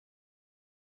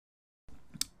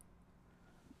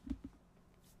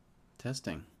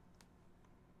Testing.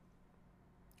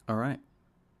 All right.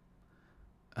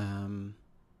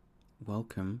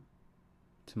 Welcome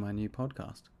to my new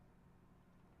podcast.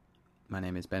 My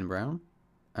name is Ben Brown,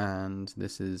 and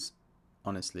this is,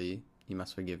 honestly, you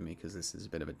must forgive me because this is a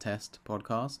bit of a test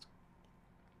podcast.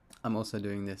 I'm also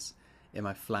doing this in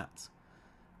my flat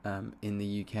in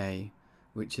the UK,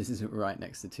 which is right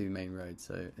next to two main roads,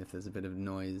 so if there's a bit of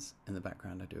noise in the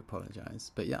background, I do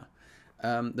apologize. But yeah,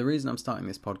 the reason I'm starting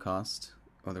this podcast,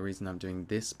 or the reason I'm doing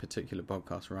this particular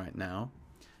podcast right now,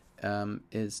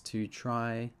 is to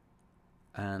try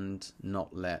and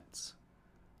not let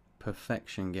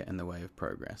perfection get in the way of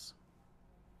progress.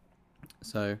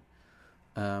 So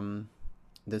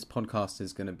this podcast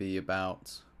is going to be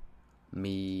about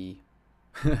me.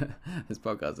 This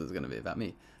podcast is going to be about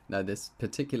me. No, this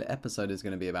particular episode is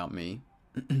going to be about me.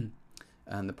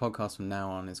 And the podcast from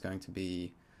now on is going to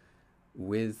be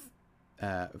with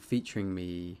featuring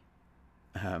me,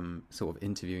 sort of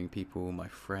interviewing people, my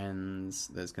friends.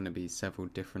 There's going to be several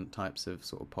different types of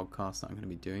sort of podcasts that I'm going to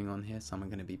be doing on here. Some are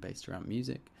going to be based around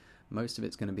music. Most of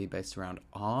it's going to be based around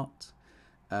art.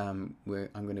 I'm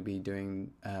going to be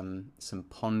doing some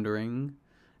pondering.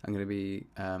 I'm going to be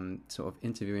sort of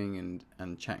interviewing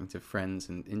and chatting to friends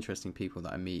and interesting people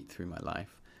that I meet through my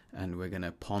life. And we're going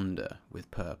to ponder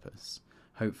with purpose,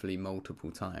 hopefully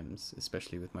multiple times,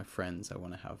 especially with my friends. I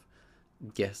want to have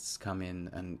guests come in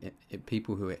and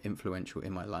people who are influential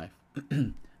in my life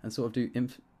and sort of do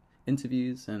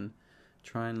interviews and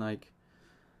try and like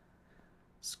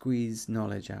squeeze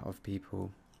knowledge out of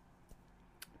people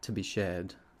to be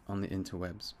shared on the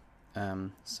interwebs.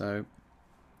 So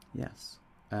yes,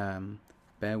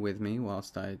 bear with me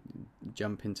whilst I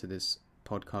jump into this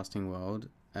podcasting world.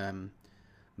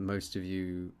 Most of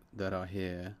you that are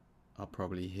here are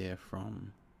probably here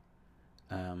from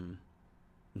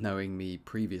knowing me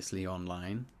previously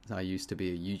online. I used to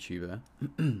be a YouTuber.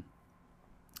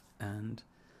 And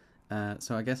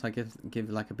so I guess I give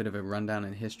like a bit of a rundown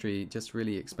in history, just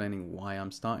really explaining why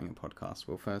I'm starting a podcast.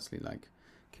 Well, firstly, like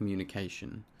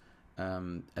communication,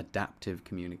 adaptive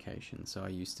communication. So I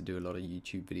used to do a lot of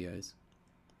YouTube videos.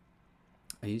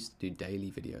 I used to do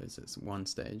daily videos at one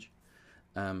stage,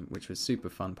 which was super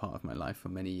fun part of my life for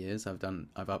many years. I've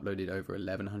uploaded over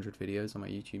 1,100 videos on my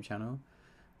YouTube channel.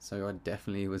 So I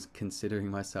definitely was considering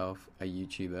myself a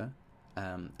YouTuber,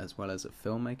 as well as a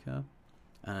filmmaker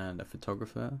and a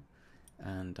photographer.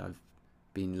 And I've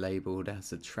been labeled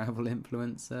as a travel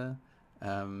influencer.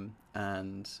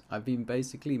 And I've been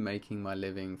basically making my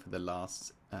living for the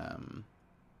last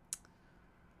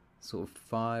sort of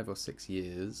 5 or 6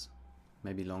 years,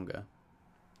 maybe longer,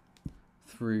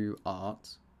 through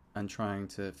art and trying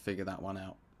to figure that one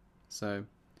out. So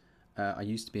I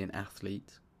used to be an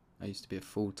athlete. I used to be a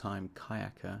full-time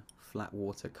kayaker, flat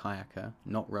water kayaker,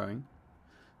 not rowing.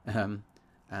 And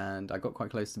I got quite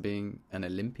close to being an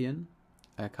Olympian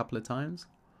a couple of times.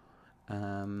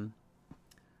 And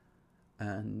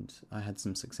I had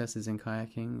some successes in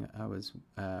kayaking. I was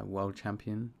world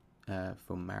champion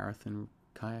for marathon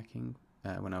kayaking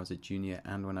when I was a junior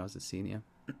and when I was a senior.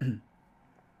 And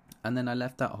then I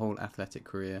left that whole athletic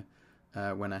career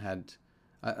when I had...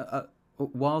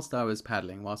 whilst I was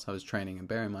paddling, whilst I was training, and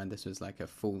bear in mind this was like a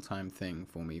full-time thing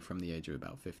for me from the age of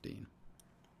about 15.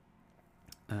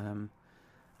 I'm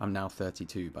now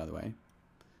 32, by the way.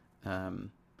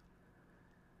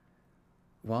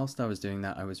 Whilst I was doing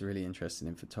that, I was really interested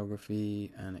in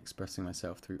photography and expressing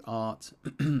myself through art.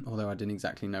 Although I didn't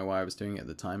exactly know why I was doing it at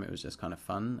the time, it was just kind of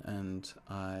fun, and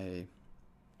I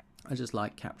just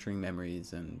like capturing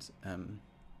memories, and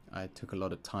I took a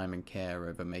lot of time and care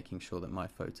over making sure that my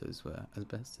photos were as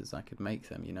best as I could make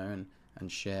them, you know,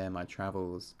 and share my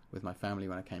travels with my family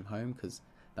when I came home, because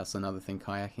that's another thing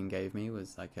kayaking gave me,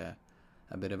 was like a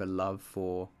bit of a love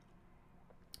for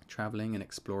traveling and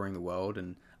exploring the world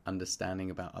and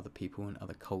understanding about other people and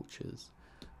other cultures.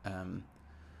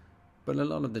 But a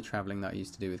lot of the traveling that I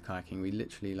used to do with kayaking, we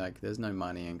literally, like, there's no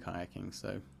money in kayaking,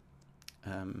 so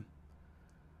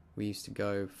we used to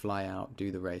go, fly out,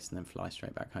 do the race, and then fly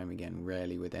straight back home again,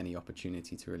 rarely with any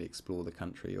opportunity to really explore the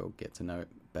country or get to know it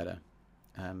better.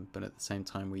 But at the same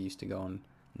time, we used to go on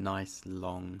nice,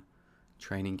 long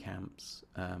training camps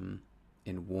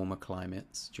in warmer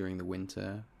climates during the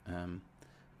winter.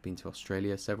 Been to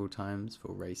Australia several times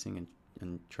for racing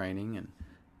and training, and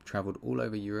travelled all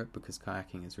over Europe because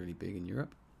kayaking is really big in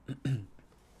Europe.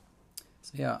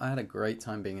 So yeah, I had a great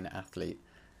time being an athlete,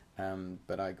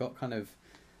 but I got kind of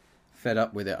fed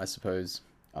up with it, I suppose,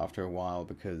 after a while,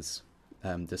 because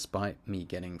despite me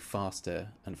getting faster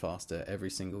and faster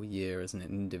every single year as an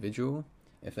individual,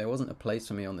 if there wasn't a place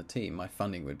for me on the team, my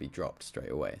funding would be dropped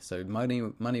straight away. So money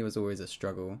was always a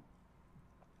struggle.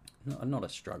 Not a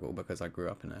struggle, because I grew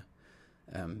up in a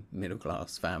middle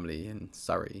class family in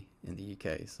Surrey in the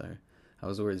UK, so I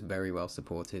was always very well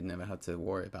supported, never had to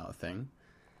worry about a thing.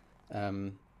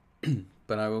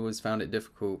 But I always found it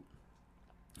difficult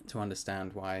to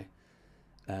understand why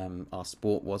our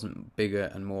sport wasn't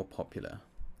bigger and more popular.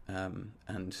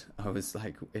 And I was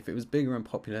like, if it was bigger and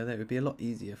popular, then it would be a lot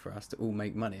easier for us to all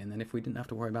make money. And then if we didn't have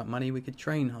to worry about money, we could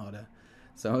train harder.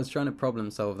 So I was trying to problem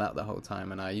solve that the whole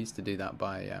time. And I used to do that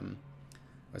by,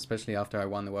 especially after I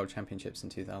won the World Championships in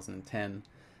 2010,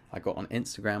 I got on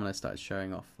Instagram and I started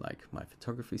showing off like my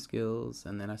photography skills.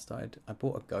 And then I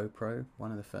bought a GoPro,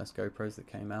 one of the first GoPros that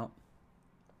came out.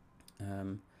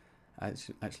 I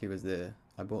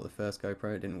bought the first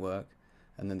GoPro, it didn't work.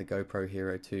 And then the GoPro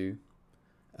Hero 2,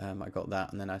 I got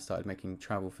that, and then I started making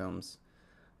travel films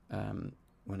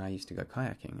when I used to go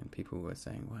kayaking, and people were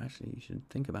saying, well, actually, you should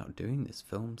think about doing this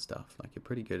film stuff, like, you're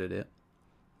pretty good at it.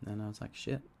 And I was like,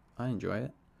 shit, I enjoy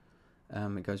it.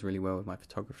 It goes really well with my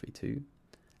photography too.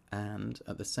 And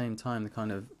at the same time, the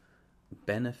kind of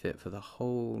benefit for the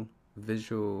whole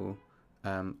visual,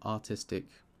 artistic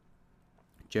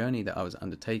journey that I was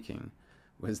undertaking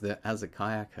was that as a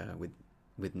kayaker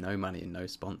with no money and no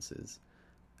sponsors,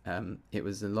 it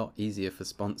was a lot easier for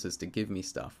sponsors to give me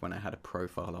stuff when I had a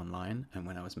profile online and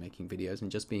when I was making videos and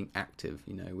just being active,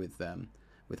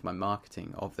 with my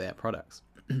marketing of their products.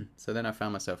 So then I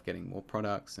found myself getting more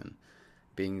products and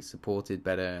being supported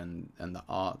better, and the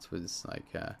art was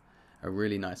like a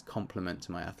really nice complement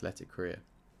to my athletic career.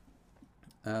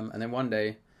 And then one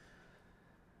day,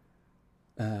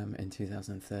 in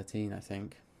 2013, I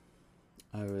think,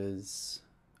 I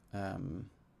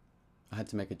had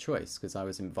to make a choice because I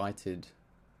was invited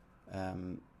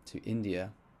to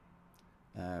India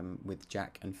with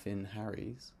Jack and Finn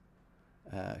Harries,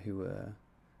 who were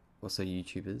also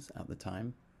YouTubers at the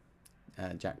time.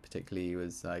 Jack particularly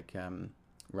was like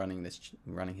running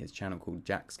his channel called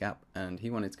Jack's Gap, and he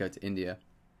wanted to go to India,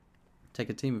 take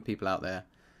a team of people out there,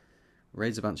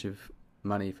 raise a bunch of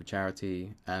money for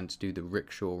charity, and do the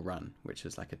rickshaw run, which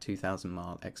was like a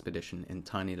 2,000-mile expedition in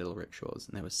tiny little rickshaws,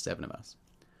 and there were 7 of us.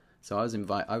 So I was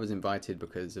invited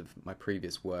because of my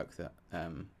previous work that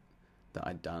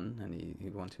I'd done, and he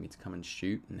wanted me to come and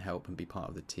shoot and help and be part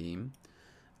of the team.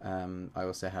 I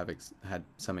also had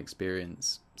some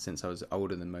experience since I was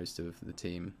older than most of the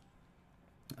team.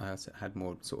 I also had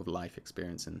more sort of life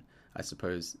experience, and I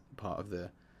suppose part of the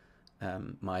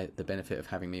benefit of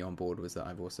having me on board was that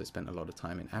I've also spent a lot of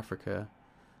time in Africa.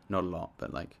 Not a lot,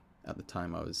 but like at the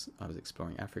time I was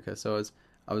exploring Africa, so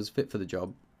I was fit for the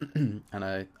job. And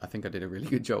I think I did a really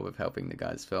good job of helping the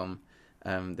guys film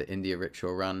the India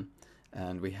rickshaw run,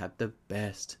 and we had the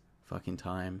best fucking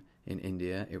time in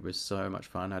India. It was so much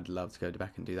fun. I'd love to go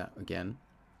back and do that again.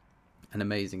 An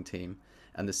amazing team,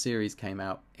 and the series came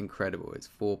out incredible. It's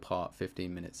 4-part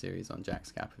 15-minute series on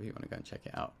Jack's Gap if you want to go and check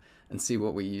it out and see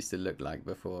what we used to look like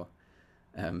before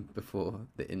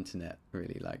the internet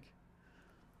really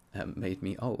made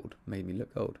me look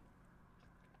old.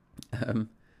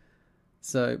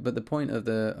 But the point of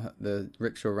the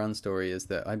rickshaw run story is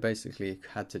that I basically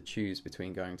had to choose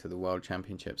between going to the World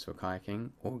Championships for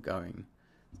kayaking or going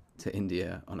to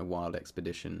India on a wild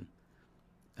expedition.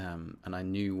 And I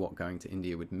knew what going to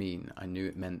India would mean. I knew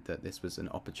it meant that this was an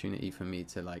opportunity for me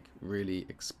to like really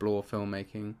explore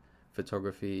filmmaking,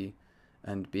 photography,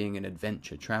 and being an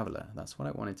adventure traveler. That's what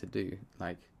I wanted to do,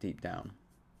 like deep down.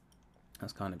 I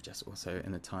was kind of just also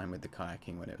in a time with the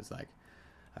kayaking when it was like,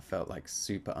 I felt like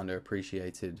super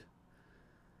underappreciated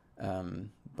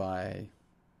by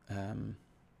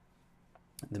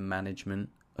the management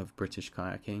of British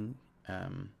kayaking.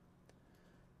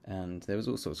 And there was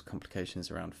all sorts of complications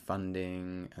around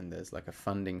funding, and there's like a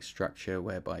funding structure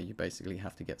whereby you basically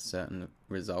have to get certain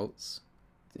results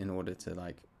in order to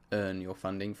like earn your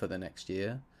funding for the next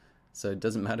year. So it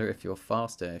doesn't matter if you're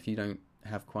faster, if you don't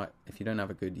have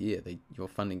a good year, your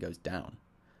funding goes down.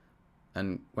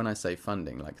 And when I say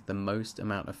funding, like the most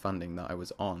amount of funding that I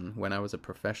was on when I was a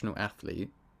professional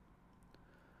athlete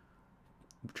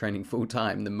training full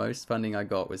time, the most funding I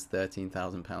got was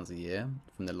 £13,000 a year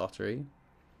from the lottery.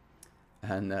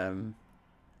 And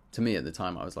to me at the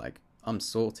time, I was like, I'm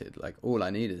sorted. Like all I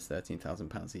need is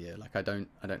 £13,000 a year. Like I don't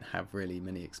have really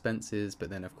many expenses. But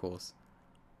then of course,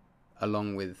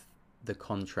 along with the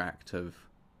contract of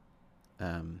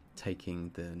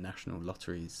taking the national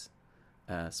lotteries,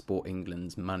 Sport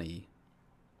England's money,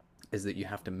 is that you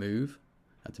have to move.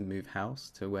 I had to move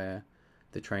house to where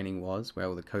the training was, where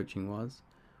all the coaching was,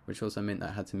 which also meant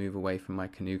that I had to move away from my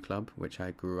canoe club, which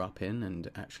I grew up in and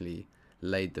actually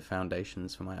laid the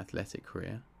foundations for my athletic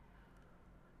career.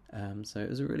 So it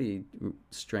was a really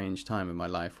strange time in my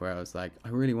life where I was like, I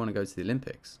really want to go to the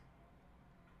Olympics.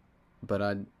 But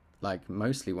I like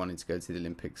mostly wanted to go to the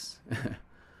Olympics.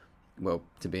 Well,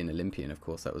 to be an Olympian, of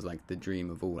course, that was like the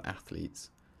dream of all athletes,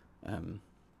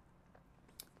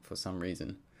 for some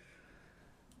reason.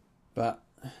 But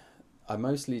I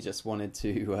mostly just wanted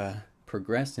to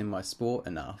progress in my sport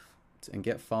enough and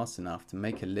get fast enough to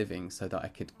make a living so that I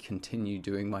could continue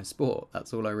doing my sport.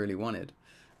 That's all I really wanted.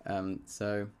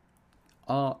 So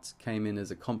art came in as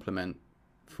a complement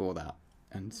for that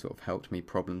and sort of helped me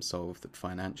problem solve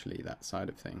financially, that side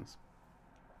of things.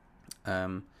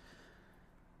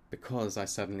 Because I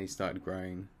suddenly started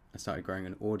growing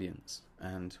an audience,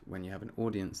 and when you have an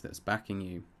audience that's backing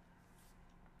you,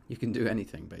 you can do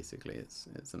anything basically. It's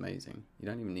amazing. You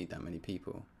don't even need that many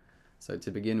people. So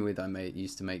to begin with, I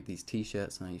used to make these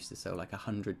t-shirts, and I used to sell like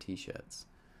 100 t-shirts,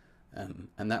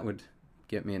 and that would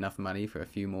get me enough money for a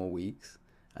few more weeks,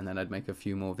 and then I'd make a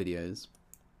few more videos.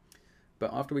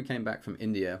 But after we came back from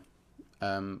India,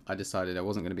 I decided I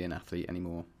wasn't going to be an athlete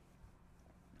anymore.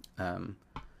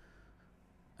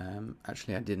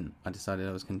 Actually, I didn't. I decided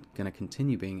I was going to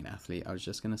continue being an athlete. I was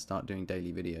just going to start doing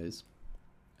daily videos.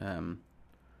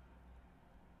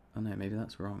 Oh no, maybe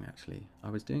that's wrong actually. I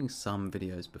was doing some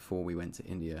videos before we went to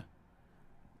India,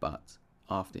 but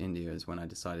after India is when I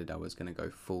decided I was going to go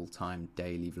full-time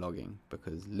daily vlogging,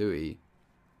 because Louis,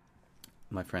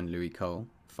 my friend Louis Cole,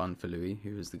 Fun for Louis,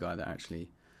 who was the guy that actually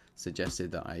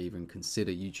suggested that I even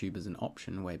consider YouTube as an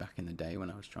option way back in the day when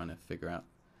I was trying to figure out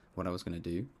what I was going to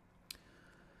do.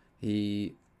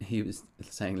 He was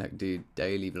saying like, dude,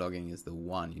 daily vlogging is the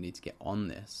one. You need to get on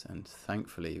this. And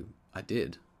thankfully I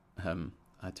did.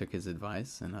 I took his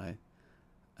advice and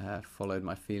I followed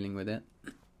my feeling with it.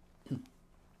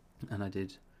 And I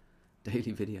did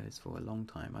daily videos for a long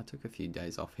time. I took a few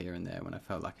days off here and there when I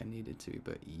felt like I needed to,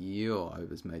 but I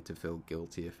was made to feel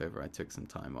guilty if ever I took some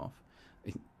time off.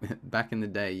 Back in the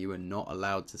day, you were not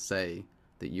allowed to say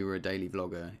that you were a daily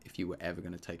vlogger if you were ever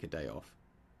going to take a day off.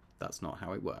 That's not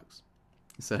how it works.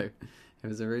 So it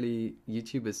was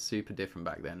YouTube was super different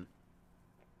back then.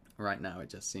 Right now it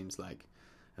just seems like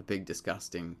a big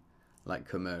disgusting like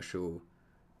commercial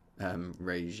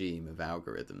regime of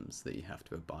algorithms that you have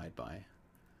to abide by.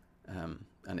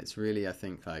 And it's really, I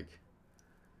think, like,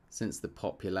 since the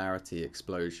popularity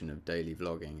explosion of daily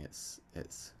vlogging, it's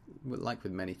like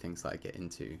with many things that I get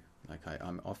into, like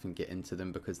I'm often get into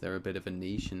them because they're a bit of a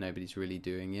niche and nobody's really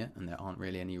doing it, and there aren't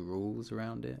really any rules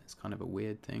around it. It's kind of a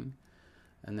weird thing.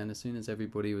 And then as soon as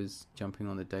everybody was jumping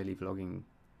on the daily vlogging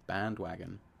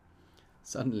bandwagon,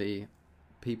 suddenly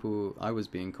I was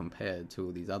being compared to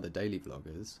all these other daily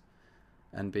vloggers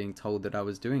and being told that I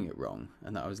was doing it wrong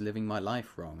and that I was living my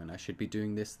life wrong and I should be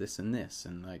doing this, this and this.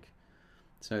 And like,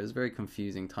 so it was a very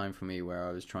confusing time for me where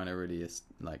I was trying to really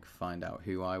like find out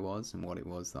who I was and what it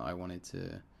was that I wanted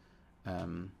to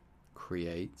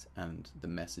create and the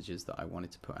messages that I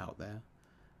wanted to put out there.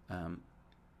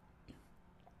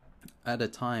 At a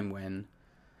time when,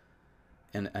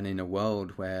 and in a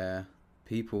world where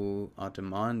people are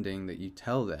demanding that you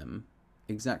tell them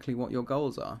exactly what your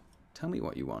goals are. Tell me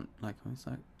what you want. Like,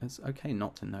 it's okay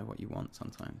not to know what you want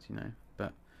sometimes, you know.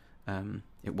 But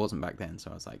it wasn't back then,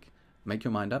 so I was like, make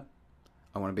your mind up.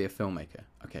 I want to be a filmmaker.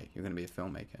 Okay, you're going to be a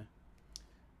filmmaker.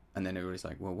 And then everybody's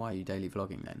like, well, why are you daily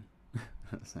vlogging then?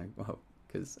 I was like, well,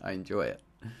 because I enjoy it.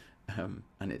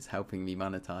 And it's helping me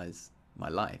monetize my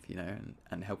life, you know,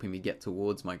 and helping me get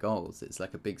towards my goals. It's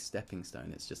like a big stepping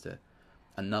stone. It's just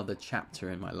another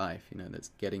chapter in my life, you know, that's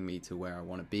getting me to where I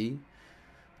want to be,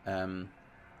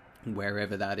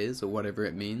 wherever that is or whatever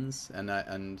it means.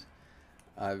 And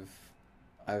I've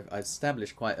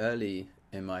established quite early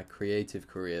in my creative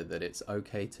career that it's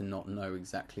okay to not know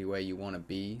exactly where you want to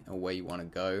be or where you want to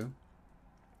go,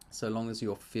 so long as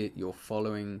you're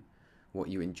following what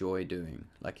you enjoy doing.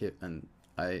 Like it, and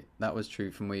that was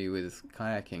true for me with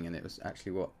kayaking, and it was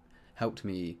actually what helped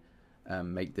me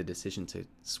make the decision to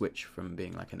switch from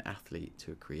being like an athlete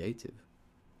to a creative,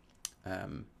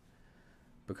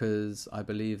 because I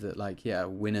believe that, like, yeah,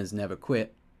 winners never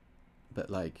quit, but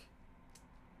like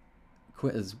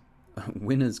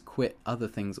winners quit other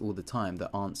things all the time that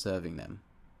aren't serving them.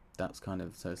 That's kind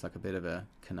of, so it's like a bit of a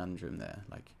conundrum there.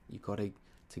 Like, you gotta,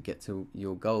 to get to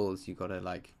your goals, you gotta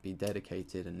like be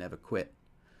dedicated and never quit,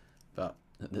 but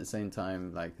at the same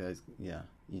time, like,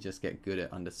 you just get good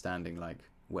at understanding like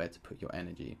where to put your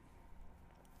energy.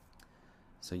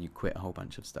 So you quit a whole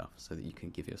bunch of stuff so that you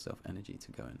can give yourself energy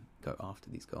to go after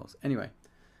these goals. Anyway,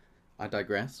 I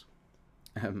digress.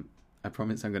 I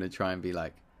promise I'm going to try and be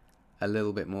like a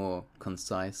little bit more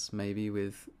concise maybe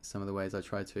with some of the ways I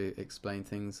try to explain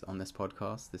things on this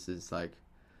podcast. This is like,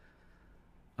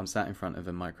 I'm sat in front of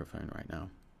a microphone right now.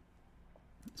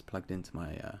 It's plugged into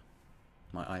my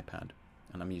my iPad,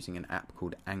 and I'm using an app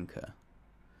called Anchor,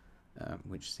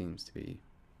 which seems to be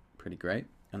pretty great.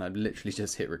 And I've literally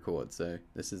just hit record, so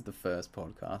this is the first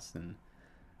podcast. And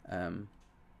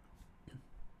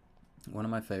one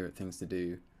of my favorite things to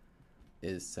do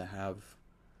is to have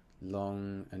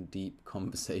long and deep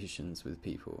conversations with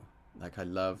people. Like, I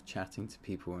love chatting to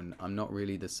people, and I'm not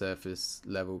really the surface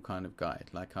level kind of guy.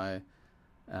 Like, I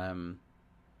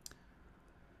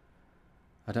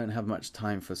don't have much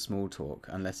time for small talk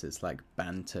unless it's like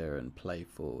banter and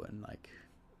playful and like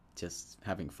just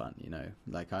having fun, you know.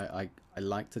 Like, I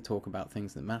like to talk about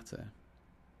things that matter.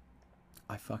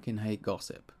 I fucking hate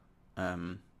gossip.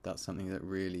 That's something that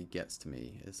really gets to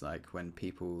me. It's like when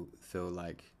people feel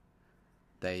like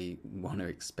they want to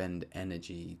expend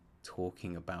energy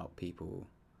talking about people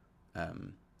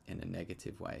in a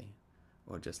negative way,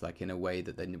 or just like in a way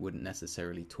that they wouldn't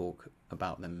necessarily talk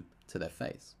about them to their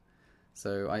face.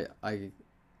 So I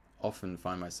often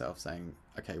find myself saying,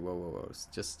 okay, whoa,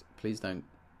 just please don't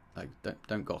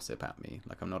gossip at me.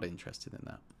 Like, I'm not interested in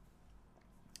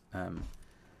that.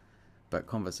 But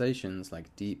conversations,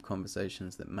 like deep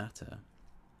conversations that matter,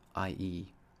 i.e.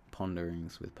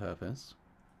 ponderings with purpose,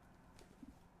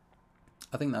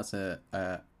 I think that's a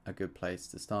good place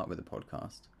to start with a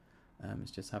podcast.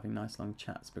 It's just having nice long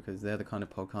chats, because they're the kind of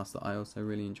podcasts that I also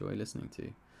really enjoy listening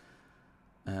to.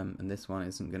 And this one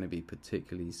isn't going to be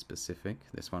particularly specific.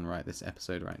 This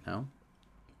episode right now,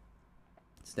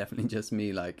 it's definitely just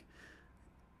me like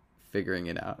figuring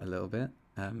it out a little bit,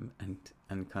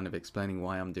 and kind of explaining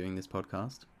why I'm doing this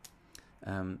podcast.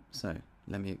 So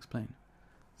let me explain.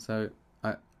 So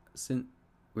since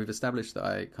we've established that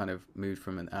I kind of moved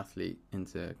from an athlete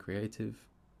into a creative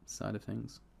side of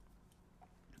things,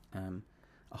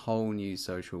 a whole new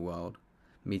social world,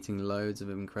 meeting loads of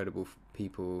incredible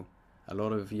people, a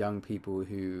lot of young people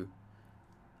who,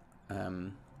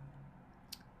 when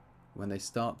they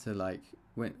start to like,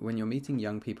 when you're meeting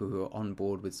young people who are on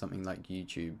board with something like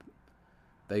YouTube,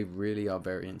 they really are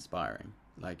very inspiring.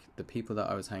 Like, the people that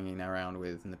I was hanging around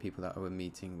with and the people that I was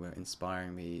meeting were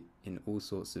inspiring me in all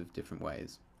sorts of different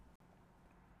ways.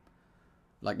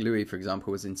 Like Louis, for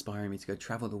example, was inspiring me to go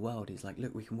travel the world. He's like,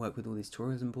 look, we can work with all these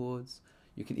tourism boards.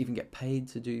 You can even get paid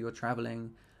to do your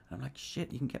traveling. And I'm like,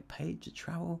 shit, you can get paid to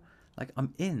travel? Like,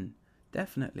 I'm in,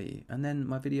 definitely. And then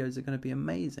my videos are going to be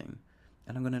amazing.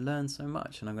 And I'm going to learn so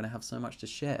much, and I'm going to have so much to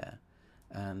share.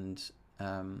 And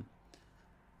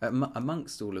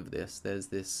amongst all of this, there's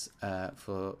this,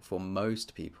 for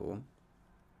most people,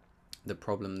 the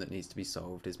problem that needs to be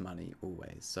solved is money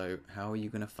always. So how are you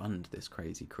going to fund this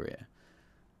crazy career?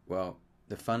 Well,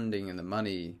 the funding and the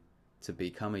money to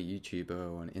become a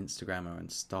YouTuber or an Instagrammer and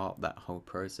start that whole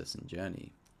process and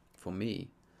journey, for me,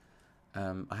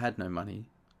 I had no money.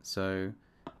 So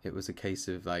it was a case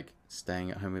of like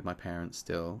staying at home with my parents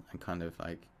still, and kind of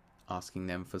like asking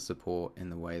them for support in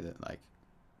the way that like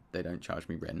they don't charge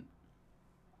me rent.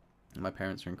 And my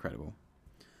parents are incredible.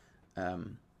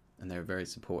 And they're very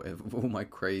supportive of all my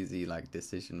crazy like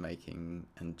decision making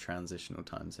and transitional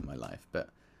times in my life. But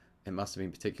it must have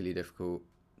been particularly difficult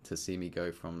to see me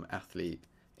go from athlete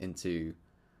into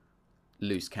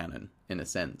loose cannon, in a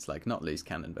sense. Like, not loose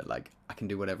cannon, but like I can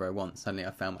do whatever I want. Suddenly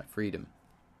I found my freedom.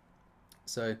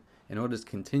 So in order to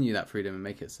continue that freedom and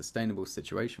make it a sustainable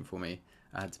situation for me,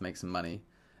 I had to make some money.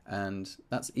 And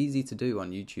that's easy to do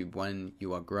on YouTube when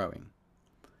you are growing.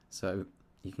 So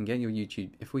you can get your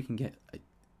YouTube, if we can get,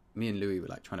 me and Louis were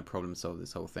like trying to problem solve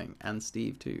this whole thing, and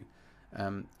Steve too.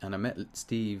 And I met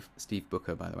Steve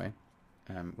Booker, by the way,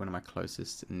 one of my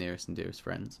closest, nearest and dearest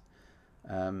friends.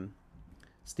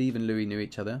 Steve and Louis knew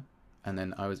each other, and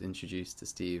then I was introduced to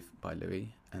Steve by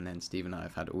Louis, and then Steve and I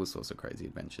have had all sorts of crazy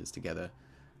adventures together.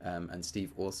 And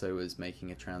Steve also was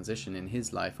making a transition in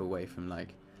his life away from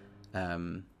like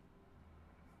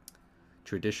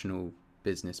traditional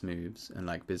business moves and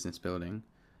like business building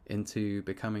into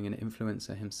becoming an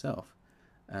influencer himself.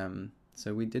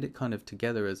 So we did it kind of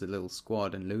together as a little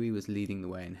squad, and Louis was leading the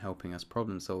way and helping us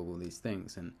problem solve all these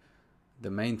things. And the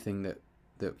main thing that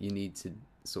you need to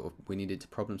we needed to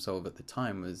problem solve at the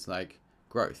time was like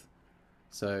growth.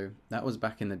 So that was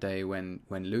back in the day when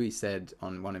Louis said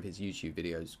on one of his YouTube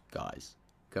videos, guys,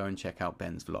 go and check out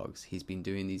Ben's vlogs. He's been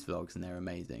doing these vlogs and they're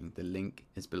amazing. The link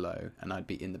is below. And I'd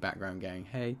be in the background going,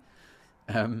 hey.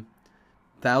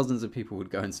 Thousands of people would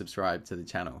go and subscribe to the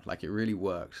channel. Like, it really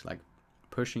worked. Like,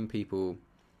 pushing people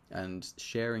and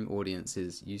sharing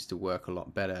audiences used to work a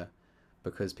lot better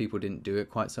because people didn't do it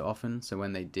quite so often. So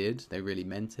when they did, they really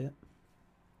meant it.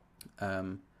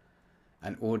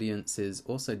 And audiences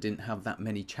also didn't have that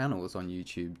many channels on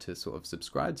YouTube to sort of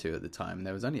subscribe to at the time.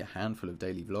 There was only a handful of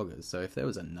daily vloggers. So if there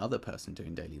was another person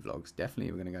doing daily vlogs,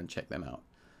 definitely we're going to go and check them out.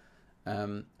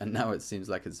 And now it seems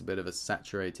like it's a bit of a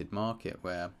saturated market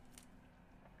where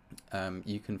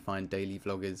you can find daily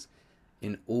vloggers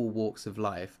in all walks of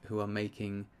life who are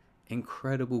making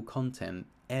incredible content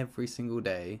every single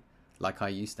day, like I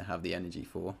used to have the energy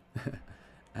for.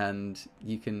 And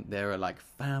there are like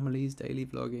families daily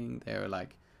vlogging, there are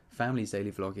like families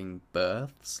daily vlogging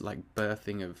births, like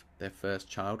birthing of their first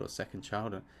child or second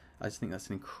child. I just think that's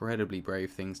an incredibly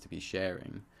brave things to be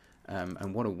sharing.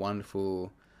 And what a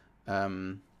wonderful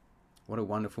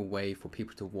way for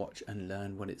people to watch and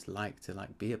learn what it's like to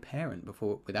like be a parent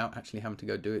without actually having to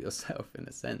go do it yourself. In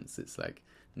a sense, it's like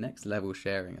next level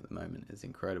sharing at the moment is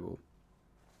incredible.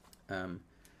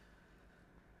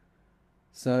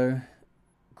 So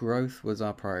growth was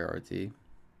our priority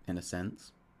in a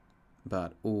sense,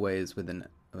 but always I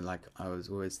was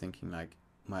always thinking like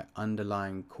my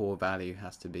underlying core value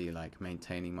has to be like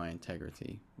maintaining my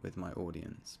integrity with my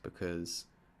audience, because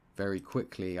very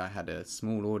quickly I had a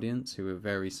small audience who were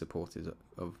very supportive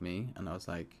of me, and I was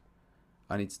like,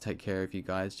 I need to take care of you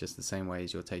guys just the same way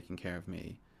as you're taking care of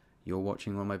me. You're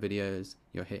watching all my videos,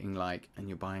 you're hitting like, and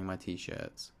you're buying my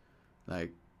t-shirts.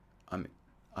 Like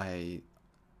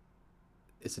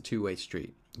it's a two-way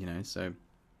street, you know. So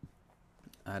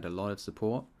I had a lot of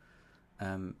support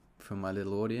from my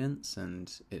little audience,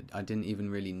 and I didn't even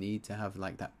really need to have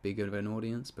like that big of an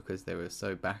audience, because they were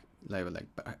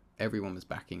everyone was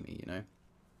backing me, you know.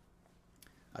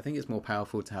 I think it's more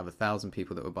powerful to have 1,000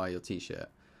 people that will buy your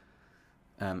t-shirt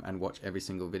and watch every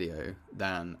single video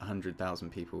than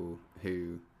 100,000 people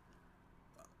who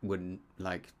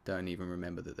don't even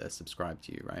remember that they're subscribed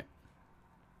to you, right?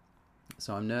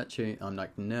 So I'm nurturing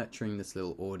this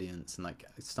little audience, and like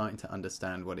starting to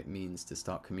understand what it means to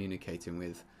start communicating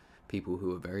with people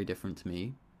who are very different to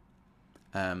me,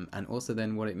 and also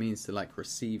then what it means to like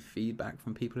receive feedback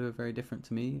from people who are very different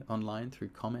to me online through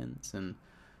comments. And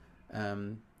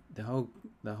the whole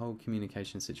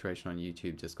communication situation on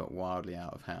YouTube just got wildly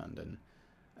out of hand, and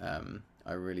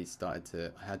I really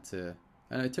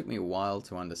and it took me a while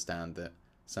to understand that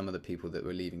some of the people that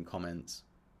were leaving comments,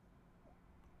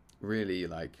 really,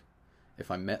 like, if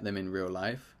I met them in real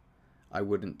life, I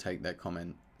wouldn't take their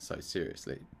comment so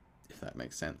seriously, if that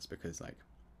makes sense, because like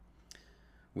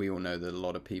we all know that a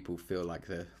lot of people feel like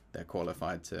they're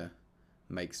qualified to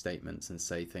make statements and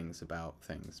say things about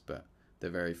things, but the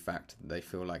very fact that they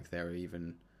feel like they're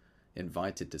even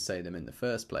invited to say them in the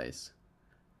first place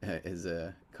is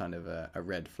a kind of a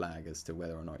red flag as to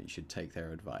whether or not you should take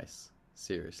their advice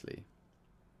seriously.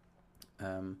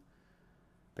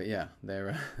 But yeah, there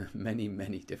are many,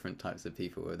 many different types of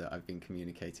people that I've been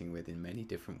communicating with in many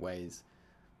different ways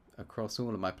across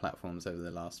all of my platforms over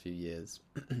the last few years.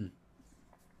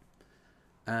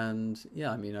 And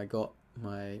yeah, I mean, I got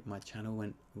my channel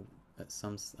went at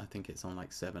I think it's on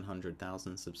like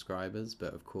 700,000 subscribers,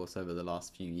 but of course over the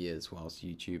last few years, whilst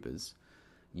YouTube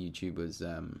was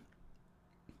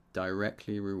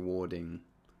directly rewarding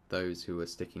those who are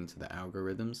sticking to the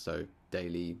algorithms, so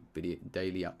daily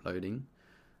uploading,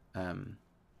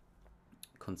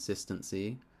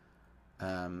 consistency,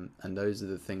 and those are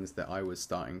the things that I was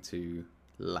starting to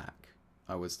lack.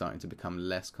 I was starting to become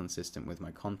less consistent with my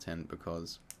content,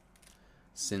 because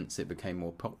since it became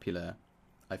more popular,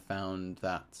 I found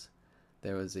that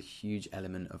there was a huge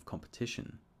element of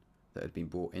competition that had been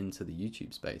brought into the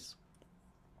YouTube space,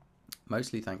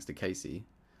 mostly thanks to Casey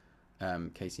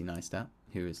Neistat,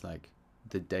 who is like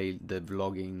the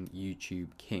vlogging YouTube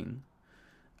king,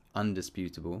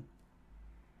 undisputable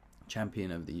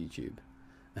champion of the YouTube.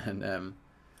 And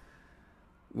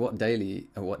what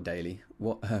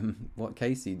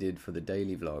Casey did for the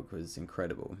daily vlog was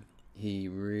incredible. He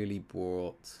really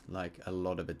brought like a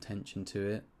lot of attention to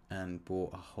it, and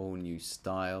brought a whole new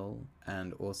style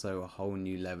and also a whole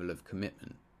new level of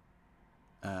commitment.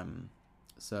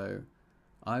 So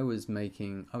I was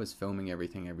filming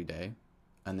everything every day,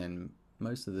 and then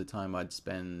most of the time I'd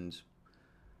spend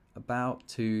about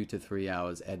 2 to 3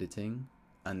 hours editing,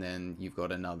 and then you've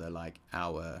got another like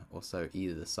hour or so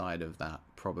either side of that,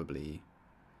 probably,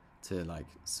 to like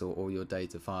sort all your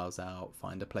data files out,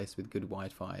 find a place with good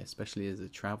Wi-Fi. Especially as a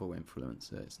travel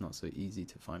influencer, it's not so easy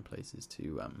to find places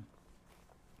to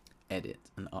edit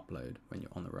and upload when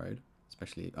you're on the road.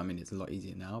 Especially, I mean, it's a lot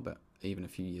easier now, but even a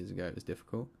few years ago it was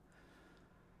difficult.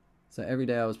 So every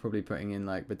day I was probably putting in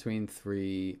like between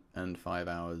 3 and 5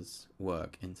 hours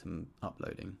work into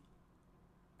uploading.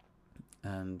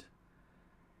 And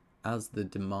as the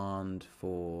demand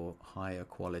for higher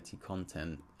quality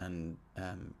content and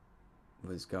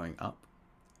was going up,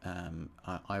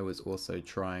 I was also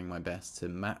trying my best to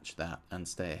match that and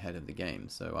stay ahead of the game.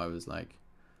 So I was like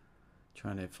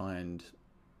trying to find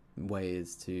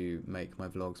ways to make my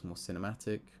vlogs more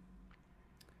cinematic,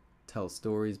 tell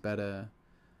stories better,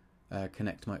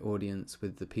 connect my audience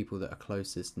with the people that are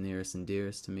closest, nearest and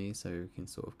dearest to me, so we can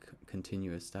sort of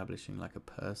continue establishing like a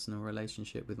personal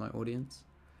relationship with my audience.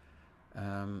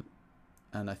 And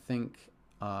I think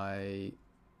the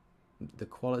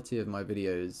quality of my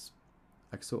videos,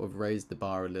 I sort of raised the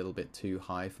bar a little bit too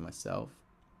high for myself,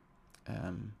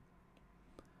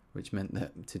 which meant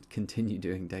that to continue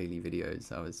doing daily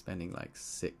videos, I was spending like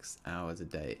 6 hours a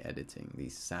day editing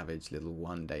these savage little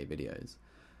 1-day videos,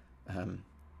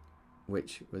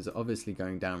 which was obviously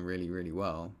going down really, really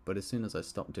well. But as soon as I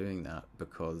stopped doing that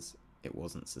because it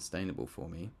wasn't sustainable for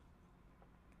me,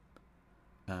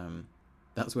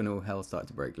 that's when all hell started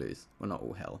to break loose. Well, not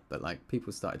all hell, but like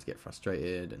people started to get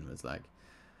frustrated, and was like,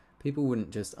 people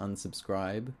wouldn't just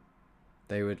unsubscribe.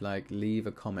 They would like leave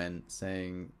a comment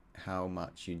saying how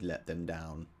much you'd let them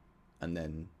down, and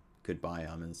then goodbye,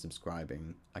 I'm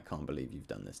unsubscribing. I can't believe you've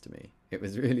done this to me. It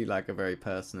was really like a very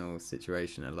personal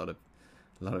situation. A lot of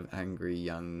angry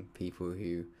young people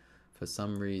who, for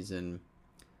some reason,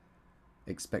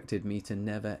 expected me to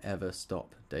never ever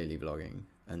stop daily vlogging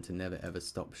and to never ever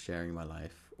stop sharing my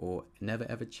life, or never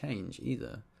ever change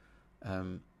either.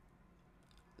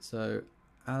 So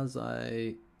as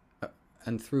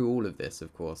and through all of this,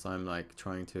 of course, I'm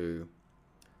trying to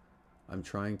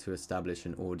establish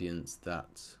an audience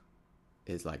that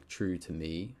is like true to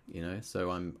me, you know.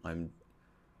 So I'm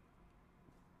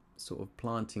sort of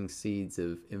planting seeds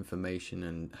of information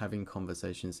and having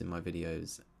conversations in my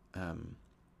videos, and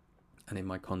in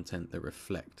my content that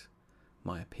reflect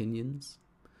my opinions,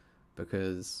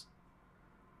 because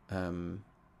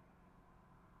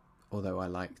although I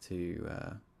like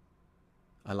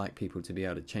people to be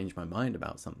able to change my mind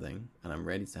about something, and I'm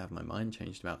ready to have my mind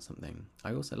changed about something,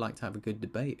 I also like to have a good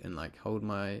debate and like hold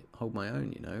my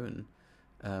own, you know,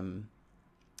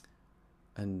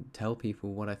 and tell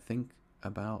people what I think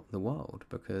about the world,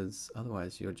 because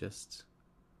otherwise you're just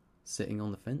sitting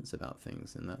on the fence about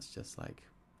things, and that's just like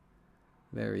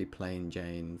very plain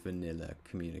Jane vanilla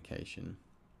communication.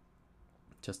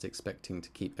 Just expecting to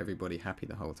keep everybody happy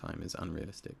the whole time is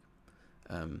unrealistic.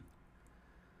 And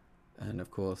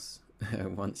of course,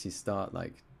 once you start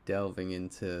like delving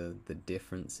into the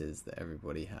differences that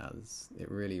everybody has,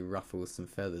 it really ruffles some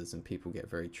feathers and people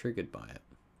get very triggered by it,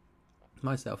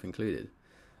 myself included.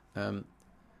 So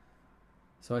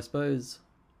I suppose,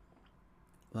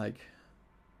 like,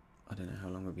 I don't know how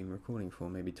long I've been recording for,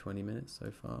 maybe 20 minutes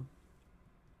so far.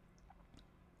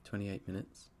 28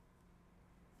 minutes.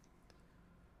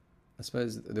 I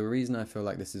suppose the reason I feel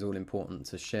like this is all important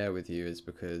to share with you is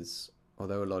because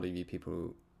although a lot of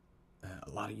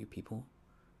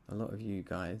you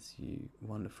guys, you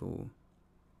wonderful,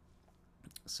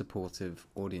 supportive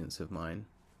audience of mine,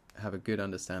 have a good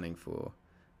understanding for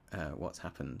what's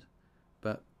happened,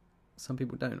 but some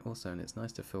people don't also, and it's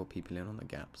nice to fill people in on the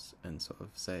gaps and sort of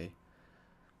say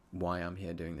why I'm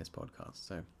here doing this podcast.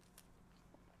 So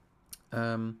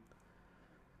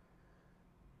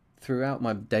throughout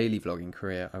my daily vlogging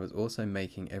career, I was also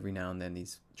making every now and then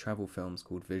these travel films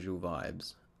called Visual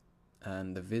Vibes,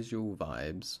 and the visual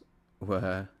vibes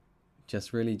were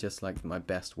just like my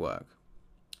best work,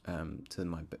 to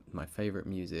my favorite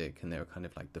music, and they were kind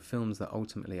of like the films that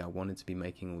ultimately I wanted to be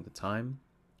making all the time,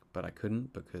 but I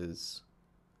couldn't because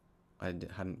I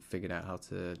hadn't figured out how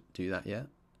to do that yet,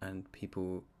 and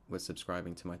people were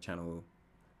subscribing to my channel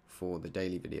for the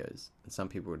daily videos, and some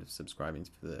people were subscribing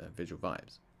for the visual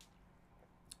vibes.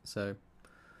 So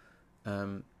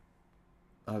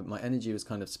my energy was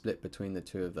kind of split between the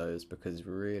two of those, because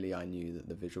really I knew that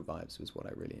the visual vibes was what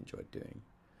I really enjoyed doing.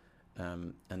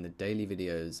 And the daily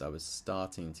videos I was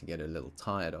starting to get a little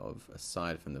tired of,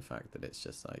 aside from the fact that it's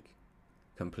just like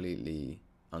completely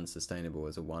unsustainable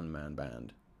as a one-man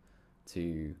band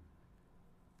to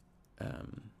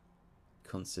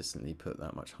consistently put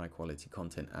that much high-quality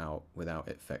content out without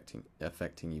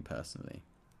affecting you personally.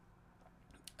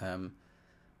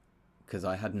 Because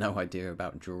I had no idea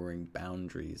about drawing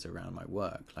boundaries around my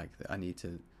work. Like,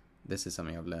 this is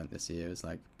something I've learned this year, is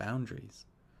like boundaries.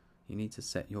 You need to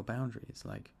set your boundaries.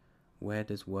 Like, where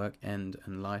does work end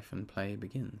and life and play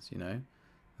begins, you know?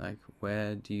 Like,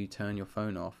 where do you turn your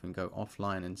phone off and go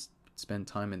offline and spend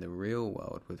time in the real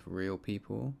world with real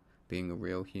people, being a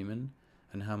real human,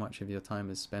 and how much of your time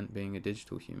is spent being a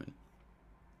digital human?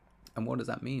 And what does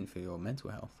that mean for your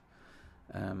mental health?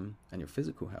 and your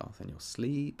physical health and your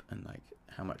sleep, and like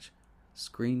how much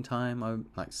screen time I'm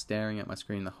like staring at my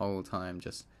screen the whole time,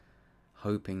 just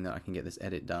hoping that I can get this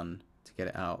edit done to get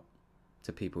it out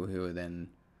to people who are then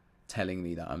telling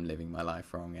me that I'm living my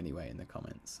life wrong anyway in the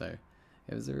comments. So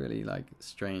it was a really like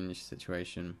strange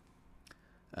situation,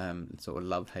 sort of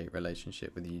love-hate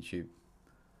relationship with YouTube.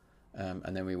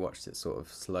 And then we watched it sort of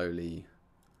slowly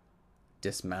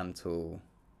dismantle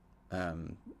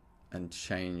and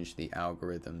change the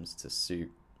algorithms to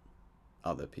suit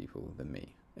other people than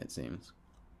me, it seems.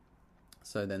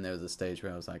 So then there was a stage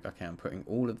where I was like, okay, I'm putting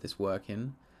all of this work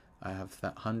in. I have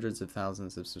hundreds of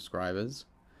thousands of subscribers.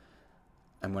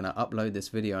 And when I upload this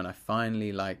video and I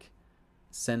finally like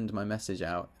send my message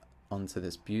out onto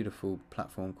this beautiful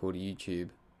platform called YouTube,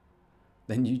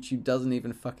 then YouTube doesn't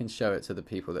even fucking show it to the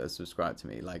people that are subscribed to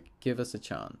me. Like, give us a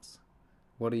chance.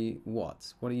 What are you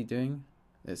doing?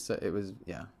 It's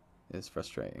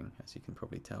frustrating, as you can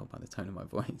probably tell by the tone of my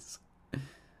voice.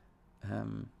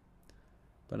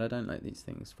 But I don't let these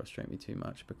things frustrate me too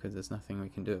much, because there's nothing we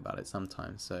can do about it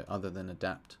sometimes, so other than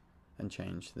adapt and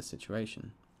change the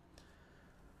situation.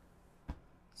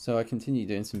 So I continued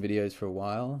doing some videos for a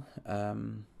while,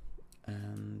 and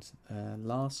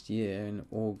last year in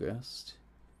August,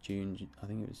 June,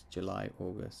 July,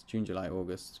 August.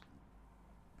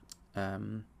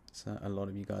 So a lot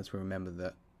of you guys will remember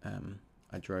that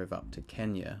I drove up to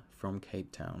Kenya from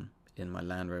Cape Town in my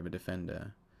Land Rover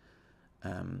Defender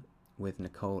with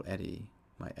Nicole Eddy,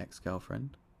 my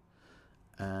ex-girlfriend,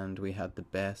 and we had the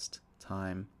best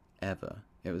time ever.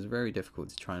 It was very difficult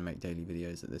to try and make daily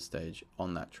videos at this stage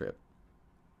on that trip,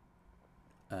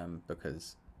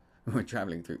 because we're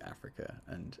traveling through Africa,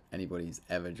 and anybody who's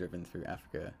ever driven through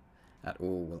Africa at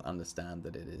all will understand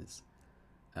that it is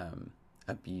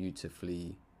a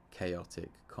beautifully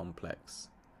chaotic, complex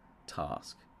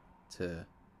task to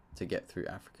get through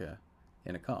Africa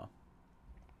in a car,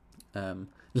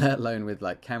 let alone with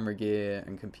like camera gear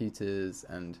and computers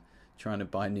and trying to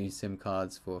buy new SIM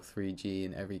cards for 3G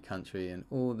in every country and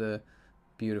all the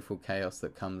beautiful chaos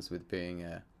that comes with being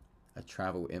a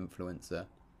travel influencer.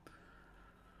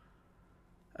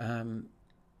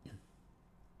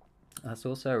 That's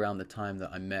also around the time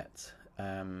that I met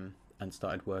and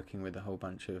started working with a whole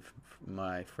bunch of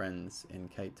my friends in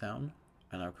Cape Town,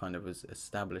 and I kind of was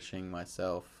establishing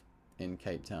myself in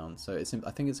Cape Town. So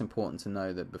I think it's important to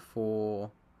know that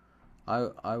before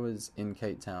I was in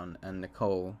Cape Town, and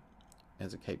Nicole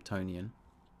is a Cape Townian,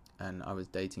 and I was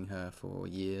dating her for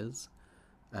years,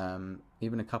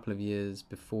 even a couple of years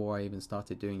before I even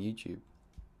started doing YouTube,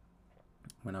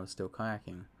 when I was still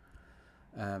kayaking.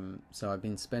 So I've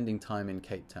been spending time in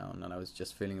Cape Town, and I was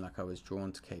just feeling like I was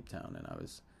drawn to Cape Town, and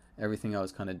everything I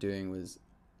was kind of doing was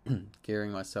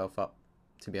gearing myself up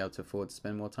to be able to afford to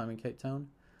spend more time in Cape Town.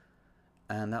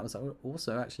 And that was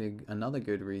also actually another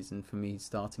good reason for me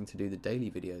starting to do the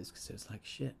daily videos, because it was like,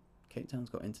 shit, Cape Town's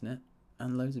got internet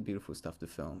and loads of beautiful stuff to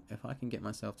film. If I can get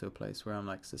myself to a place where I'm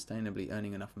like sustainably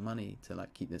earning enough money to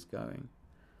like keep this going,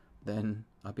 then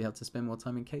I'll be able to spend more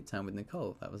time in Cape Town with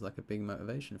Nicole. That was like a big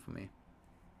motivation for me.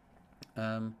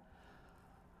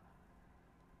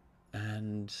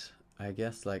 And I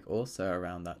guess like also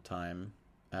around that time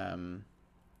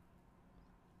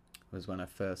was when I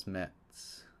first met,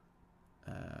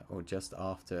 or just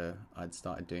after I'd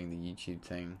started doing the YouTube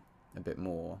thing a bit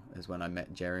more, is when I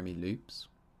met Jeremy Loops.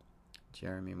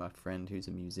 Jeremy, my friend, who's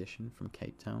a musician from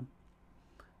Cape Town.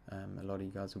 A lot of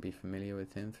you guys will be familiar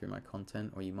with him through my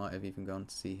content, or you might have even gone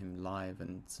to see him live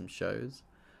in some shows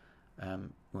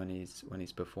when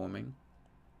he's performing.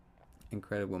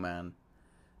 Incredible man,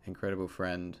 incredible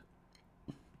friend,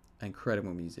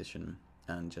 incredible musician,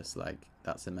 and just like,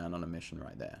 that's a man on a mission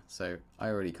right there. So I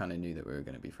already kind of knew that we were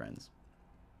going to be friends,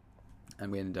 and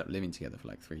we ended up living together for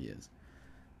like 3 years,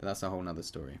 but that's a whole nother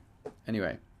story.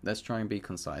 Anyway, let's try and be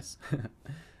concise.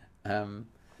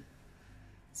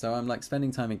 So I'm like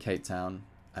spending time in Cape Town.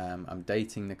 I'm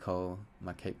dating Nicole,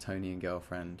 my Cape Townian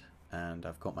girlfriend, and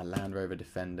I've got my Land Rover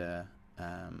Defender.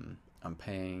 I'm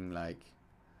paying like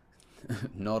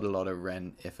not a lot of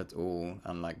rent, if at all.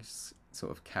 I'm like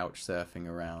sort of couch surfing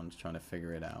around, trying to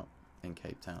figure it out in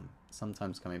Cape Town.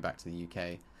 Sometimes coming back to the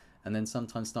UK, and then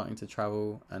sometimes starting to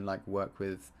travel and like work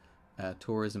with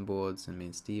tourism boards. And me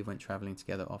and Steve went traveling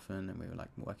together often, and we were like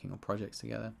working on projects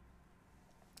together.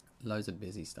 Loads of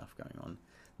busy stuff going on.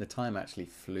 The time actually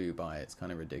flew by. It's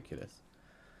kind of ridiculous.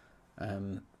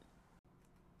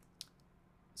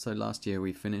 So last year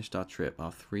we finished our trip,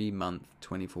 our 3-month,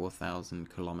 24,000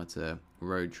 kilometer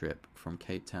road trip from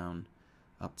Cape Town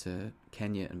up to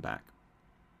Kenya and back.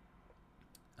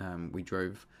 We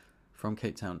drove from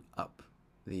Cape Town up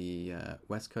the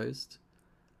west coast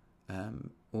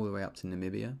all the way up to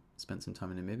Namibia. Spent some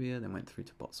time in Namibia, then went through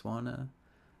to Botswana.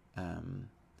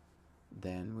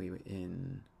 Then we were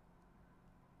in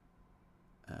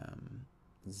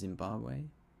Zimbabwe,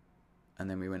 and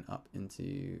then we went up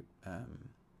into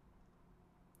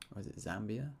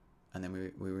Zambia, and then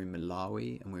we were in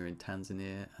Malawi, and we were in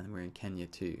Tanzania, and we were in Kenya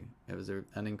too. It was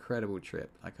an incredible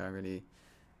trip. Like,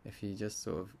 if you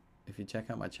check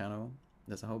out my channel,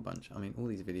 there's a whole bunch. I mean, all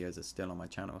these videos are still on my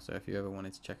channel, so if you ever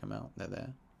wanted to check them out, they're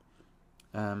there.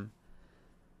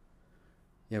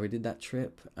 Yeah, we did that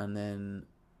trip, and then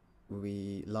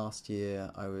last year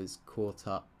I was caught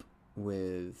up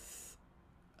with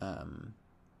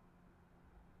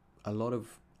a lot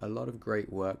of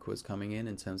great work was coming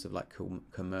in terms of like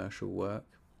commercial work,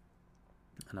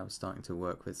 and I was starting to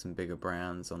work with some bigger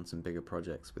brands on some bigger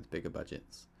projects with bigger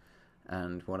budgets.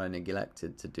 And what I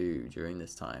neglected to do during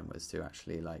this time was to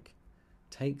actually like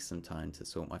take some time to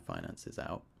sort my finances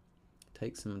out,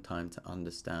 take some time to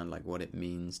understand like what it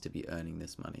means to be earning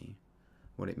this money,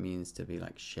 what it means to be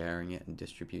like sharing it and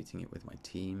distributing it with my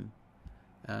team,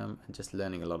 and just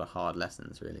learning a lot of hard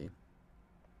lessons really,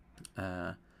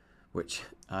 which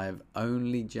I've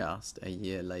only just a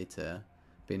year later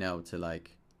been able to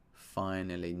like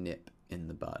finally nip in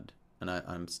the bud. And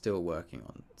I'm still working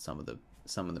on some of the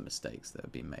mistakes that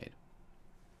have been made.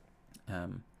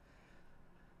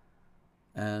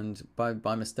 And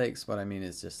by mistakes, what I mean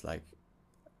is just like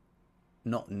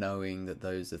not knowing that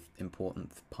those are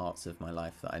important parts of my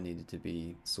life that I needed to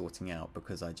be sorting out,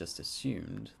 because I just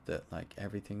assumed that like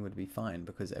everything would be fine,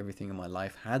 because everything in my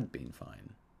life had been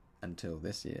fine until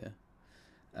this year.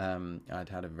 I'd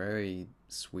had a very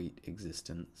sweet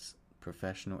existence,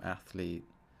 professional athlete,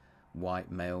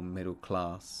 white male, middle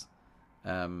class,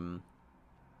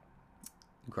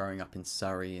 growing up in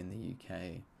Surrey in the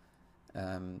UK.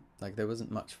 Like there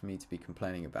wasn't much for me to be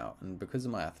complaining about, and because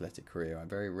of my athletic career I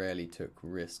very rarely took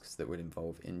risks that would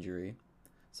involve injury.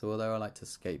 So although I like to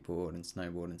skateboard and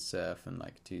snowboard and surf and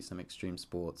like do some extreme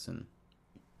sports and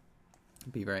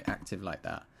be very active like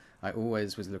that, I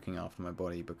always was looking after my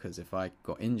body, because if I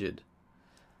got injured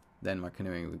then my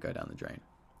canoeing would go down the drain.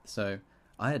 So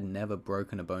I had never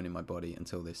broken a bone in my body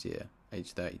until this year,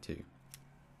 age 32,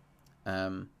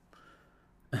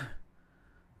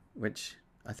 which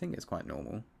I think is quite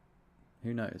normal.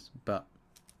 Who knows? But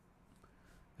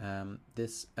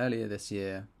earlier this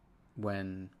year,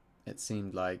 when it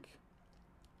seemed like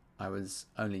I was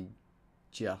only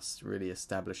just really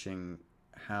establishing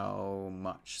how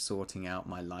much sorting out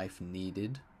my life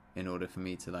needed in order for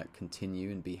me to like continue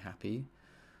and be happy,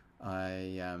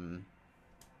 I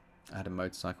had a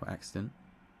motorcycle accident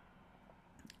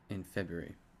in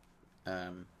February.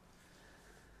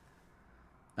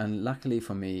 And luckily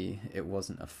for me, it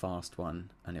wasn't a fast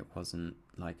one, and it wasn't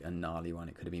like a gnarly one.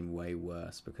 It could have been way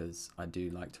worse, because I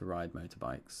do like to ride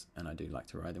motorbikes, and I do like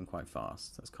to ride them quite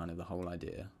fast. That's kind of the whole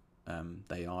idea.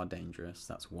 They are dangerous.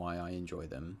 That's why I enjoy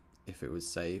them. If it was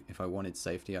safe, if I wanted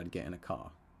safety, I'd get in a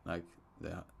car. Like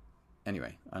that.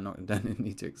 Anyway, don't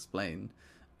need to explain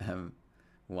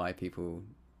why people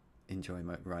enjoy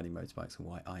riding motorbikes and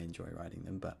why I enjoy riding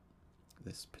them. But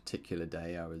this particular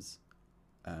day, I was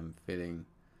feeling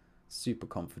super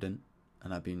confident,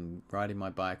 and I've been riding my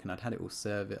bike, and I'd had it all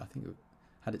serviced. I think it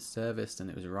had it serviced, and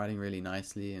it was riding really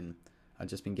nicely, and I'd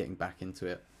just been getting back into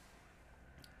it.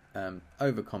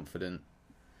 Overconfident.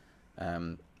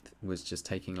 Was just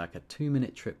taking like a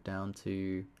 2-minute trip down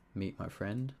to meet my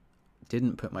friend.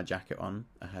 Didn't put my jacket on.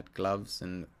 I had gloves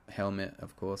and helmet,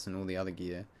 of course, and all the other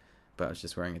gear, but I was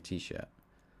just wearing a t-shirt.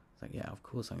 It's like, yeah, of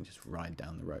course I can just ride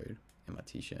down the road in my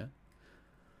t-shirt.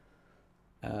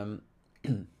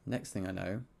 Next thing I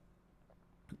know,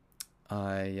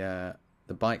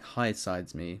 the bike high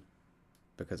sides me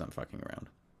because I'm fucking around.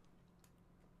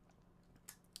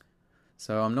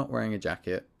 So I'm not wearing a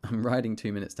jacket. I'm riding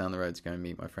 2 minutes down the road to go and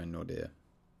meet my friend Nordir.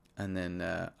 And then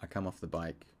I come off the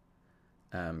bike,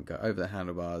 go over the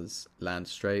handlebars, land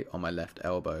straight on my left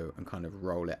elbow and kind of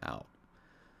roll it out.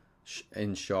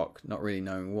 In shock, not really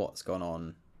knowing what's gone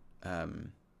on.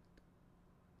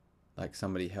 Like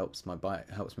somebody helps me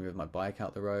with my bike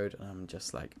out the road, and I'm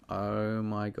just like, oh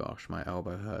my gosh, my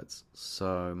elbow hurts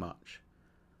so much.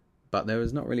 But there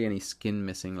was not really any skin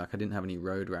missing, like I didn't have any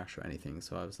road rash or anything,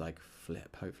 so I was like,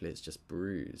 flip, hopefully it's just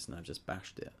bruised and I've just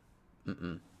bashed it.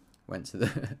 I went to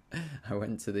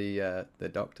the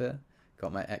doctor,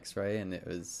 got my x-ray, and it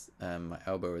was my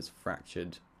elbow was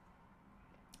fractured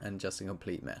and just a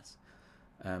complete mess.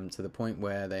 To the point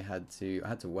where I had to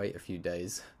wait a few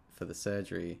days for the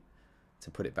surgery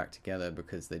to put it back together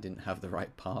because they didn't have the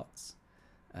right parts.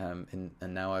 And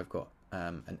now I've got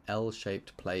an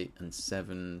L-shaped plate and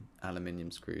 7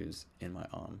 aluminium screws in my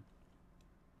arm.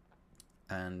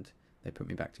 And they put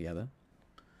me back together.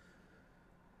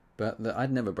 But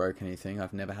I'd never broke anything.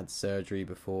 I've never had surgery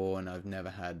before, and I've never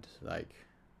had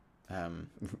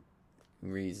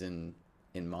reason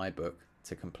in my book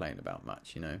to complain about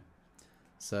much,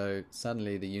 So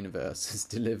suddenly the universe has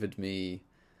delivered me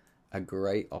a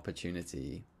great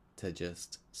opportunity to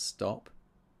just stop,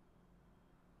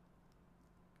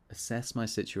 assess my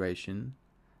situation,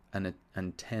 and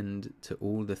tend to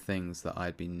all the things that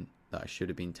I should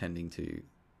have been tending to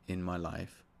in my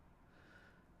life.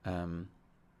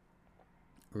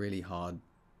 Really hard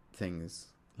things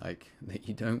like that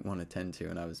you don't want to tend to,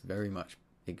 and I was very much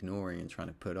ignoring and trying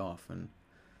to put off and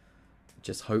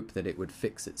just hope that it would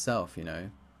fix itself.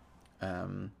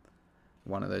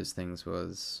 One of those things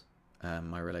was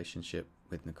my relationship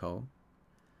with Nicole,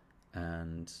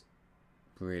 and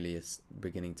really is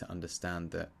beginning to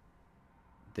understand that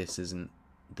this isn't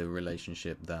the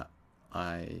relationship that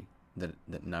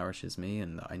that nourishes me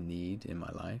and that I need in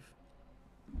my life,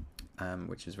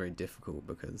 which is very difficult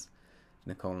because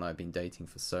Nicole and I have been dating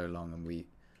for so long, and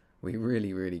we're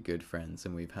really, really good friends,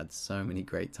 and we've had so many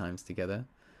great times together.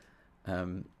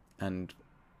 But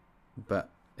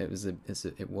it was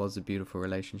a beautiful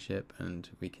relationship, and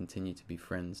we continue to be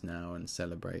friends now and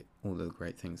celebrate all the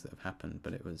great things that have happened.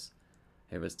 But it was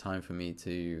time for me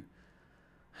to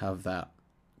have that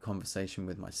conversation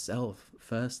with myself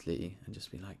firstly, and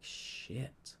just be like,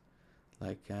 shit,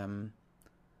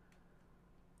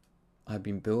 I've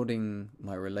been building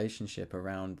my relationship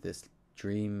around this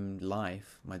dream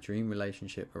life, my dream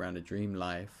relationship around a dream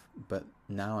life, but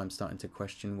now I'm starting to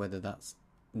question whether that's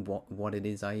what it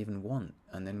is I even want.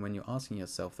 And then when you're asking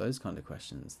yourself those kind of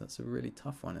questions, that's a really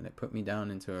tough one, and it put me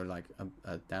down into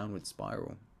a downward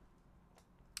spiral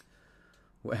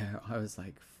where I was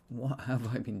like, what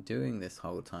have I been doing this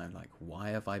whole time? Like, why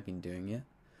have I been doing it?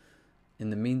 In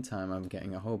the meantime, I'm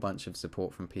getting a whole bunch of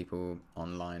support from people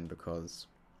online because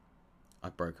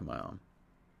I've broken my arm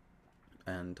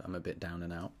and I'm a bit down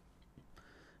and out,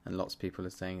 and lots of people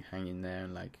are saying hang in there,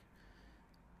 and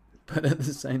but at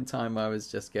the same time I was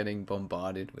just getting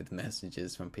bombarded with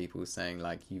messages from people saying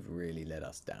you've really let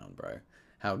us down, bro.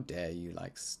 How dare you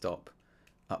stop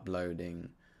uploading,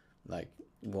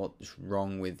 what's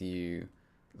wrong with you,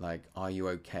 are you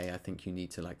okay? I think you need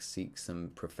to seek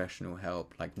some professional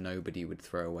help. Nobody would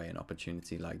throw away an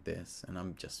opportunity like this. And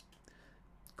I'm just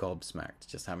gobsmacked,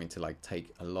 just having to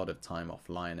take a lot of time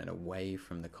offline and away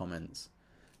from the comments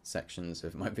sections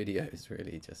of my videos,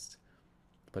 really.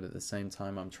 But at the same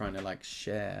time, I'm trying to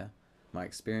share my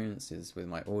experiences with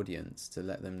my audience to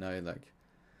let them know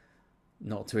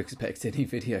not to expect any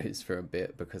videos for a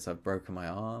bit because I've broken my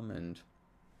arm, and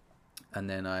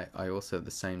then I also at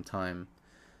the same time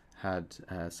had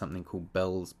something called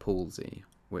Bell's palsy,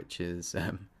 which is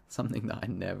something that I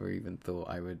never even thought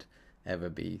I would ever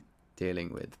be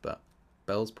dealing with. But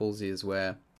Bell's palsy is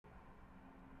where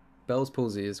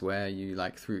you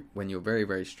when you're very,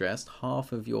 very stressed,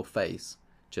 half of your face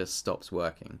just stops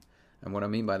working. And what I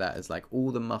mean by that is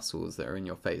all the muscles that are in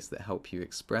your face that help you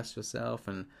express yourself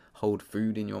and hold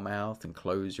food in your mouth and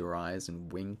close your eyes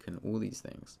and wink and all these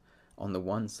things on the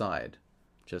one side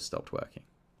just stopped working.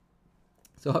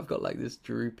 So I've got this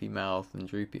droopy mouth and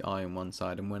droopy eye on one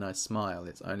side, and when I smile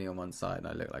it's only on one side and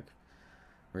I look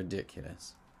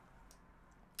ridiculous.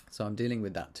 So I'm dealing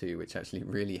with that too, which actually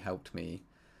really helped me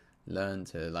learn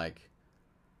to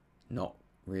not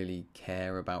really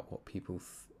care about what people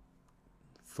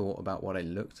thought about what I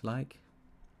looked like.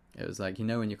 It was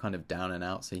when you're kind of down and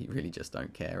out, so you really just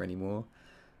don't care anymore.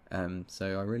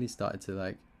 So I really started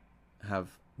to have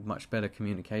much better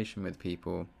communication with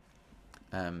people,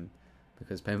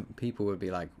 because people would be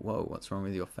like, whoa, what's wrong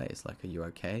with your face? Are you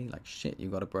okay? Shit, you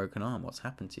got a broken arm, what's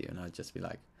happened to you? And I'd just be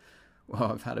like,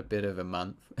 well, I've had a bit of a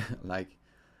month.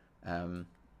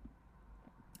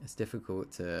 It's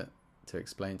difficult to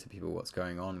explain to people what's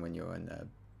going on when you're in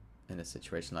a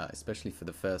situation like that, especially for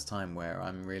the first time, where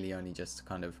I'm really only just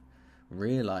kind of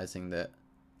realizing that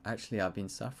actually I've been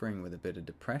suffering with a bit of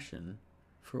depression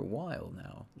for a while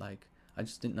now. I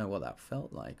just didn't know what that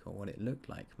felt like or what it looked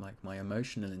like. My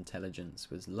emotional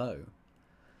intelligence was low,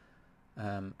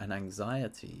 and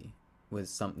anxiety was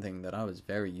something that I was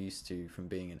very used to from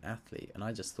being an athlete, and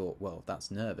I just thought, well,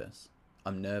 that's nervous.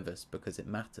 I'm nervous because it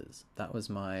matters. That's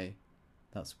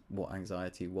what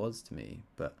anxiety was to me.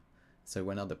 But so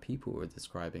when other people were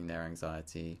describing their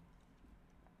anxiety,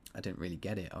 I didn't really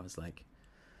get it. I was like,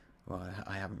 well,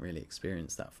 I haven't really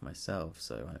experienced that for myself,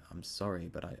 so I'm sorry,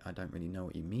 but I don't really know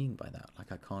what you mean by that. I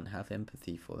can't have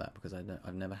empathy for that because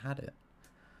I've never had it.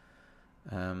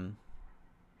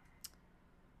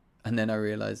 And then I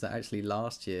realized that actually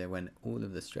last year, when all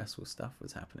of the stressful stuff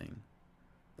was happening,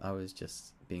 I was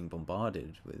just being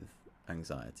bombarded with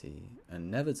anxiety, and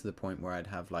never to the point where I'd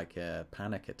have like a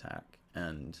panic attack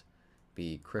and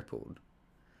be crippled,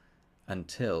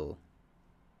 until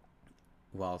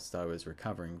whilst I was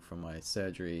recovering from my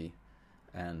surgery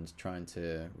and trying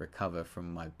to recover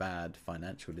from my bad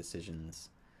financial decisions,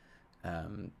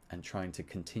 and trying to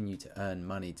continue to earn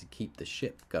money to keep the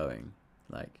ship going,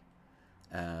 like,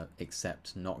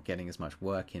 except not getting as much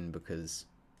work in because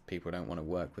people don't want to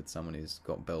work with someone who's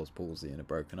got Bell's palsy and a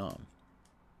broken arm.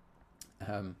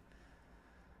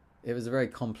 It was a very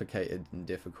complicated and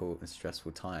difficult and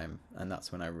stressful time, and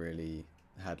that's when I really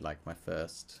had like my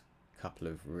first couple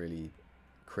of really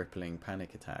crippling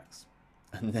panic attacks.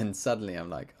 And then suddenly I'm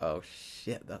like, oh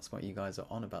shit, that's what you guys are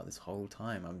on about this whole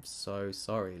time. I'm so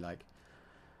sorry. Like,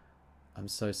 I'm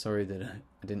so sorry that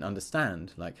I didn't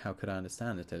understand. Like, how could I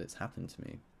understand it until it's happened to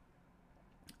me?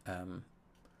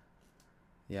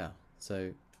 Yeah,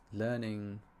 so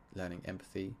learning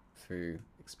empathy through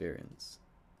experience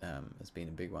has been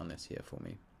a big one this year for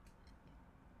me.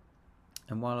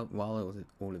 And while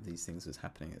all of these things was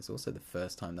happening, it's also the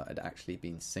first time that I'd actually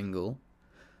been single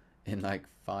in like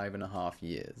 5.5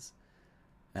 years.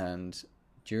 And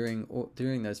during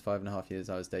those 5.5 years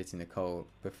I was dating Nicole,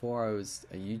 before I was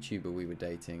a YouTuber we were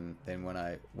dating, then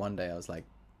one day I was like,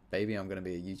 baby, I'm going to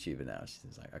be a YouTuber now. She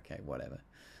was like, okay, whatever.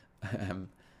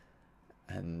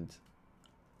 And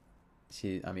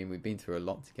we've been through a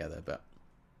lot together, but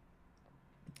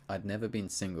I'd never been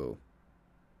single.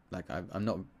 Like,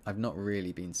 I've not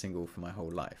really been single for my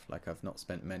whole life. Like, I've not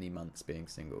spent many months being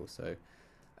single. So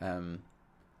I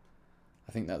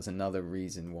think that's another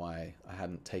reason why I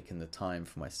hadn't taken the time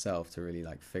for myself to really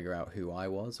like figure out who I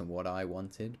was and what I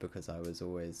wanted, because I was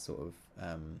always sort of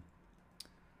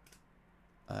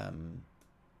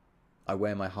I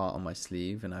wear my heart on my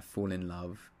sleeve, and I fall in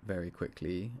love very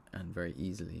quickly and very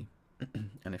easily.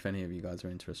 And if any of you guys are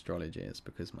into astrology, it's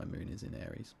because my moon is in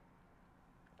Aries.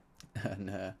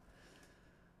 And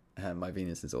my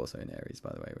Venus is also in Aries,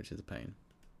 by the way, which is a pain.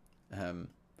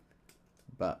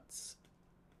 But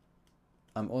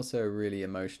I'm also a really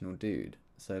emotional dude.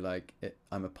 So like,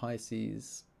 I'm a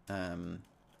Pisces. I'm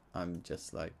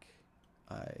just like,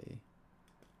 I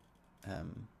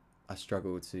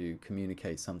struggle to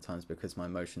communicate sometimes because my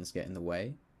emotions get in the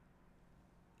way.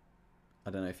 I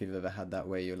don't know if you've ever had that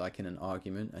where you're like in an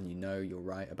argument and you know you're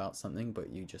right about something, but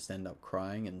you just end up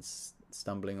crying and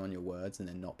stumbling on your words and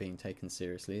then not being taken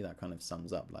seriously. That kind of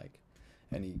sums up like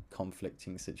any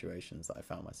conflicting situations that I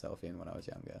found myself in when I was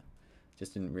younger.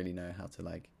 Just didn't really know how to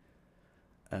like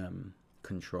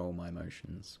control my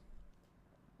emotions.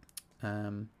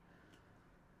 I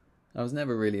was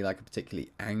never really like a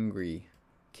particularly angry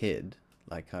kid.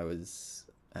 Like, I was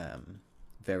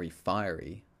very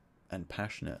fiery and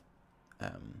passionate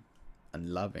and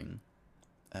loving,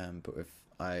 but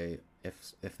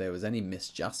if there was any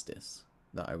misjustice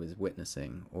that I was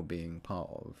witnessing or being part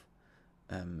of,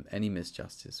 any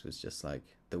misjustice was just like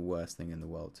the worst thing in the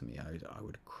world to me. I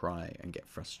would cry and get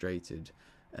frustrated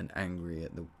and angry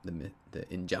at the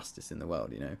injustice in the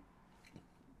world, you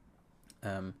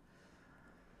know.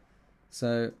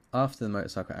 So after the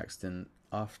motorcycle accident,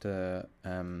 after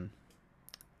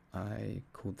I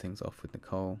called things off with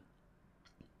Nicole,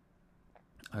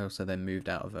 I also then moved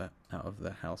out of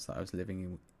the house that I was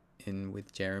living in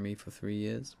with Jeremy for 3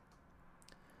 years.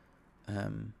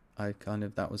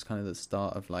 That was kind of the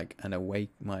start of like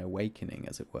my awakening,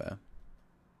 as it were.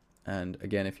 And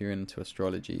again, if you're into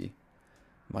astrology,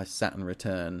 my Saturn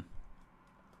return,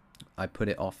 I put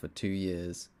it off for 2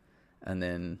 years, and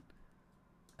then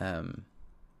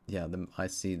I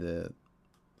see the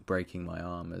breaking my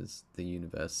arm as the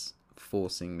universe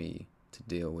forcing me to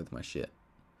deal with my shit,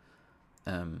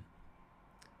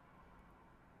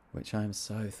 which I'm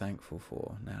so thankful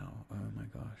for now. Oh my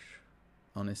gosh,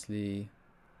 honestly,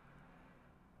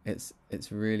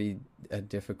 it's really a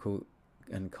difficult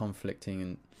and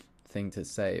conflicting thing to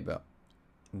say, but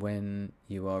when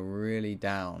you are really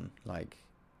down, like,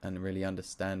 and really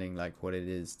understanding like what it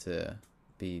is to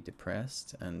be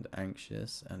depressed and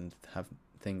anxious and have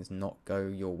things not go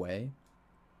your way,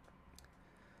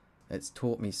 it's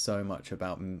taught me so much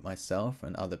about myself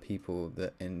and other people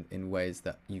that in ways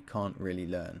that you can't really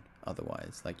learn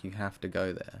otherwise. Like, you have to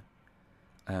go there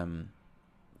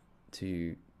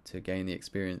to gain the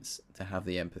experience, to have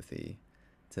the empathy,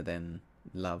 to then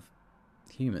love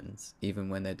humans even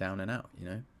when they're down and out, you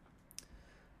know,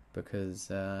 because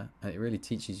it really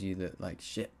teaches you that like,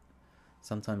 shit,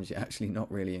 sometimes you're actually not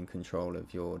really in control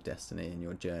of your destiny and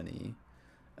your journey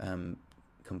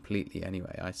completely.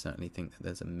 Anyway, I certainly think that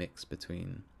there's a mix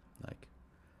between like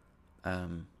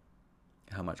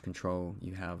how much control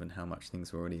you have and how much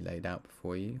things are already laid out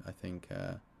before you. I think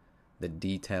the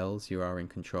details you are in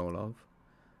control of,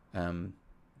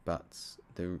 but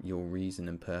your reason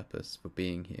and purpose for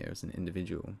being here as an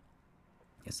individual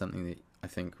is something that I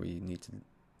think we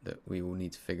all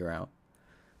need to figure out.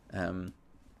 And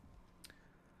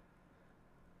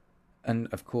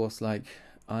of course, like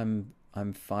I'm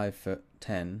 5'10",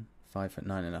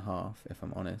 5'9.5", if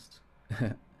I'm honest.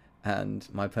 And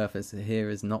my purpose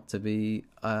here is not to be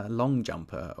a long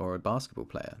jumper or a basketball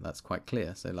player. That's quite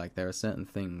clear. So like there are certain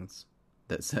things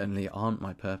that certainly aren't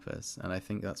my purpose. And I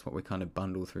think that's what we kind of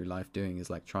bundle through life doing,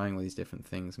 is like trying all these different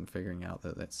things and figuring out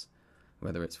that that's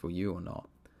whether it's for you or not.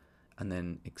 And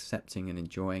then accepting and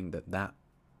enjoying that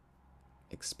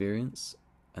experience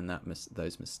and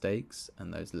those mistakes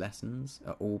and those lessons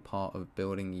are all part of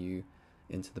building you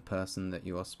into the person that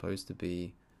you are supposed to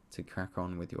be, to crack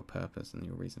on with your purpose and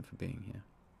your reason for being here.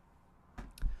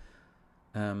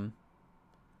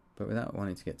 But without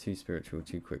wanting to get too spiritual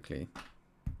too quickly,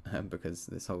 because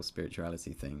this whole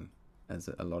spirituality thing, as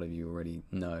a lot of you already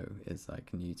know, is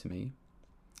like new to me.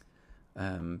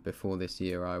 Before this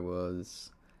year, I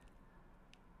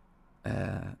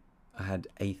had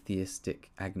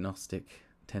atheistic, agnostic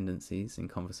tendencies in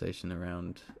conversation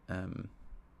around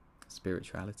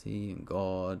spirituality and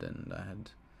God, and I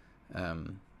had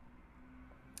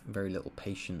very little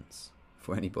patience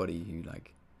for anybody who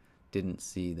like didn't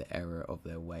see the error of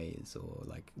their ways, or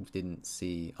like didn't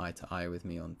see eye to eye with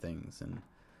me on things. And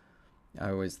I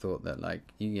always thought that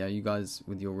like you guys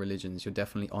with your religions, you're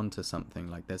definitely onto something.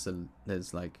 Like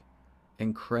there's like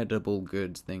incredible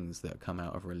good things that come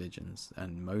out of religions,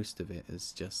 and most of it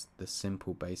is just the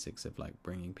simple basics of like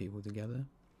bringing people together,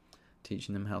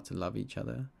 teaching them how to love each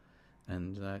other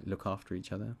and look after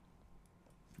each other.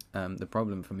 The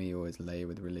problem for me always lay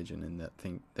with religion in that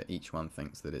each one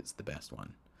thinks that it's the best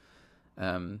one,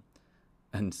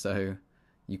 and so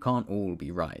you can't all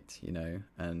be right,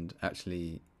 and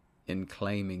actually in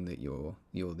claiming that you're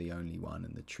the only one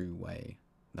and the true way,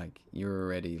 like you're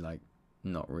already like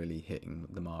not really hitting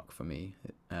the mark for me.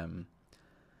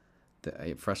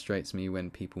 It frustrates me when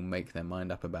people make their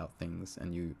mind up about things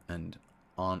and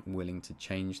aren't willing to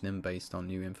change them based on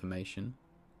new information.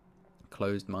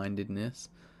 Closed-mindedness.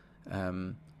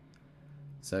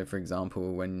 So for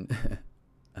example, when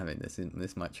I mean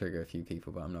this might trigger a few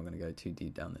people, but I'm not going to go too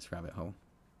deep down this rabbit hole.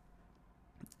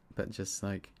 But just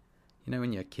like,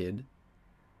 when you're a kid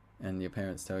and your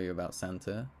parents tell you about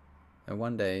Santa, and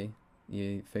one day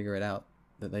you figure it out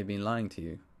that they've been lying to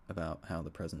you about how the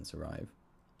presents arrive.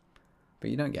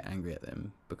 But you don't get angry at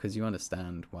them because you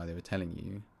understand why they were telling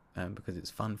you, because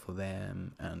it's fun for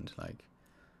them, and like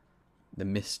the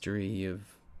mystery of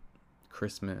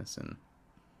Christmas, and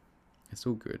it's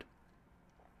all good.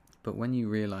 But when you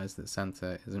realize that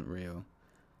Santa isn't real,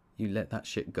 you let that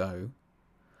shit go,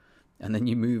 and then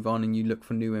you move on and you look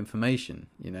for new information.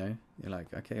 You're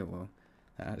like, okay, well,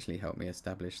 that actually helped me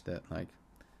establish that like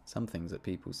some things that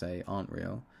people say aren't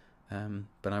real,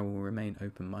 but I will remain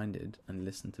open-minded and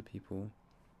listen to people,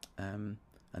 and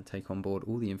take on board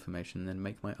all the information and then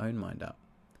make my own mind up.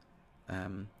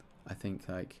 I think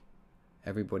like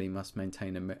everybody must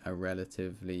maintain a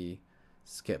relatively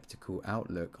skeptical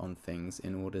outlook on things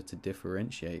in order to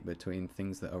differentiate between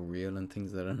things that are real and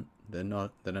things that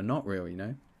are not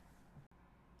real.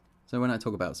 So when I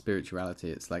talk about spirituality,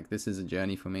 it's like this is a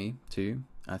journey for me too.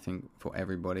 I think for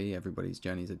everybody's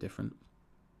journeys are different,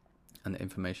 and the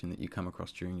information that you come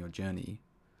across during your journey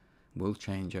will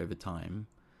change over time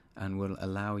and will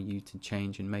allow you to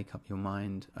change and make up your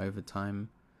mind over time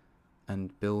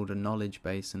and build a knowledge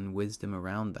base and wisdom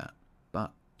around that.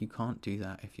 But you can't do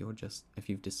that if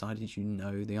you've decided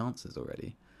the answers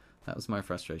already. That was my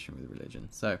frustration with religion.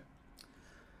 So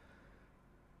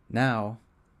now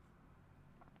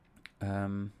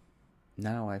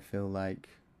I feel like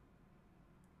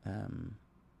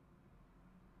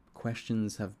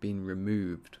questions have been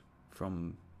removed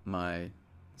from my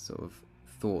sort of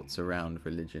thoughts around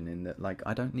religion, in that like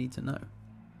I don't need to know.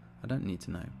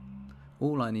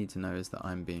 All I need to know is that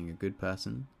I'm being a good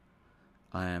person,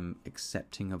 I am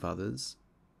accepting of others,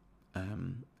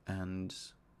 and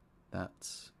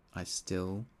that I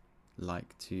still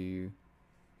like to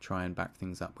try and back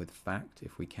things up with fact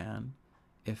if we can.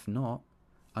 If not,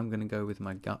 I'm going to go with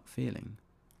my gut feeling.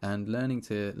 And learning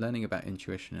about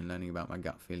intuition and learning about my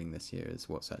gut feeling this year is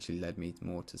what's actually led me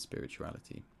more to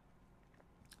spirituality.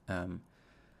 And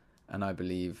I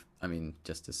believe,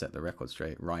 just to set the record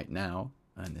straight right now,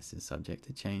 and this is subject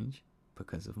to change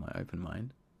because of my open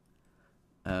mind,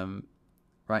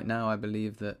 right now I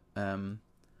believe that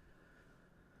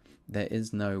there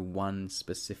is no one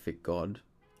specific God.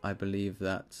 I believe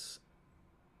that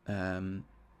the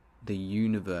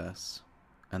universe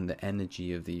and the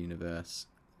energy of the universe,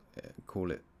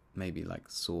 call it maybe like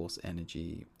source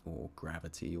energy or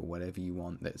gravity or whatever you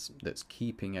want, that's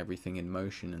keeping everything in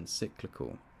motion and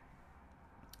cyclical.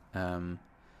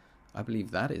 I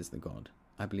believe that is the God.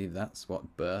 I believe that's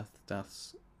what birthed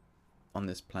us on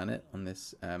this planet, on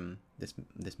this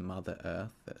this Mother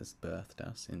Earth that has birthed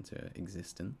us into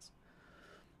existence,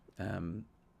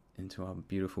 into our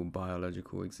beautiful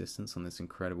biological existence on this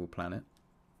incredible planet.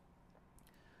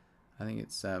 I think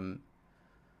it's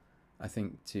I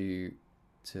think to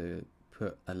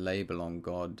put a label on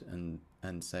God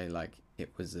and say like it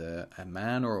was a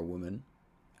man or a woman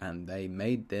and they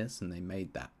made this and they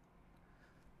made that,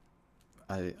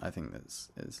 I think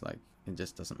it's like, it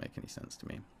just doesn't make any sense to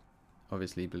me.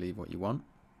 Obviously believe what you want,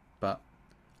 but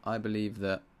I believe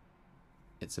that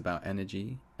it's about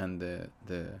energy, and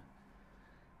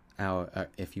our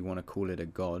if you want to call it a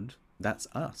God, that's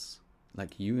us,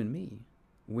 like you and me.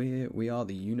 We are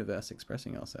the universe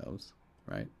expressing ourselves,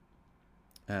 right?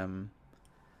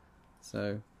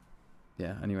 So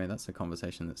yeah, anyway, that's a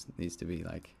conversation that needs to be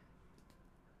like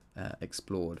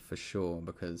explored for sure,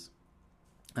 because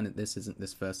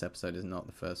this first episode is not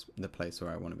the place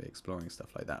where I want to be exploring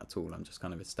stuff like that at all. I'm just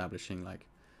kind of establishing, like,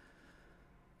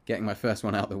 getting my first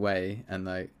one out of the way, and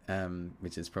like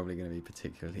which is probably going to be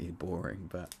particularly boring,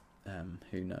 but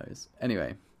who knows.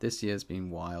 Anyway, this year's been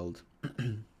wild.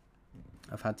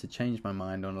 I've had to change my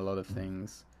mind on a lot of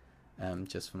things,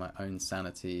 just for my own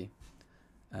sanity,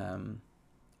 and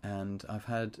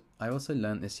I also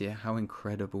learned this year how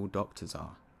incredible doctors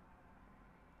are.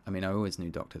 I mean, I always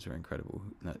knew doctors were incredible.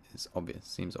 It's obvious,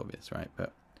 seems obvious, right?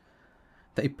 But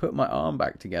they put my arm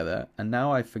back together, and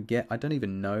now I forget. I don't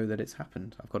even know that it's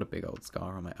happened. I've got a big old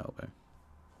scar on my elbow,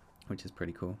 which is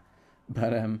pretty cool.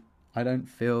 But I don't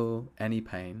feel any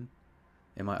pain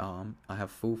in my arm. I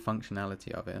have full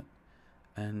functionality of it,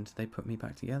 and they put me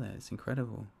back together. It's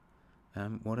incredible.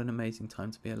 What an amazing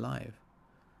time to be alive.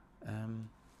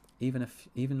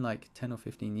 Even like 10 or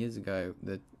 15 years ago,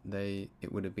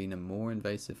 it would have been a more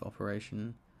invasive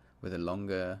operation with a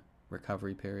longer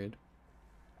recovery period.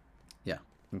 Yeah,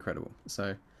 incredible.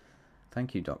 So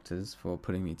thank you, doctors, for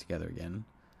putting me together again.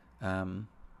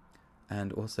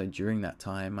 And also during that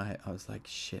time, I was like,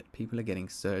 shit, people are getting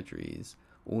surgeries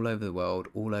all over the world,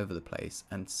 all over the place,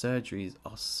 and surgeries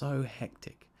are so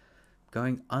hectic.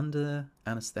 Going under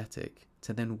anesthetic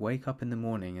to then wake up in the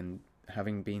morning and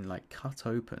having been like cut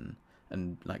open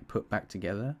and like put back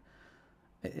together,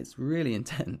 it's really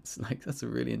intense. Like, that's a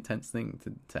really intense thing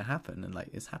to happen, and like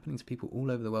it's happening to people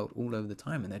all over the world, all over the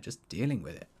time, and they're just dealing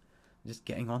with it, just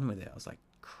getting on with it. I was like,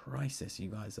 crisis, you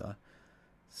guys are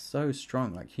so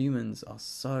strong. Like, humans are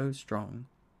so strong.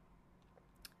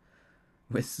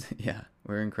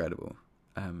 We're incredible.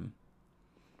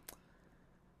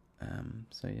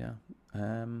 So yeah.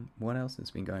 What else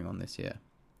has been going on this year?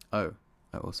 Oh,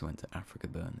 I also went to Africa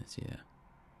Burn this year.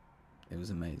 It was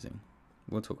amazing.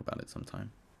 We'll talk about it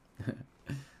sometime.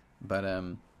 But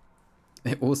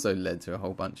it also led to a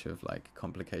whole bunch of like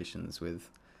complications with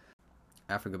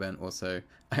Africa Burn. Also,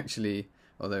 actually,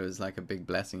 although it was like a big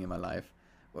blessing in my life,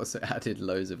 also added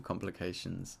loads of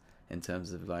complications in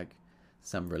terms of like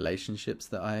some relationships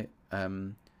that I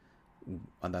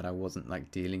wasn't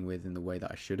like dealing with in the way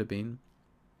that I should have been,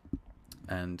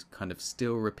 and kind of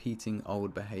still repeating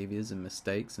old behaviors and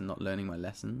mistakes and not learning my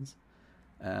lessons.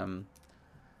 So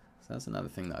that's another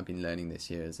thing that I've been learning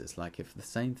this year, is it's like, if the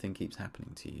same thing keeps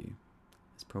happening to you,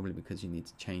 it's probably because you need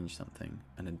to change something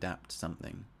and adapt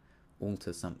something,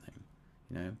 alter something,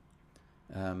 you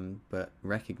know. But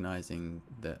recognizing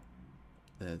that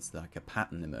there's like a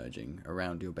pattern emerging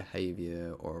around your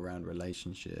behavior or around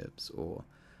relationships or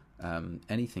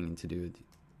anything to do with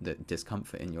the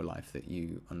discomfort in your life that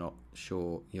you are not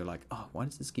sure, you're like, oh, why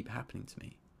does this keep happening to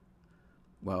me?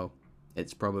 Well,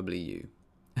 it's probably you.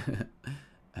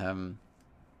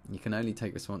 You can only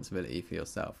take responsibility for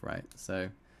yourself, right? So,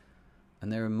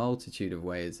 and there are a multitude of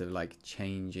ways of like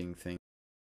changing things.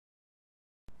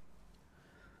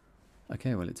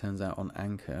 Okay, well, it turns out on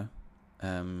Anchor,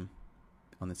 on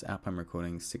this app I'm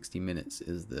recording, 60 minutes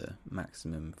is the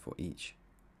maximum for each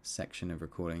section of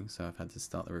recording, so I've had to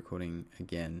start the recording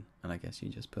again, and I guess you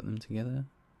just put them together.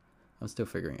 I'm still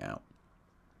figuring it out.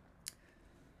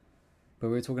 But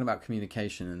we were talking about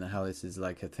communication and how this is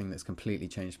like a thing that's completely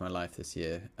changed my life this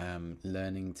year.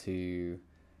 Learning to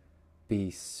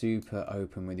be super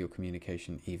open with your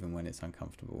communication even when it's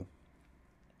uncomfortable.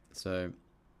 So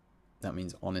that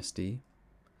means honesty.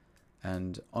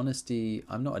 And honesty,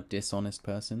 I'm not a dishonest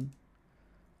person.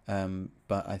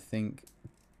 But I think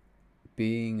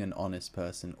being an honest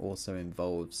person also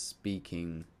involves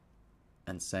speaking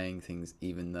and saying things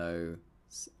even though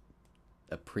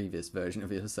a previous version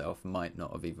of yourself might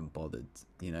not have even bothered,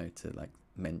 to like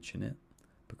mention it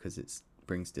because it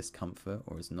brings discomfort,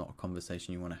 or it's not a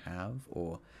conversation you want to have,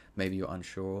 or maybe you're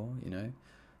unsure,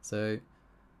 So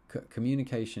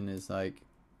communication is like,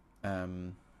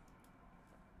 in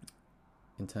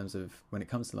terms of when it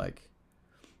comes to like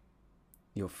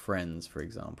your friends, for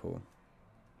example,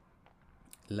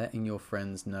 letting your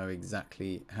friends know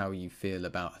exactly how you feel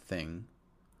about a thing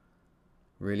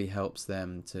really helps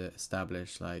them to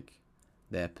establish like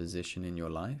their position in your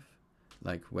life,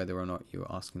 like whether or not you're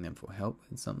asking them for help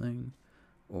with something,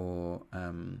 or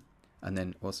and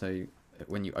then also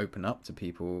when you open up to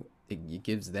people, it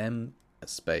gives them a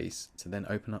space to then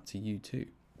open up to you too.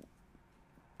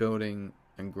 Building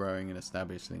and growing and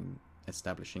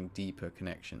establishing deeper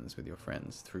connections with your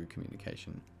friends through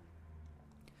communication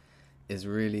is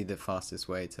really the fastest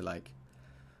way to like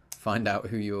find out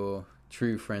who your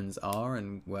true friends are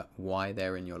and why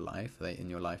they're in your life. Are they in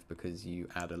your life because you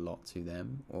add a lot to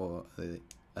them, or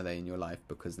are they in your life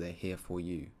because they're here for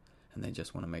you and they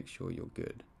just want to make sure you're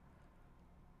good?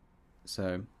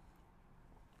 So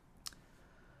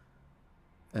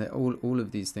all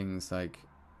of these things like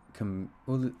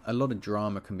a lot of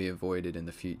drama can be avoided in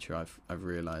the future. I've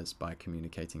realized by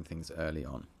communicating things early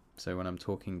on. So when I'm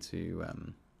talking to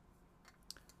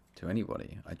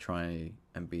anybody, I try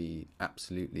and be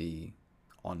absolutely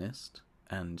honest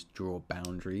and draw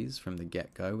boundaries from the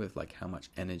get-go with like how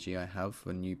much energy I have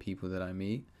for new people that I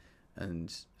meet,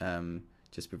 and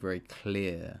just be very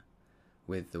clear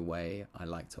with the way I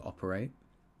like to operate.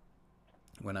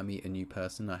 When I meet a new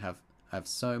person, I have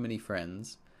so many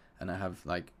friends, and I have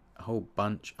like a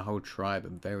whole tribe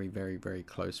of very, very, very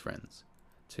close friends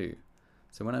too.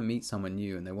 So when I meet someone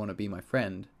new and they want to be my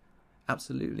friend,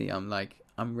 absolutely,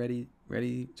 I'm ready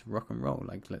to rock and roll.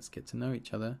 Like, let's get to know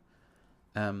each other.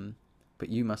 But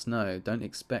you must know, don't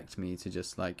expect me to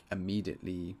just like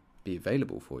immediately be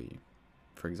available for you,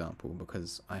 for example,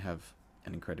 because I have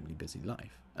an incredibly busy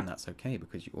life, and that's okay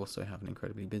because you also have an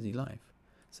incredibly busy life.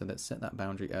 So let's set that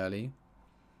boundary early,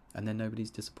 and then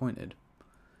nobody's disappointed.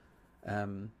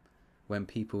 When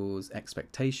people's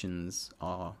expectations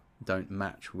don't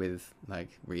match with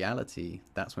like reality,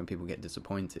 that's when people get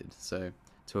disappointed. So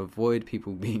to avoid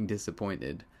people being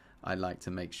disappointed, I like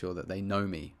to make sure that they know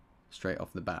me straight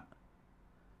off the bat.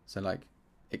 So like,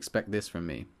 expect this from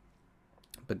me,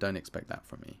 but don't expect that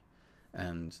from me.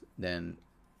 And then,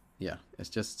 yeah, it's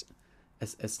just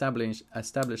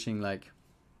establishing like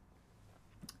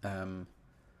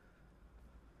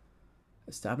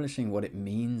establishing what it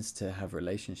means to have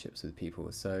relationships with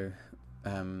people. So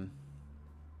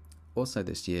also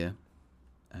this year,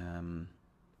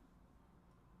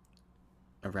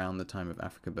 around the time of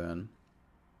Africa Burn,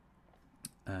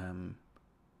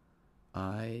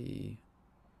 I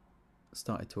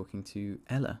started talking to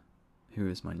Ella, who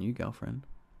is my new girlfriend.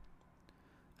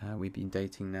 We've been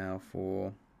dating now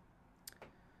for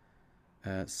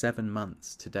 7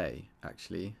 months today,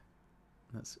 actually.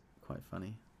 That's quite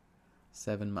funny.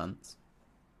 7 months.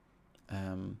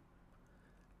 And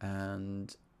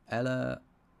Ella,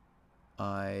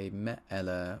 I met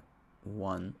Ella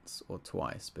once or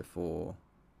twice before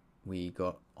we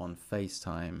got on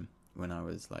FaceTime when I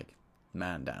was like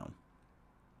man down.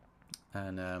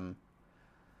 And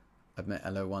I've met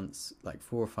Ella once like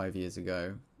 4 or 5 years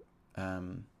ago,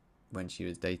 when she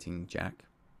was dating Jack,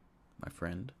 my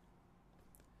friend.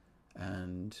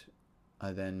 And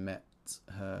I then met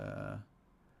her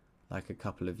like a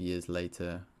couple of years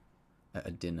later at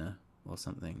a dinner or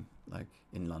something, like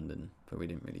in London, but we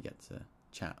didn't really get to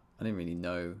chat. I didn't really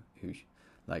know who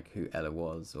Ella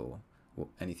was or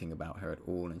anything about her at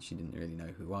all, and she didn't really know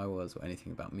who I was or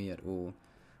anything about me at all.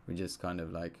 We just kind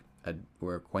of like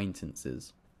were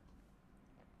acquaintances.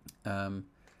 And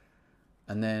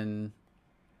then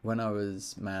when I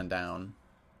was man down,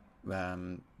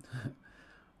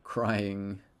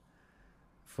 crying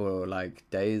for like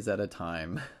days at a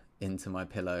time into my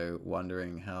pillow,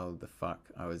 wondering how the fuck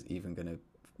I was even going to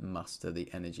muster the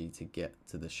energy to get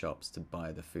to the shops to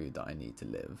buy the food that I need to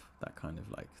live, that kind of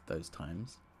like those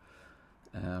times.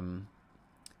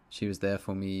 She was there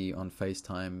for me on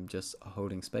FaceTime, just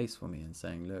holding space for me and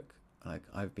saying, look, like,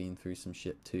 I've been through some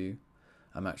shit too.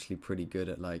 I'm actually pretty good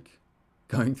at like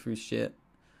going through shit.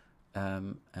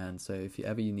 And so if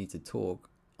you need to talk,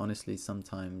 honestly,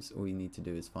 sometimes all you need to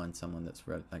do is find someone that's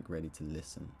ready to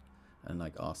listen and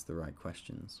like ask the right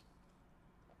questions.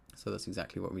 So that's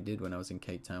exactly what we did when I was in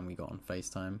Cape Town. We got on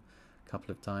FaceTime a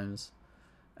couple of times,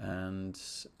 and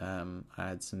I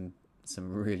had some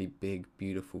really big,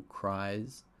 beautiful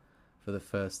cries for the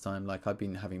first time. Like, I've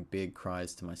been having big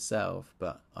cries to myself,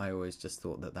 but I always just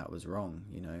thought that was wrong,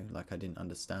 you know, like I didn't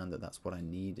understand that that's what I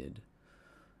needed.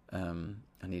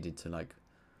 I needed to like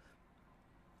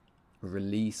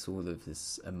release all of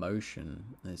this emotion,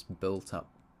 this built up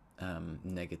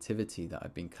negativity that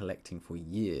I've been collecting for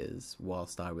years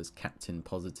whilst I was Captain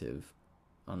Positive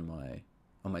on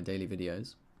my daily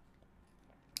videos.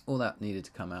 All that needed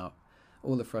to come out.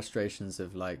 All the frustrations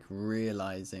of like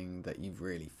realizing that you've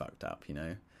really fucked up, you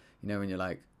know when you're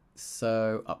like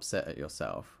so upset at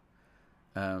yourself.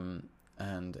 And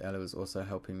Ella was also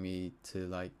helping me to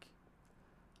like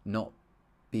not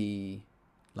beat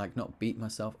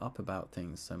myself up about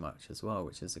things so much as well,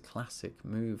 which is a classic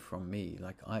move from me.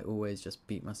 Like, I always just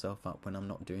beat myself up when I'm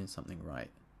not doing something right.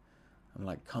 I'm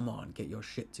like, come on, get your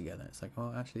shit together. It's like,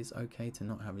 oh, actually it's okay to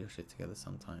not have your shit together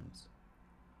sometimes.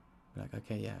 Like,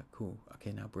 okay, yeah, cool,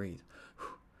 okay, now breathe.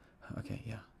 Okay,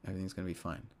 yeah, everything's gonna be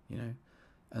fine, you know.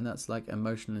 And that's like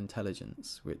emotional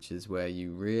intelligence, which is where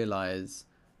you realize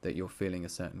that you're feeling a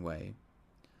certain way,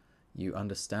 you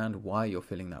understand why you're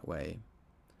feeling that way,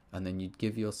 and then you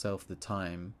give yourself the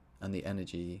time and the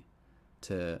energy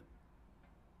to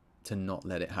not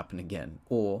let it happen again.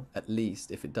 Or at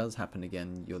least if it does happen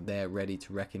again, you're there ready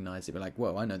to recognize it. Be like,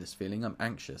 whoa, I know this feeling, I'm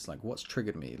anxious, like what's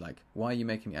triggered me, like why are you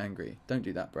making me angry? Don't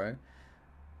do that, bro.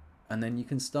 And then you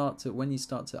can when you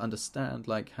start to understand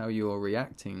like how you're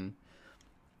reacting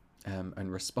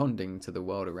and responding to the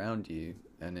world around you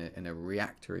in a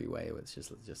reactory way, which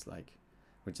is just like,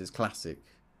 which is classic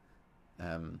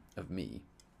of me.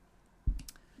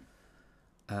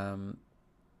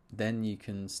 Then you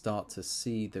can start to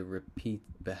see the repeat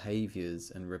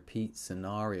behaviors and repeat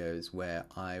scenarios where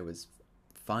I was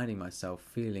finding myself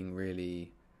feeling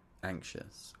really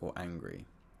anxious or angry.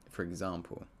 For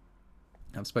example,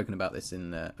 I've spoken about this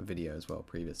in a video as well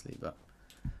previously, but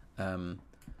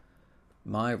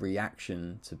my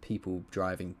reaction to people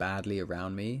driving badly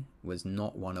around me was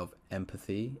not one of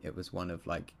empathy. It was one of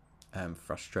like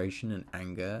frustration and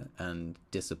anger and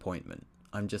disappointment.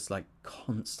 I'm just like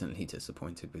constantly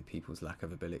disappointed with people's lack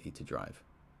of ability to drive.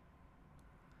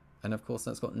 And of course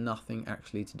that's got nothing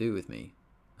actually to do with me.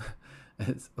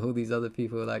 It's all these other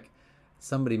people, like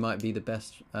somebody might be the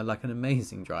best, like an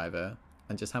amazing driver,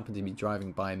 and just happen to be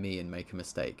driving by me and make a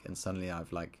mistake, and suddenly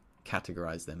I've like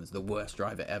categorized them as the worst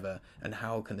driver ever, and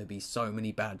how can there be so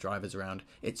many bad drivers around?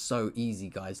 It's so easy,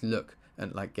 guys, look,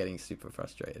 and like getting super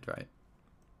frustrated, right?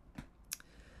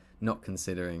 Not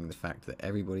considering the fact that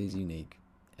everybody's unique.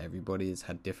 Everybody's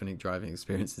had different driving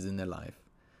experiences in their life.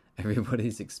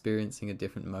 Everybody's experiencing a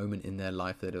different moment in their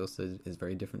life that also is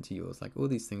very different to yours. Like all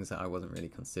these things that I wasn't really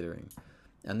considering.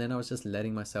 And then I was just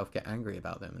letting myself get angry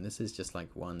about them. And this is just like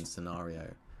one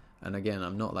scenario. And again,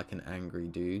 I'm not like an angry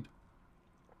dude.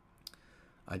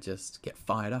 I just get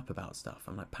fired up about stuff.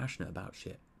 I'm like passionate about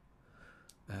shit.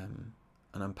 And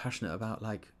I'm passionate about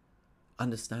like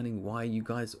understanding why you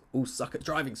guys all suck at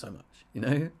driving so much, you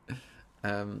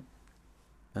know?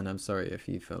 And I'm sorry if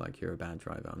you feel like you're a bad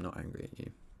driver. I'm not angry at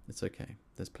you. It's okay.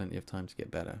 There's plenty of time to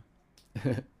get better.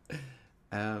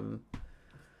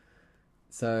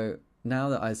 So now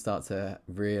that I start to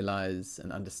realize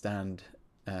and understand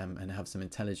and have some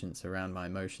intelligence around my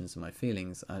emotions and my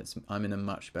feelings, I'm in a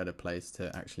much better place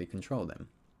to actually control them.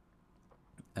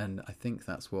 And I think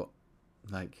that's what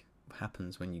like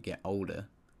happens when you get older.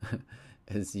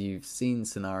 Is you've seen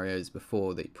scenarios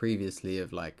before that previously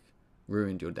have like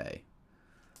ruined your day.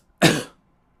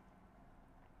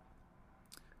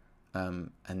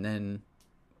 And then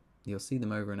you'll see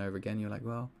them over and over again. You're like,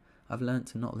 well, I've learned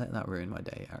to not let that ruin my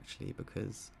day actually,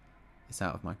 because it's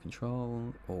out of my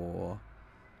control, or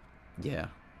yeah,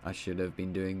 I should have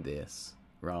been doing this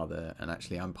rather, and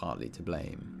actually I'm partly to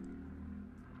blame.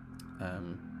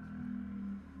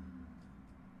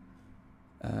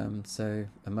 So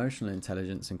emotional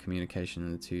intelligence and communication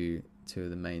are the two of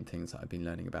the main things that I've been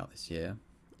learning about this year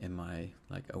in my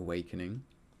like awakening.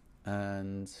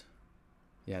 And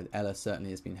yeah, Ella certainly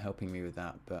has been helping me with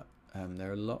that, but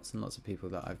there are lots and lots of people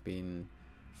that I've been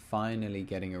finally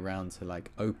getting around to like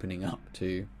opening up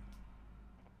to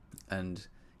and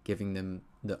giving them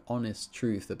the honest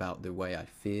truth about the way I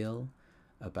feel,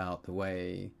 about the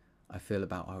way I feel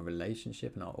about our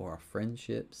relationship and our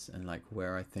friendships, and like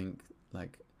where I think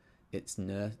like it's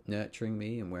nurturing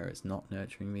me and where it's not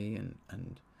nurturing me,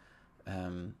 and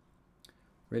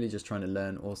really just trying to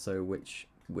learn also which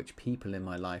people in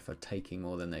my life are taking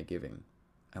more than they're giving,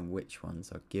 and which ones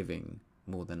are giving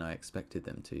more than I expected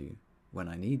them to when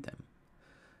I need them.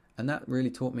 And that really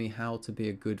taught me how to be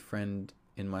a good friend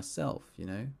in myself, you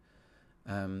know.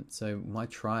 So my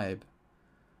tribe,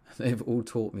 they've all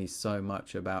taught me so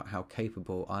much about how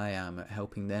capable I am at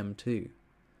helping them too.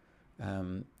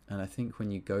 And I think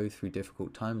when you go through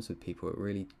difficult times with people, it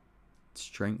really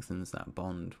strengthens that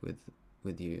bond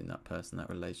with you and that person. That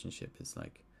relationship is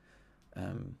like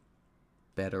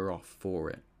better off for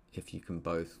it if you can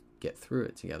both get through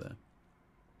it together.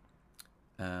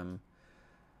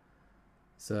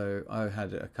 So I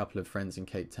had a couple of friends in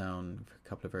Cape Town, a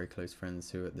couple of very close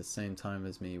friends who at the same time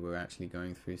as me were actually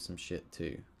going through some shit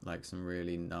too, like some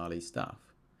really gnarly stuff.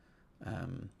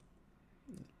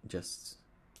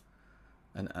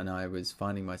 And I was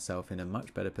finding myself in a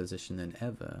much better position than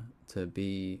ever to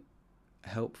be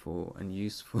helpful and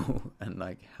useful and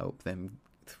like help them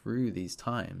through these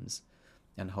times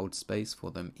and hold space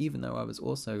for them, even though I was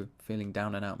also feeling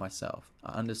down and out myself.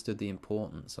 I understood the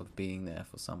importance of being there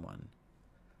for someone,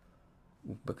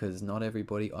 because not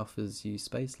everybody offers you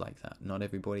space like that. Not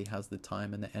everybody has the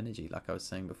time and the energy. Like I was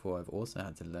saying before, I've also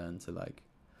had to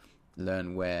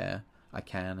learn where I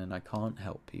can and I can't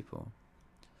help people.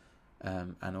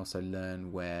 And also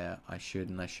learn where I should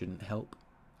and I shouldn't help,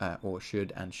 or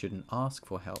should and shouldn't ask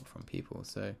for help from people.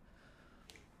 So,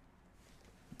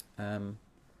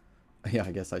 yeah,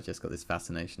 I guess I just got this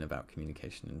fascination about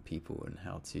communication and people and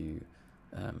how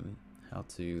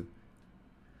to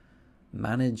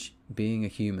manage being a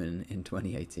human in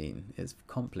 2018. It's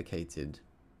complicated,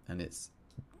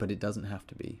 but it doesn't have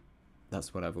to be.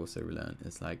 That's what I've also learned.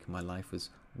 It's like my life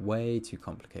was way too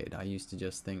complicated. I used to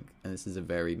just think, and this is a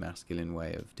very masculine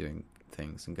way of doing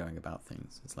things and going about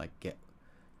things. It's like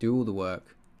do all the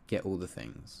work, get all the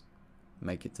things,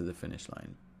 make it to the finish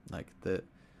line.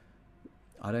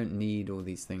 I don't need all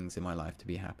these things in my life to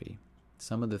be happy.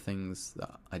 Some of the things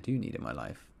that I do need in my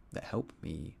life that help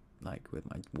me, like with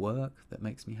my work, that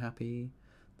makes me happy.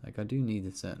 Like I do need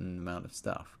a certain amount of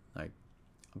stuff.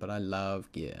 But I love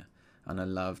gear. And I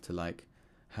love to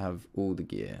have all the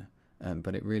gear,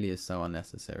 but it really is so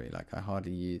unnecessary. I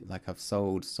hardly use. I've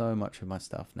sold so much of my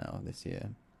stuff now this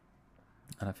year,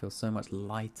 and I feel so much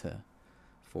lighter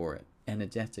for it,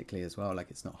 energetically as well.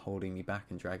 It's not holding me back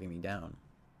and dragging me down.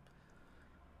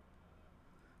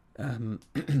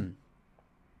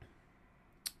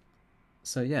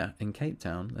 So yeah, in Cape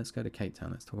Town, let's go to Cape Town.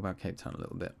 Let's talk about Cape Town a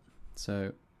little bit.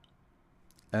 So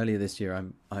earlier this year,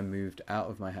 I moved out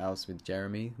of my house with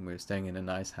Jeremy, and we were staying in a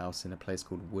nice house in a place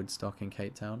called Woodstock in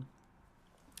Cape Town,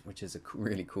 which is a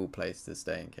really cool place to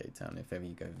stay in Cape Town. If ever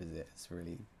you go visit, it's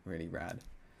really, really rad.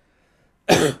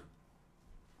 But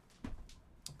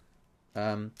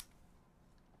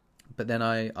then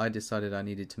I decided I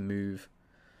needed to move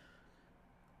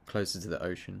closer to the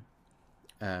ocean,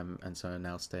 and so I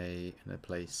now stay in a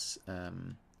place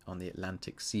on the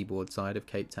Atlantic seaboard side of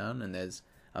Cape Town, and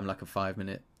I'm like a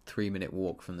 3-minute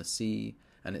walk from the sea,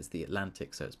 and it's the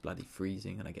Atlantic, so it's bloody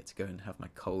freezing, and I get to go and have my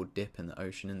cold dip in the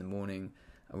ocean in the morning,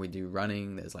 and we do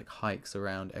running. There's hikes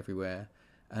around everywhere,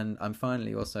 and I'm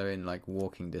finally also in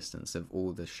walking distance of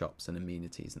all the shops and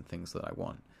amenities and things that I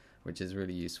want, which is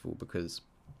really useful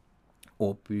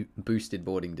or boosted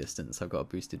boarding distance. I've got a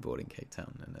boosted board in Cape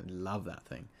Town, and I love that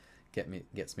thing.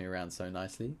 Gets me around so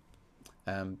nicely.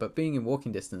 But being in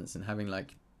walking distance and having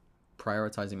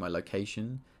prioritizing my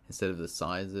location instead of the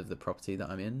size of the property that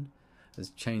I'm in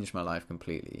has changed my life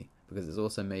completely, because it's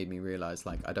also made me realize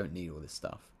I don't need all this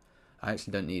stuff. I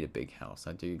actually don't need a big house.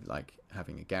 I do like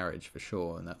having a garage for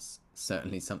sure, and that's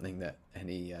certainly something that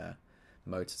any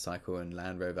motorcycle and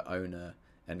Land Rover owner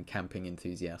and camping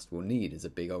enthusiast will need, is a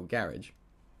big old garage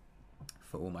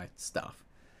for all my stuff.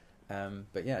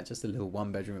 But yeah, just a little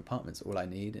 1-bedroom apartment's all I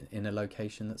need in a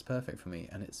location that's perfect for me,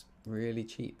 and it's really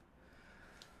cheap.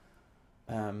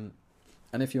 And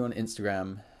if you're on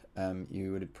Instagram,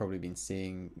 you would have probably been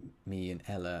seeing me and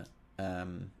Ella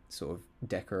sort of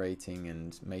decorating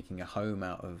and making a home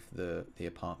out of the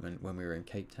apartment when we were in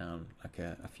Cape Town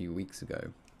a few weeks ago.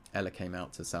 Ella came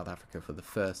out to South Africa for the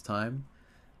first time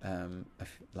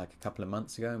a couple of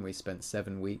months ago, and we spent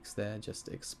 7 weeks there just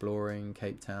exploring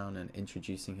Cape Town and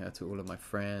introducing her to all of my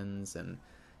friends, and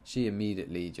she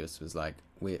immediately just was like,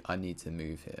 I need to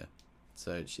move here.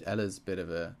 So Ella's a bit of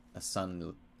a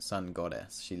sun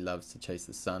goddess. She loves to chase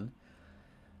the sun.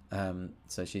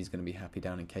 So she's going to be happy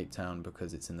down in Cape Town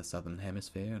because it's in the southern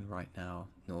hemisphere, and right now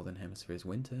northern hemisphere is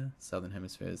winter, southern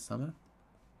hemisphere is summer.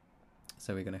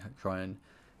 So we're going to try and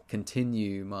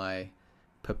continue my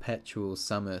perpetual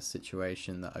summer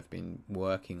situation that I've been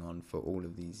working on for all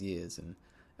of these years,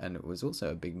 and it was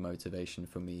also a big motivation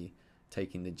for me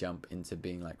taking the jump into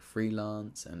being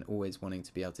freelance and always wanting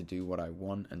to be able to do what I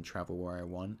want and travel where I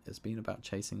want. It's been about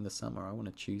chasing the summer. I want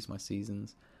to choose my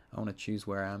seasons. I want to choose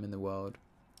where I am in the world.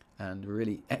 and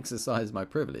really exercise my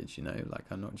privilege, you know, like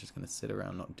I'm not just going to sit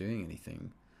around not doing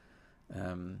anything.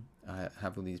 I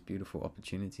have all these beautiful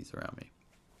opportunities around me.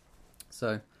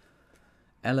 So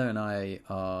Ella and I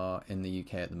are in the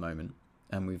UK at the moment,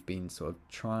 and we've been sort of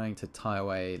trying to tie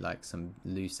away like some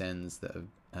loose ends that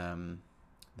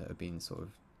have been sort of,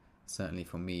 certainly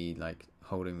for me, like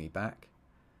holding me back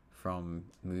from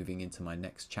moving into my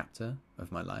next chapter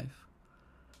of my life.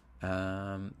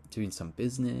 Doing some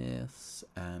business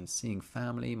and seeing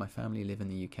family. My family live in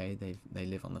the UK. They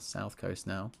live on the south coast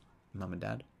now, mum and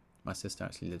dad. My sister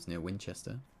actually lives near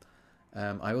Winchester.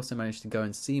 I also managed to go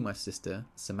and see my sister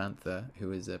Samantha,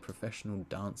 who is a professional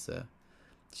dancer.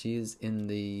 She is in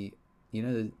the, you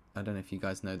know, I don't know if you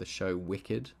guys know the show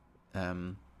Wicked,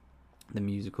 the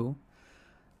musical.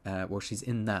 Well, she's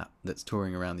in that's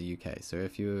touring around the UK. So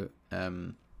if you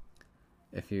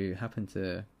happen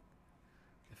to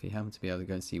be able to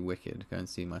go and see Wicked, go and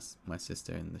see my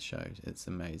sister in the show. It's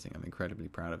amazing. I'm incredibly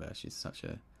proud of her. She's such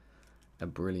a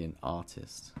brilliant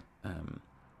artist.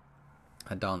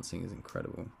 Her dancing is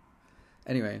incredible.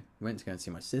 Anyway, we went to go and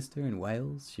see my sister in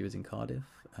Wales. She was in Cardiff.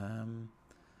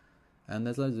 And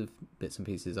there's loads of bits and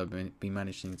pieces. I've been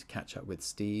managing to catch up with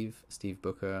Steve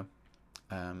Booker,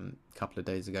 a couple of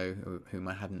days ago, whom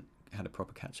I hadn't had a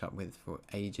proper catch up with for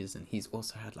ages, and he's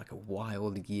also had like a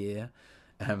wild year,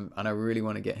 and I really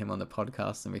want to get him on the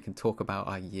podcast, and we can talk about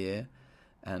our year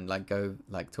and like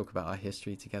talk about our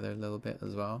history together a little bit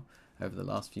as well over the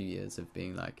last few years of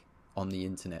being like on the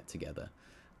internet together.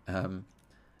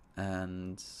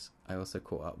 And I also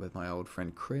caught up with my old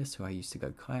friend Chris, who I used to go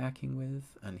kayaking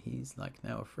with, and he's like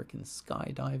now a freaking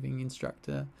skydiving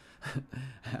instructor.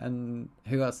 And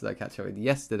who else did I catch up with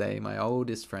yesterday? My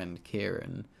oldest friend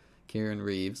Kieran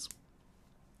Reeves.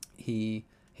 He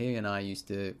and I used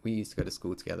to go to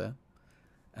school together,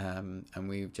 and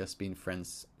we've just been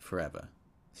friends forever.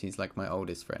 He's like my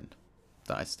oldest friend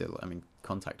that I still am in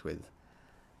contact with,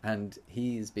 and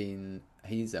he's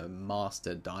a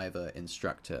master diver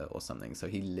instructor or something. So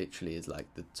he literally is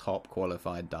like the top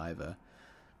qualified diver,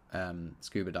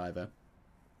 scuba diver,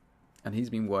 and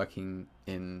he's been working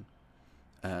in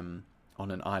on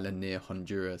an island near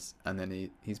Honduras, and then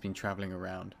he's been traveling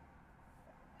around.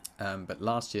 But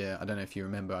last year, I don't know if you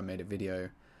remember, I made a video,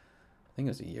 I think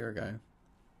it was a year ago,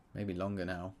 maybe longer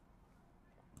now,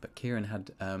 but Kieran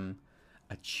had a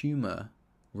tumor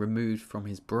removed from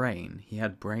his brain. He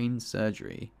had brain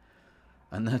surgery,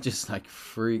 and that just like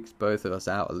freaked both of us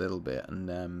out a little bit.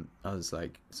 And I was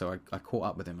like, so I caught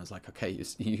up with him. I was like, okay,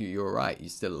 you're all right, you're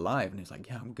still alive? And he was like,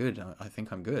 yeah, I'm good, I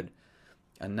think I'm good.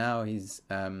 And now he's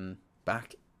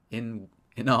back in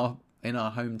our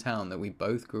hometown that we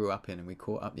both grew up in, and we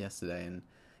caught up yesterday, and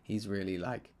he's really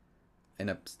like in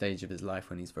a stage of his life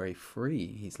when he's very free.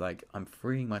 He's like, I'm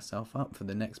freeing myself up for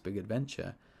the next big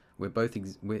adventure. We're both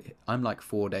I'm like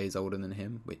 4 days older than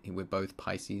him. We're both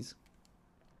Pisces,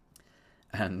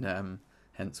 and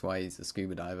hence why he's a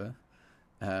scuba diver.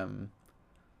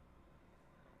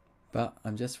 But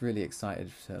I'm just really excited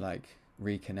to like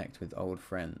reconnect with old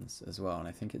friends as well. And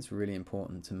I think it's really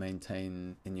important to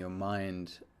maintain in your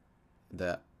mind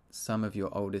that some of your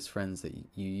oldest friends that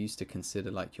you used to consider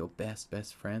like your best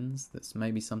friends, that's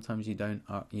maybe sometimes you're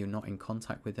not in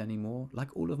contact with anymore. Like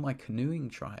all of my canoeing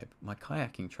tribe, my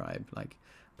kayaking tribe, like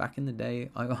back in the day,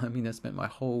 I mean, I spent my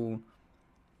whole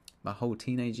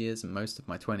teenage years and most of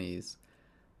my 20s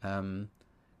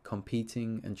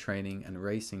competing and training and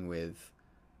racing with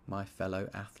my fellow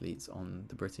athletes on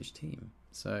the British team.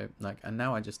 So like, and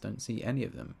now I just don't see any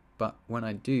of them. But when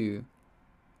I do,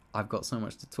 I've got so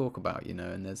much to talk about, you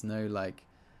know, and there's no like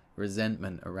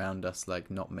resentment around us like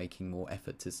not making more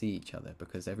effort to see each other,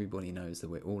 because everybody knows that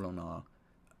we're all on our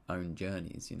own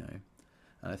journeys, you know.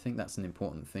 And I think that's an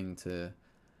important thing to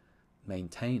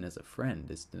maintain as a friend,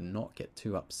 is to not get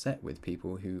too upset with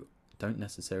people who don't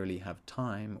necessarily have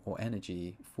time or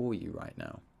energy for you right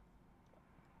now.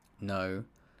 Know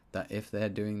that if they're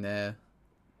doing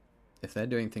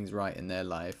things right in their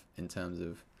life in terms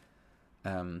of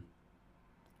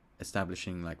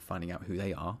establishing, like finding out who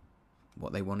they are,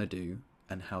 what they want to do,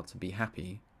 and how to be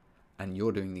happy, and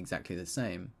you're doing exactly the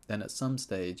same, then at some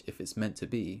stage, if it's meant to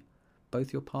be,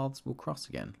 both your paths will cross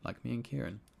again, like me and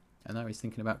Kieran. And now he's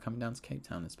thinking about coming down to Cape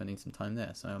Town and spending some time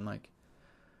there. So I'm like,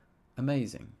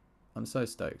 amazing. I'm so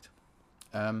stoked.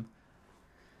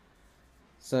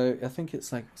 So I think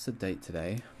it's like, what's the date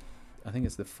today? I think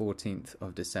it's the 14th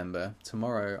of December.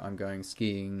 Tomorrow I'm going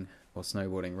skiing, or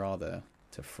snowboarding rather,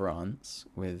 to France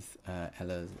with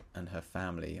Ella and her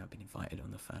family. I've been invited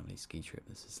on the family ski trip.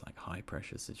 This is like high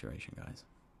pressure situation, guys.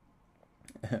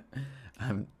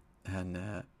 And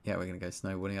yeah, we're going to go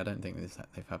snowboarding. I don't think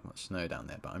they've had much snow down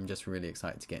there, but I'm just really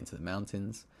excited to get into the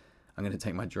mountains. I'm going to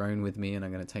take my drone with me, and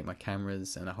I'm going to take my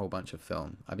cameras and a whole bunch of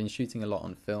film. I've been shooting a lot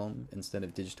on film instead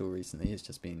of digital recently. It's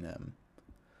just been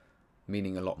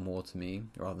meaning a lot more to me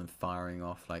rather than firing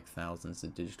off like thousands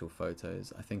of digital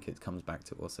photos. I think it comes back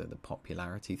to also the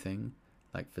popularity thing.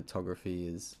 Like photography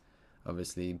is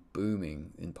obviously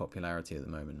booming in popularity at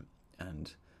the moment,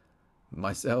 and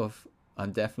myself,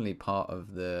 I'm definitely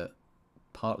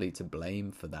partly to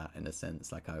blame for that in a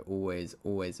sense. Like I always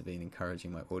have been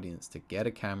encouraging my audience to get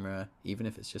a camera, even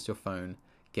if it's just your phone,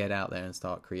 get out there and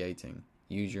start creating.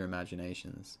 Use your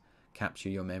imaginations, capture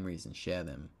your memories and share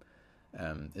them.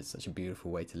 It's such a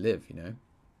beautiful way to live, you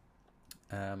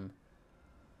know.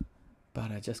 But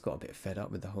I just got a bit fed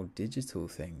up with the whole digital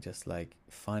thing, just like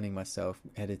finding myself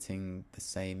editing the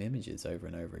same images over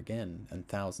and over again, and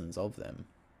thousands of them.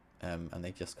 And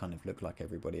they just kind of look like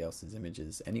everybody else's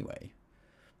images anyway.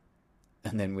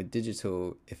 And then with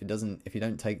digital, if you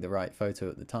don't take the right photo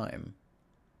at the time,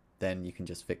 then you can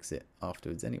just fix it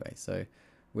afterwards anyway. So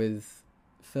with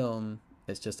film,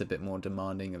 it's just a bit more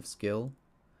demanding of skill,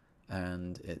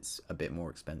 and it's a bit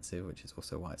more expensive, which is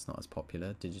also why it's not as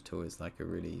popular. Digital is like a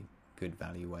really good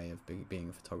value way of being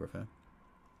a photographer.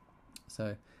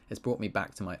 So it's brought me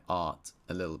back to my art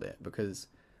a little bit, because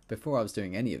before I was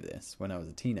doing any of this, when I was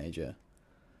a teenager,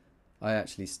 I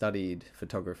actually studied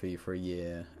photography for a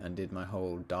year and did my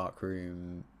whole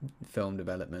darkroom film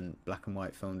development, black and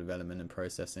white film development and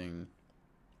processing,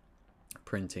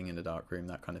 printing in a darkroom,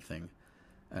 that kind of thing.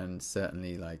 And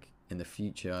certainly, like, in the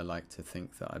future, I like to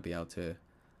think that I'd be able to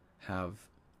have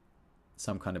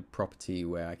some kind of property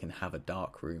where I can have a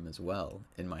dark room as well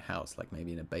in my house, like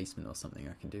maybe in a basement or something.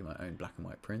 I can do my own black and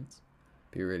white prints.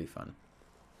 Be really fun.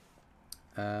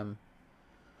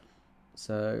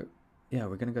 So yeah,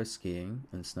 we're gonna go skiing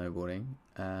and snowboarding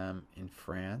in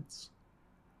France,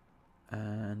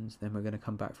 and then we're gonna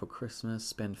come back for Christmas,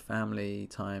 spend family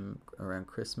time around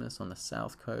Christmas on the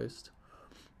south coast,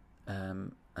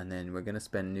 and then we're gonna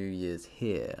spend New Year's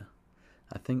here.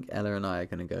 I think Ella and I are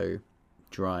gonna go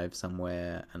drive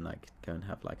somewhere and like go and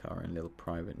have like our own little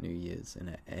private New Year's in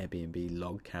an Airbnb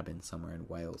log cabin somewhere in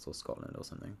Wales or Scotland or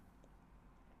something.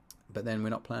 But then we're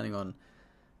not planning on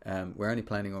we're only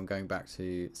planning on going back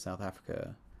to South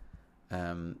Africa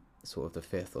sort of the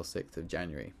 5th or 6th of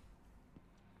January,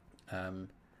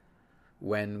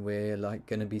 when we're like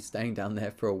going to be staying down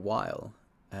there for a while,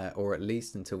 or at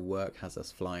least until work has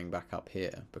us flying back up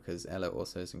here, because Ella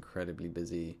also is incredibly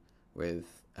busy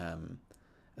with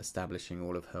establishing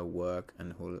all of her work,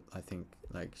 and I think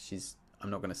like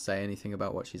I'm not going to say anything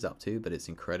about what she's up to, but it's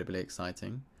incredibly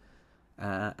exciting.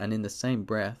 And in the same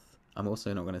breath, I'm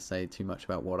also not going to say too much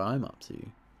about what I'm up to,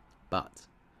 but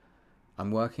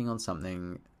I'm working on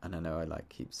something, and I know I like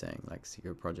keep saying like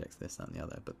secret projects, this, that, and the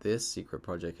other, but this secret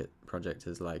project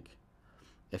is like,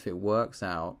 if it works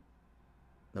out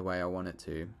the way I want it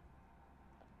to,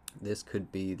 this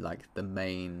could be like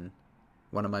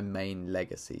one of my main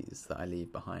legacies that I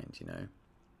leave behind, you know.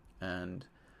 And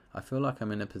I feel like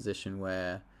I'm in a position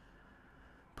where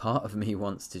part of me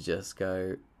wants to just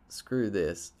go, screw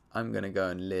this, I'm going to go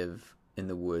and live in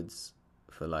the woods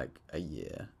for like a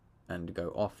year and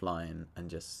go offline and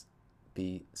just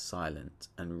be silent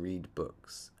and read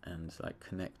books and like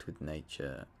connect with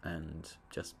nature and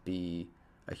just be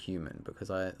a human, because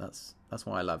that's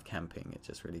why I love camping. It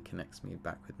just really connects me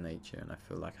back with nature, and I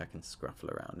feel like I can scruffle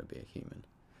around and be a human.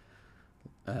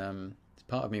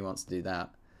 Part of me wants to do that,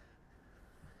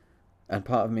 and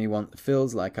part of me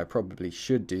feels like I probably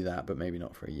should do that, but maybe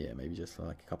not for a year, maybe just for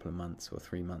like a couple of months or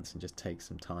 3 months, and just take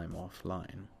some time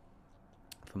offline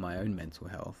for my own mental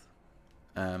health.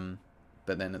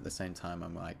 But then at the same time,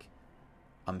 I'm like,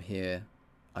 I'm here,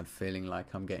 I'm feeling like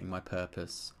I'm getting my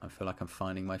purpose, I feel like I'm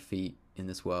finding my feet in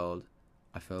this world,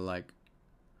 I feel like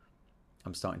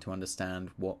I'm starting to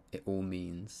understand what it all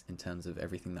means in terms of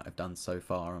everything that I've done so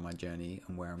far on my journey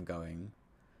and where I'm going,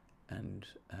 and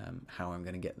how I'm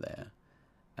going to get there,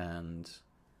 and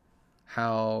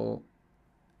how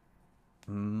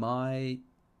my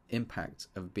impact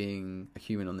of being a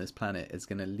human on this planet is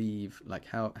going to leave, like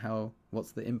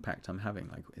what's the impact I'm having,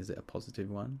 like is it a positive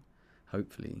one?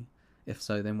 Hopefully. If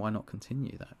so, then why not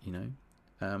continue that, you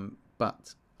know?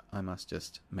 But I must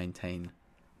just maintain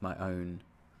my own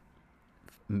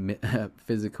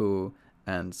physical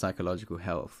and psychological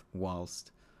health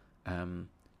whilst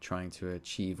trying to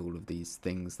achieve all of these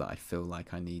things that I feel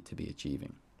like I need to be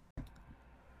achieving.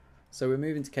 So we're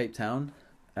moving to Cape Town.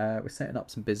 We're setting up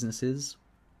some businesses.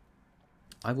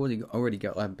 I've already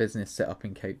got a business set up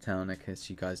in Cape Town, in case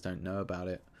you guys don't know about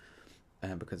it.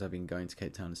 because I've been going to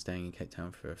Cape Town and staying in Cape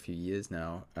Town for a few years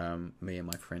now, me and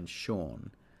my friend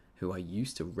Sean, who I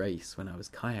used to race when I was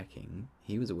kayaking,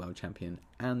 he was a world champion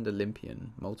and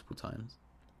Olympian multiple times,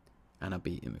 and I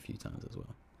beat him a few times as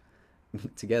well.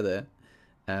 Together,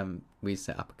 we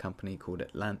set up a company called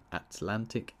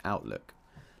Atlantic Outlook.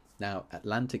 Now,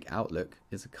 Atlantic Outlook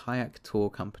is a kayak tour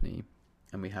company,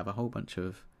 and we have a whole bunch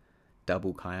of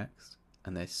double kayaks,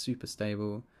 and they're super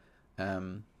stable.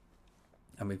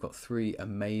 And we've got 3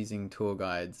 amazing tour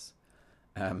guides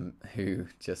who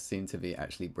just seem to be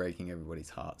actually breaking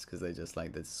everybody's hearts, because they're just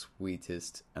like the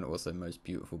sweetest and also most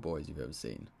beautiful boys you've ever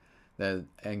seen. They're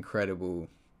incredible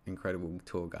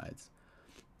tour guides.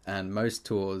 And most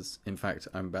tours, in fact,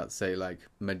 I'm about to say like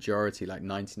majority, like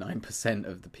 99%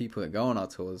 of the people that go on our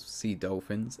tours see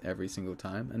dolphins every single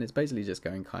time. And it's basically just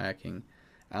going kayaking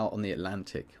out on the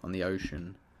Atlantic, on the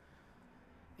ocean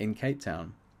in Cape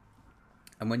Town.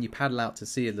 And when you paddle out to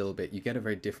sea a little bit, you get a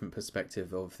very different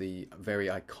perspective of the very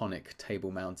iconic Table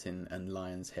Mountain and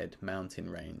Lion's Head mountain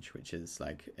range, which is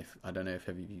like, I don't know if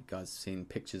you guys have seen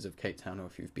pictures of Cape Town or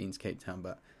if you've been to Cape Town,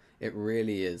 but it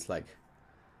really is like,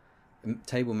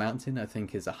 Table Mountain, I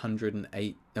think, is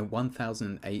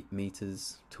 1,008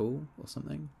 meters tall or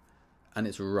something, and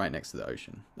it's right next to the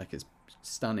ocean. Like, it's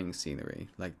stunning scenery.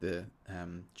 Like, the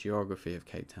geography of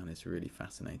Cape Town is really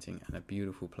fascinating, and a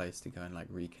beautiful place to go and like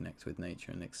reconnect with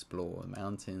nature and explore the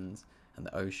mountains and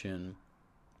the ocean.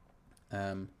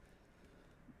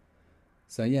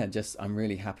 So yeah, I'm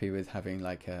really happy with having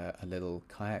like a little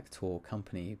kayak tour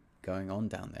company going on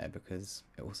down there, because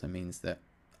it also means that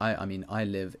I mean, I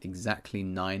live exactly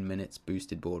 9 minutes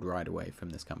boosted board ride away from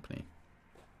this company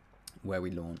where we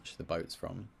launch the boats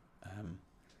from.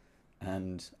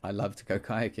 And I love to go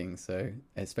kayaking, so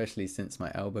especially since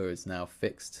my elbow is now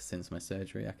fixed since my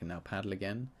surgery, I can now paddle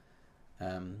again.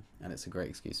 And it's a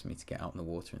great excuse for me to get out in the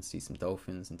water and see some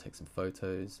dolphins and take some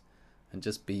photos and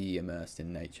just be immersed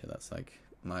in nature. That's like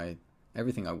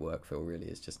everything I work for really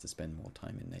is just to spend more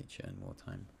time in nature and more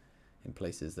time in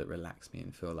places that relax me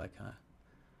and feel like a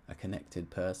connected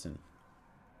person.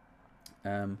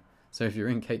 So if you're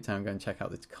in Cape Town, go and check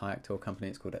out this kayak tour company.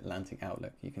 It's called Atlantic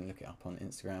Outlook. You can look it up on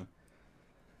Instagram.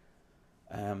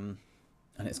 And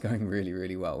it's going really,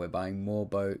 really well. We're buying more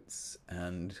boats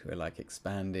and we're like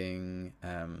expanding.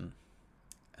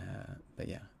 But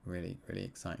yeah, really, really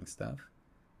exciting stuff.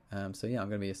 So yeah, I'm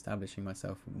going to be establishing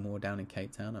myself more down in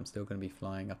Cape Town. I'm still going to be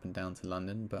flying up and down to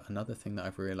London. But another thing that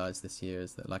I've realized this year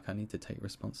is that like I need to take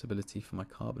responsibility for my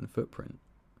carbon footprint.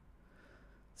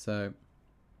 So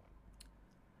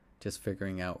just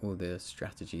figuring out all the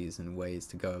strategies and ways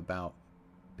to go about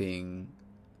being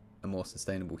a more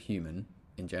sustainable human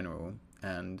in general,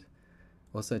 and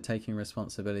also taking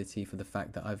responsibility for the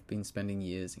fact that I've been spending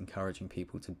years encouraging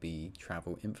people to be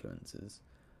travel influencers.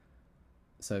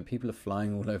 So people are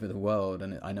flying all over the world,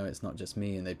 and I know it's not just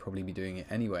me, and they'd probably be doing it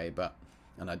anyway,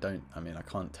 I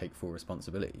can't take full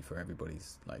responsibility for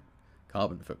everybody's like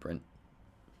carbon footprint.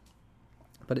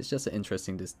 But it's just an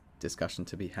interesting discussion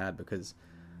to be had, because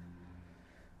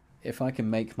if I can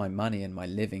make my money and my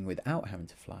living without having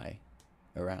to fly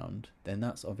around, then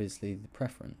that's obviously the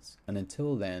preference. And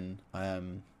until then,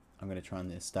 I'm going to try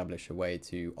and establish a way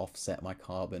to offset my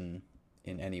carbon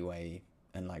in any way,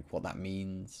 and like what that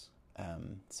means.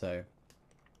 So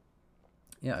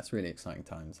yeah, it's really exciting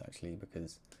times actually,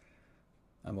 because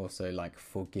I'm also like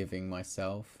forgiving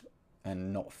myself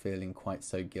and not feeling quite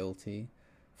so guilty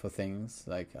for things.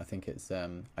 Like I think it's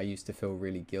I used to feel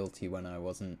really guilty when I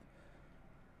wasn't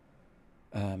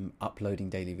uploading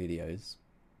daily videos,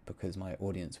 because my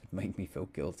audience would make me feel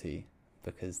guilty,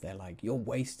 because they're like, you're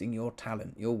wasting your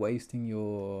talent, you're wasting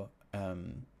your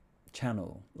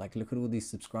channel, like look at all these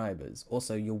subscribers,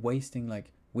 also you're wasting,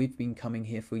 like we've been coming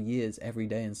here for years every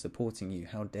day and supporting you,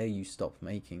 how dare you stop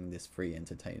making this free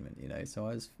entertainment, you know? So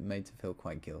I was made to feel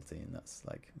quite guilty, and that's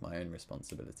like my own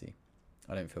responsibility.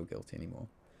 I don't feel guilty anymore.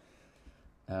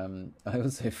 I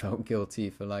also felt guilty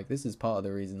for like, this is part of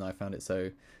the reason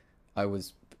I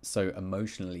was so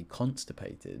emotionally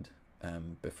constipated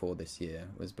before this year,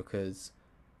 was because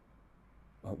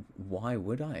why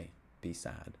would I be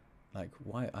sad? Like,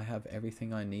 why? I have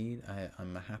everything I need.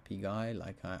 I'm a happy guy.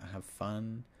 Like, I have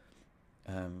fun.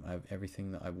 I have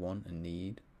everything that I want and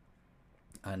need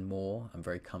and more. I'm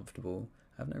very comfortable.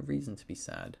 I have no reason to be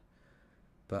sad.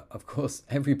 But of course,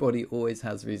 everybody always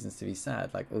has reasons to be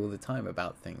sad, like all the time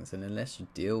about things. And unless you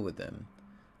deal with them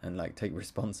and like take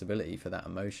responsibility for that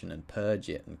emotion and purge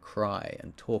it and cry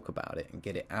and talk about it and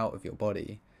get it out of your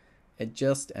body, it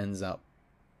just ends up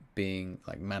being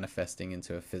like manifesting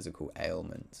into a physical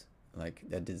ailment, like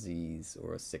a disease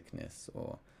or a sickness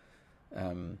or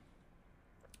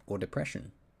or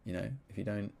depression, you know, if you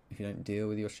don't deal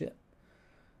with your shit.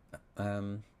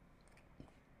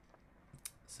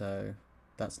 So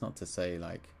that's not to say,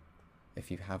 like,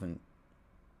 if you haven't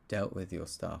dealt with your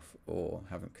stuff or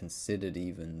haven't considered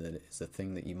even that it's a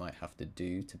thing that you might have to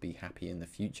do to be happy in the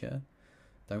future,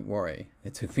 don't worry.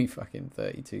 It took me fucking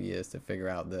 32 years to figure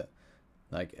out that,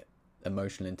 like,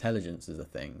 emotional intelligence is a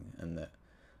thing, and that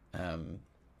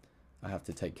I have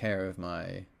to take care of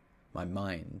my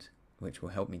mind, which will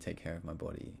help me take care of my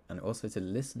body, and also to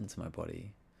listen to my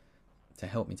body to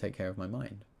help me take care of my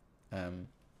mind.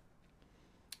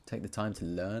 Take the time to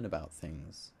learn about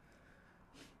things.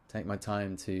 Take my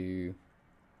time to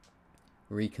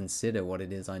reconsider what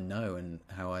it is I know and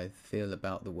how I feel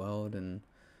about the world. And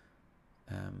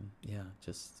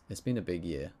just, it's been a big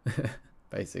year,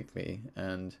 basically.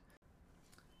 And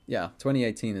yeah,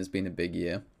 2018 has been a big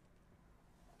year.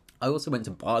 I also went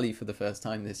to Bali for the first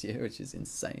time this year, which is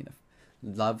insane. I've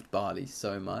loved Bali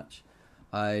so much.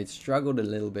 I struggled a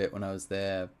little bit when I was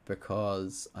there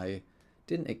because I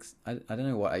don't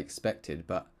know what I expected,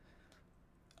 but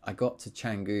I got to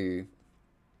Canggu,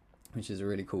 which is a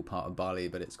really cool part of Bali,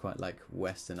 but it's quite like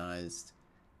westernized.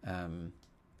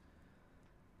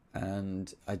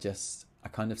 And I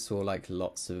kind of saw like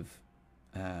lots of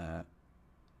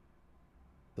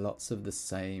the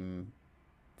same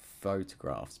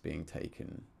photographs being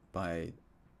taken by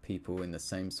people in the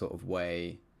same sort of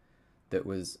way, that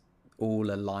was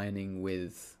all aligning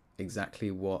with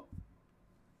exactly what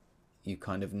you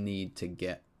kind of need to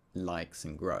get likes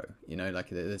and grow. You know, like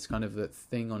there's kind of a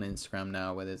thing on Instagram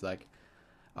now where there's like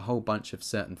a whole bunch of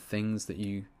certain things that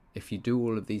if you do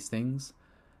all of these things,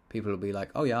 people will be like,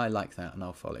 oh yeah, I like that, and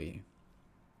I'll follow you.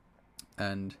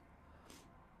 And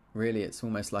really, it's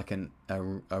almost like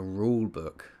a rule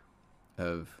book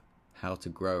of how to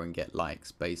grow and get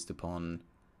likes based upon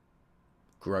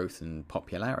growth and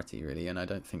popularity, really. And I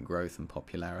don't think growth and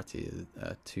popularity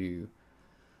are two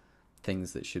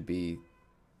things that should be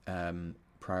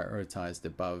prioritized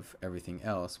above everything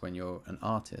else when you're an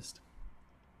artist.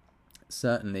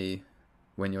 Certainly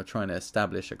when you're trying to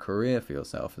establish a career for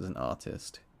yourself as an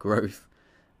artist, growth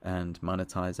and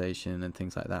monetization and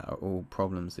things like that are all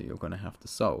problems that you're going to have to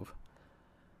solve,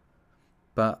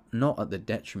 but not at the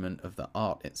detriment of the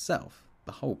art itself.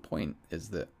 The whole point is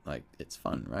that, like, it's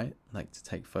fun, right? Like, to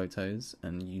take photos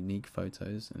and unique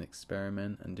photos and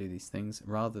experiment and do these things,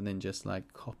 rather than just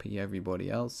like copy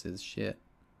everybody else's shit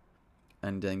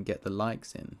and then get the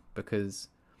likes in. Because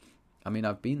I mean,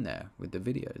 I've been there with the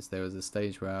videos. There was a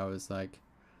stage where I was like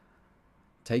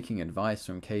taking advice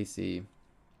from Casey,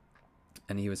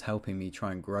 and he was helping me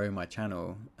try and grow my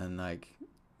channel and like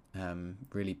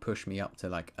really push me up to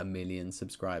like 1 million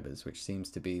subscribers, which seems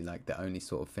to be like the only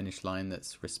sort of finish line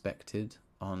that's respected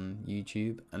on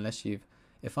YouTube.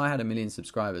 If I had 1 million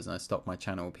subscribers and I stopped my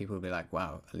channel, people would be like,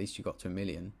 wow, at least you got to 1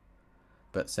 million.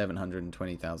 But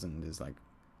 720,000 is like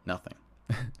nothing.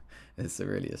 It's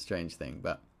really a strange thing.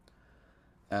 But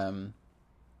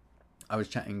I was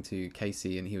chatting to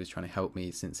Casey, and he was trying to help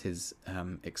me since his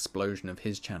explosion of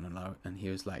his channel, and he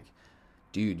was like,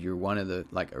 dude, you're one of the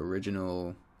like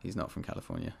original... He's not from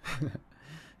California.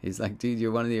 He's like, dude,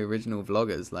 you're one of the original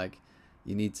vloggers. Like,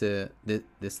 you need to...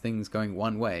 This thing's going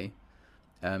one way.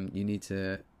 You need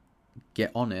to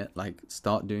get on it. Like,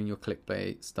 start doing your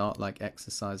clickbait. Start, like,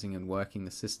 exercising and working the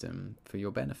system for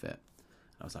your benefit.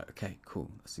 I was like, okay,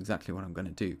 cool. That's exactly what I'm going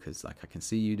to do. Because, like, I can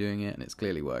see you doing it, and it's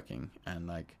clearly working. And,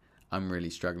 like, I'm really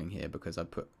struggling here because I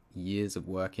put years of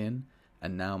work in.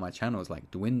 And now my channel is, like,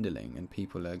 dwindling. And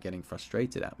people are getting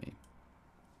frustrated at me.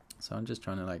 So I'm just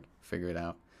trying to like figure it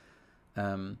out.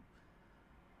 And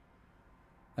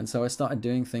so I started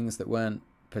doing things that weren't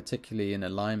particularly in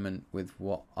alignment with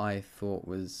what I thought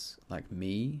was like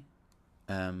me.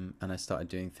 And I started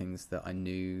doing things that I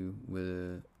knew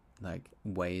were like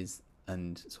ways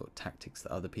and sort of tactics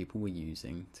that other people were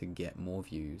using to get more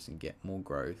views and get more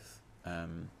growth.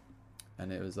 And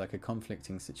it was like a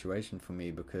conflicting situation for me,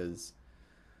 because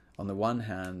on the one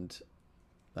hand,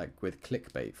 like with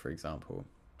clickbait, for example,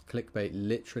 clickbait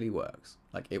literally works.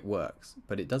 Like, it works,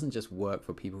 but it doesn't just work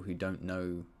for people who don't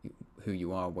know who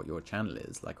you are, what your channel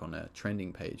is, like on a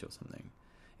trending page or something.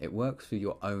 It works for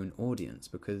your own audience,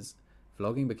 because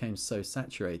vlogging became so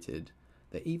saturated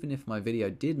that even if my video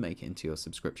did make it into your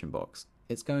subscription box,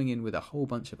 it's going in with a whole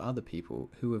bunch of other people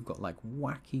who have got like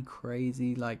wacky,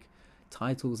 crazy like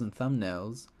titles and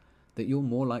thumbnails that you're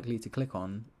more likely to click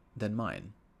on than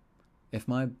mine. If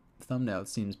my thumbnail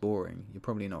seems boring, you're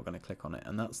probably not going to click on it.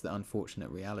 And that's the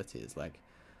unfortunate reality, is like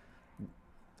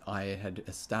I had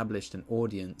established an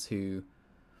audience who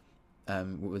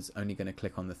was only going to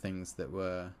click on the things that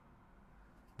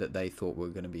that they thought were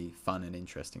going to be fun and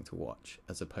interesting to watch,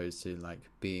 as opposed to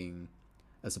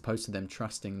them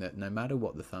trusting that no matter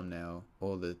what the thumbnail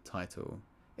or the title,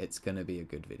 it's going to be a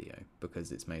good video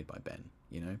because it's made by Ben,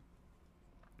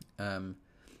 and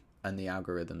the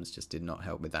algorithms just did not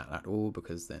help with that at all,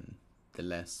 because then the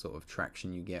less sort of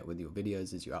traction you get with your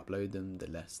videos as you upload them, the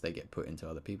less they get put into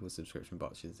other people's subscription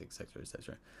boxes, etc.,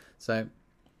 etc. So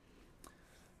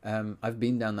I've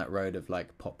been down that road of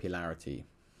like popularity.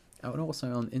 Oh, and also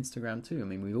on Instagram too. I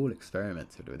mean, we've all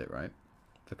experimented with it, right?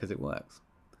 Because it works.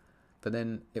 But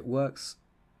then it works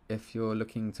if you're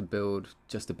looking to build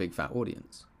just a big fat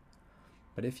audience.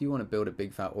 But if you want to build a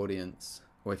big fat audience,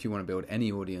 or if you want to build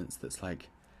any audience that's like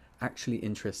actually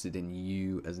interested in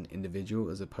you as an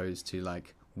individual, as opposed to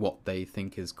like what they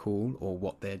think is cool or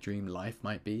what their dream life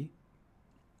might be,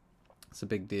 it's a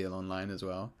big deal online as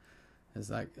well.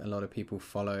 There's like a lot of people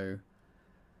follow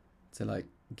to like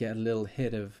get a little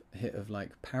hit of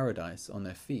like paradise on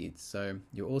their feeds. So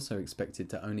you're also expected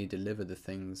to only deliver the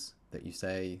things that you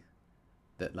say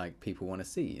that like people want to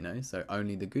see, so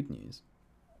only the good news.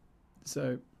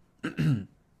 So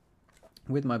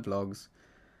with my vlogs,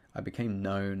 I became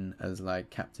known as like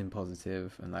Captain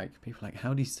Positive, and like people are like,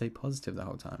 how do you stay positive the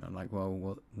whole time? I'm like,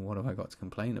 well, what have I got to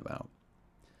complain about?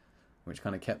 Which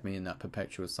kind of kept me in that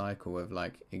perpetual cycle of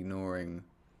like ignoring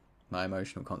my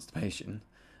emotional constipation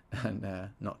and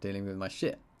not dealing with my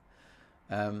shit.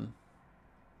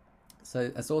 So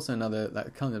that's also another,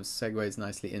 that kind of segues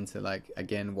nicely into like,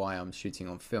 again, why I'm shooting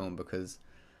on film, because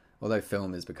although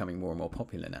film is becoming more and more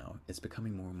popular now, it's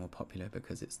becoming more and more popular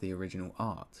because it's the original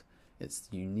art. It's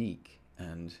unique,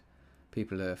 and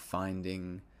people are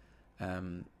finding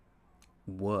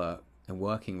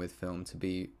working with film to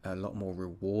be a lot more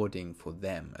rewarding for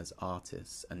them as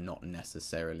artists, and not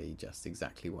necessarily just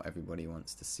exactly what everybody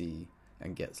wants to see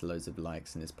and gets loads of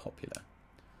likes and is popular.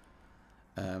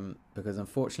 Because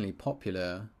unfortunately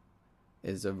popular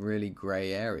is a really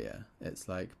grey area. It's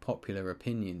like popular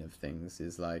opinion of things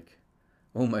is like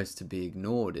almost to be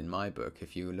ignored in my book.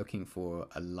 If you're looking for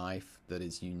a life that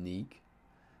is unique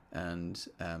and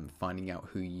finding out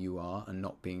who you are and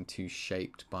not being too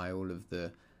shaped by all of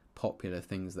the popular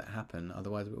things that happen,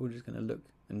 otherwise we're all just going to look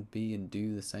and be and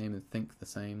do the same and think the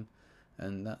same,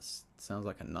 and that sounds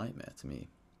like a nightmare to me.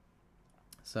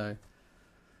 So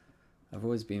I've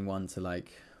always been one to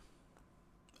like,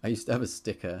 I used to have a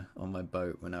sticker on my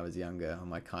boat when I was younger, on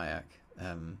my kayak.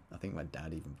 I think my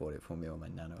dad even bought it for me, or my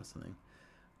nana or something.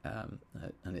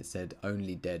 And it said,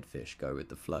 only dead fish go with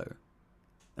the flow.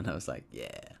 And I was like,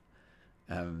 yeah.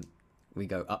 We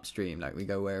go upstream, like we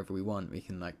go wherever we want. We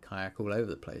can like kayak all over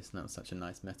the place. And that was such a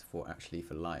nice metaphor actually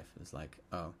for life. It's like,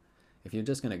 oh, if you're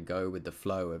just going to go with the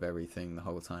flow of everything the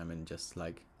whole time and just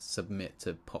like submit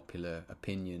to popular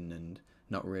opinion and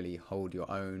not really hold your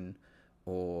own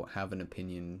or have an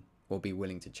opinion or be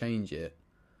willing to change it,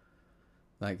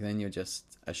 like then you're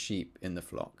just a sheep in the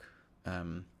flock.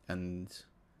 And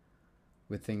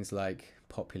with things like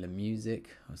popular music,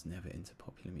 I was never into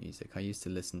popular music. I used to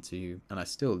listen to, and I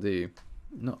still do,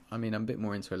 I'm a bit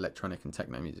more into electronic and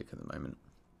techno music at the moment,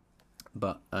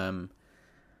 but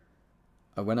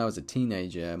when I was a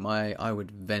teenager, I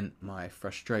would vent my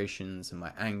frustrations and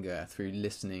my anger through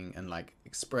listening and like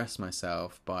express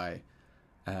myself by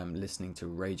listening to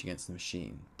Rage Against the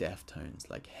Machine, Deftones,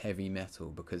 like heavy metal,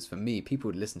 because for me, people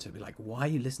would listen to it and be like, why are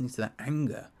you listening to that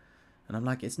anger? And I'm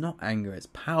like, it's not anger, it's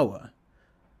power.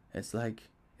 It's like,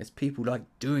 it's people like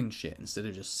doing shit instead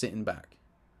of just sitting back.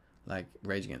 Like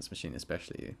Rage Against the Machine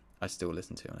especially, I still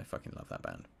listen to, and I fucking love that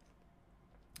band.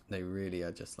 They really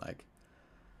are just like,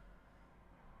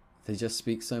 they just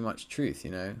speak so much truth,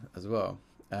 as well.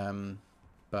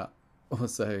 But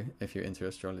also, if you're into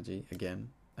astrology, again,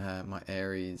 my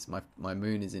Aries, my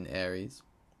moon is in Aries,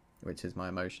 which is my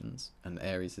emotions, and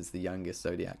Aries is the youngest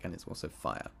zodiac, and it's also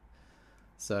fire.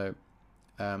 So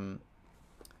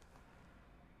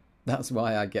that's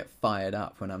why I get fired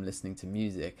up when I'm listening to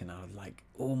music, and I would like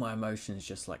all my emotions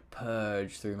just like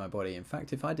purge through my body. In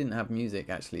fact, if I didn't have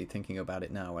music, actually thinking about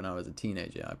it now, when I was a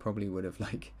teenager, I probably would have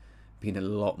like been a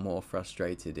lot more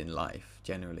frustrated in life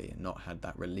generally and not had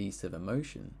that release of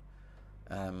emotion.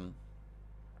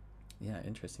 Yeah,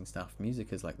 interesting stuff.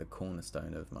 Music is like the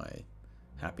cornerstone of my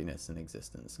happiness and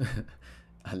existence.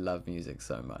 I love music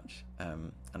so much.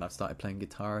 And I've started playing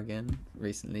guitar again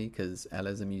recently because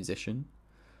Ella's a musician.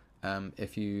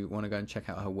 If you want to go and check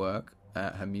out her work,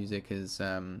 her music is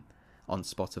on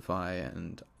Spotify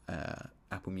and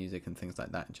Apple Music and things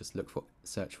like that. Just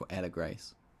search for Ella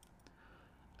Grace.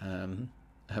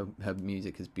 Her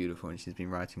music is beautiful, and she's been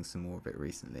writing some more of it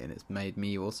recently, and it's made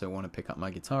me also want to pick up my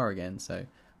guitar again. So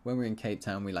when we're in Cape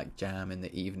Town, we like jam in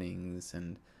the evenings,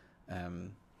 and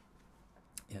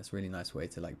It's a really nice way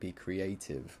to like be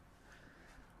creative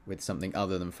with something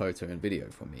other than photo and video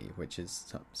for me, which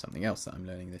is something else that I'm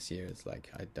learning this year. Is like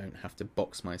I don't have to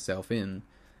box myself in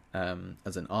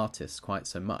as an artist quite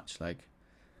so much. Like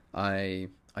I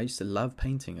used to love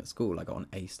painting at school. I got an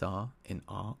A star in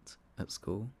art at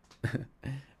school,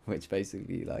 which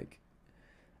basically like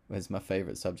was my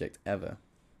favorite subject ever,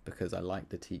 because I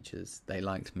liked the teachers. They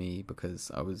liked me because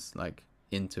I was like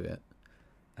into it.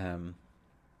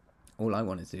 All I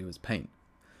wanted to do was paint.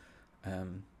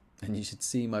 And you should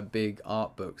see my big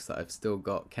art books that I've still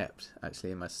got kept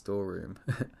actually in my storeroom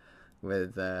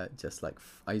with just like,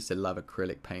 I used to love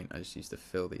acrylic paint. I just used to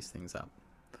fill these things up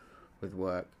with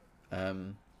work.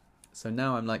 So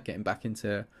now I'm like getting back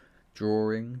into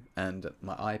drawing, and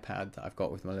my iPad that I've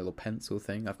got with my little pencil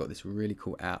thing, I've got this really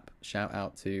cool app. Shout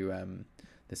out to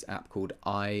this app called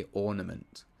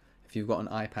iOrnament. If you've got an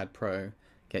iPad Pro,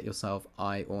 get yourself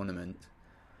iOrnament.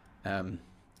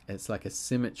 It's like a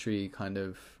symmetry kind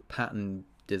of pattern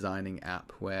designing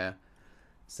app where,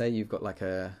 say you've got like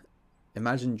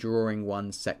imagine drawing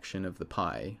one section of the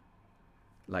pie,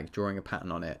 like drawing a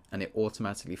pattern on it, and it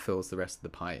automatically fills the rest of the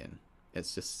pie in.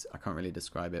 It's just, I can't really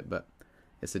describe it, but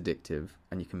it's addictive,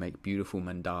 and you can make beautiful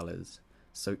mandalas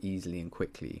so easily and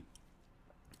quickly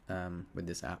with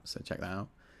this app, so check that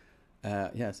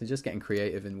out. So just getting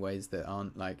creative in ways that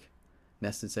aren't like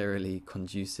necessarily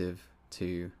conducive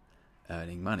to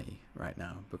earning money right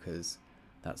now, because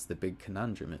that's the big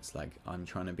conundrum. It's like, I'm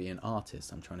trying to be an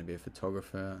artist, I'm trying to be a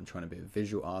photographer, I'm trying to be a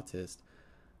visual artist.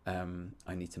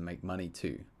 I need to make money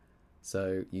too.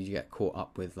 So you get caught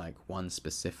up with like one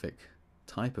specific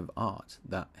type of art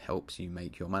that helps you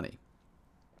make your money,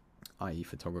 i.e.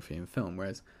 photography and film.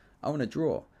 Whereas I want to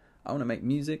draw, I want to make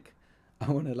music,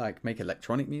 I want to like make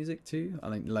electronic music too. I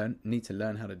need to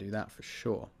learn how to do that for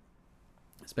sure,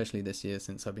 especially this year,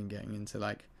 since I've been getting into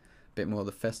like a bit more of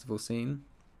the festival scene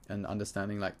and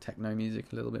understanding like techno music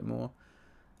a little bit more.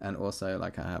 And also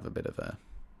like I have a bit of a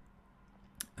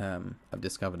I've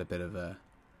discovered a bit of a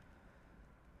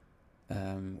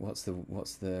what's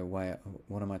the way,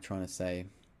 what am I trying to say?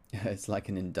 It's like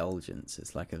an indulgence.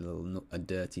 It's like a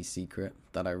dirty secret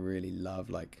that I really love,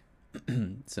 like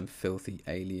some filthy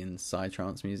alien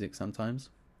psytrance music sometimes,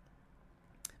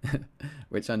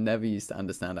 which I never used to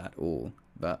understand at all.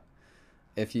 But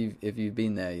if you've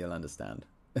been there, you'll understand.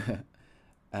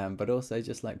 But also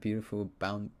just like beautiful,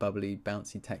 bubbly,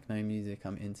 bouncy techno music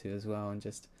I'm into as well. And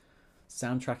just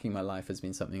soundtracking my life has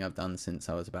been something I've done since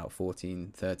I was about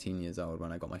 13 years old,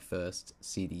 when I got my first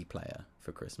CD player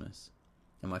for Christmas.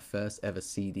 And my first ever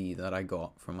CD that I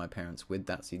got from my parents with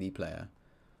that CD player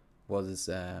was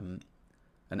an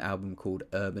album called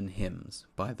Urban Hymns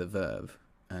by The Verve.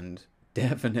 And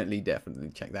definitely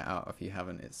check that out if you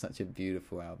haven't. It's such a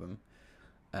beautiful album.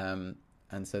 And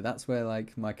so that's where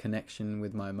like my connection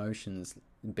with my emotions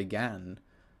began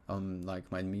on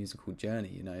like my musical journey,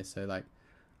 you know. So like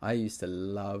I used to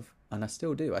love, and I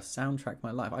still do, I soundtrack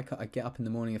my life. I get up in the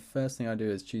morning, the first thing I do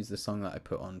is choose the song that I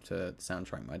put on to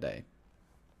soundtrack my day.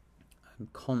 I'm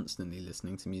constantly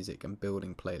listening to music and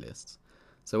building playlists.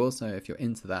 So also, if you're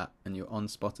into that and you're on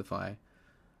Spotify,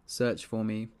 search for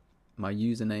me. My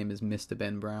username is Mr.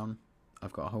 Ben Brown.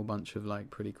 I've got a whole bunch of like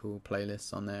pretty cool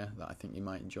playlists on there that I think you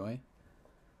might enjoy.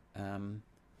 And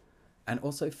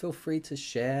also feel free to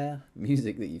share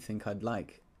music that you think I'd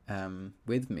like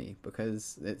with me,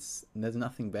 because there's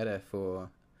nothing better for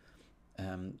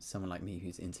someone like me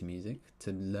who's into music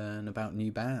to learn about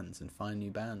new bands and find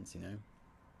new bands, you know.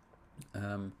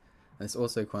 And it's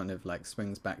also kind of like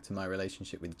swings back to my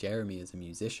relationship with Jeremy as a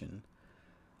musician.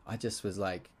 I just was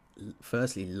like,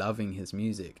 firstly loving his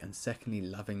music, and secondly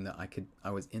loving that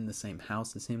I was in the same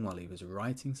house as him while he was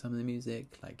writing some of the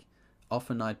music. Like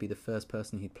often I'd be the first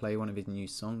person he'd play one of his new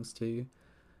songs to.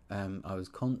 I was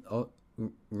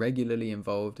regularly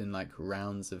involved in like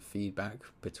rounds of feedback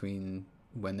between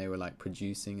when they were like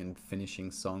producing and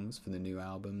finishing songs for the new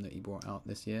album that he brought out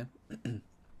this year.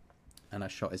 And I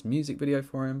shot his music video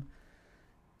for him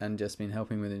and just been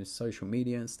helping with his social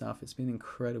media and stuff. It's been an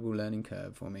incredible learning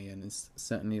curve for me, and it's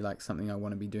certainly like something I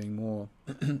want to be doing more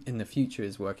in the future,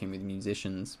 is working with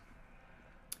musicians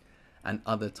and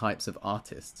other types of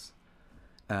artists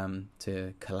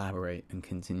to collaborate and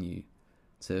continue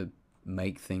to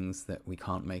make things that we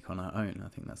can't make on our own. I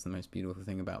think that's the most beautiful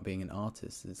thing about being an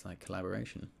artist, is like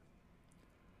collaboration,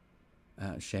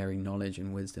 sharing knowledge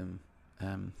and wisdom,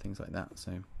 things like that.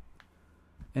 So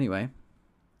anyway,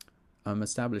 I'm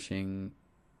establishing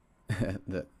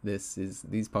that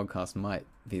these podcasts might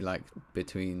be like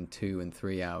between 2 and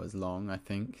 3 hours long, I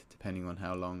think, depending on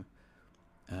how long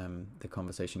the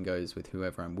conversation goes with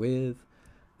whoever I'm with.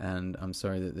 And I'm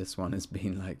sorry that this one has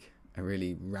been like a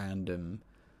really random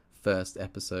first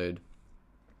episode,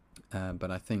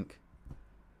 but I think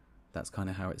that's kind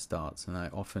of how it starts. And I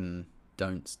often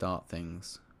don't start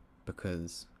things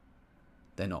because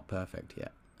they're not perfect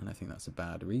yet, and I think that's a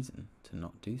bad reason to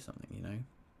not do something, you know.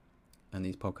 And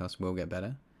these podcasts will get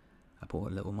better. I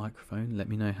bought a little microphone. Let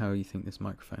me know how you think this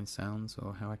microphone sounds,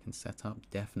 or how I can set up.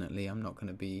 Definitely I'm not going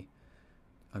to be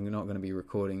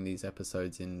recording these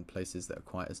episodes in places that are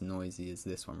quite as noisy as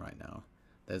this one right now.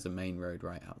 There's a main road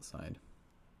right outside.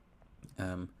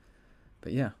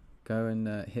 But yeah, go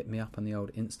and hit me up on the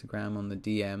old Instagram, on the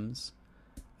DMs.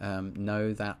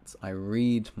 Know that I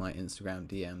read my Instagram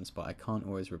DMs, but I can't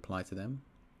always reply to them.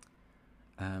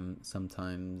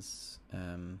 Sometimes,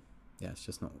 it's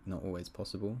just not always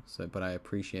possible. So, but I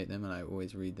appreciate them and I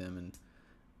always read them,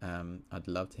 and I'd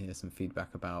love to hear some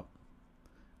feedback about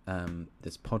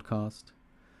this podcast.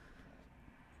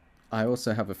 I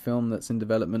also have a film that's in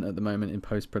development at the moment in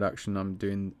post-production. I'm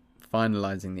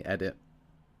finalizing the edit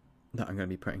that I'm going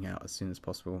to be putting out as soon as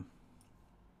possible,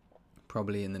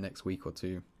 probably in the next week or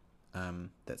two.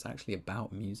 That's actually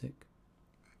about music,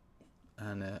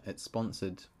 and it's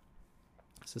sponsored.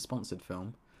 It's a sponsored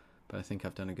film, but I think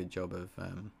I've done a good job of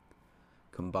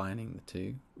combining the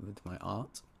two with my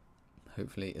art.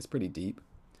 Hopefully, it's pretty deep.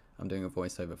 I'm doing a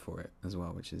voiceover for it as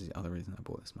well, which is the other reason I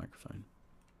bought this microphone.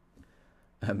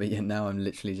 But yeah, now I'm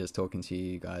literally just talking to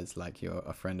you guys like you're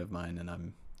a friend of mine, and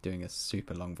I'm doing a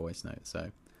super long voice note.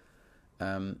 So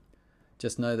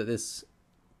just know that this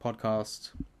podcast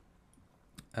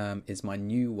is my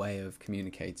new way of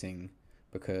communicating,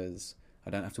 because I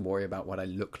don't have to worry about what I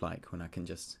look like when I can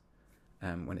just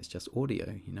when it's just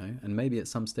audio, you know. And maybe at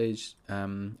some stage,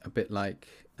 a bit like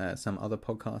some other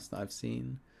podcasts that I've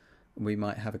seen, we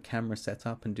might have a camera set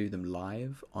up and do them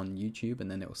live on YouTube, and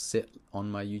then it will sit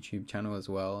on my YouTube channel as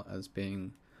well as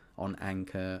being on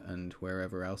Anchor and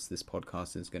wherever else this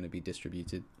podcast is going to be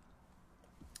distributed.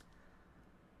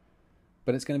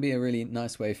 But it's going to be a really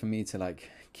nice way for me to like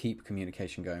keep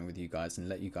communication going with you guys and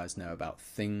let you guys know about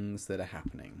things that are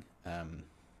happening.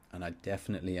 And I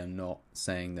definitely am not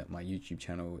saying that my YouTube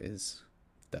channel is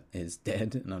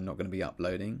dead and I'm not going to be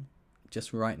uploading.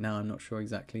 Just right now, I'm not sure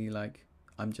exactly. Like,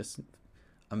 I'm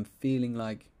feeling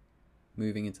like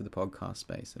moving into the podcast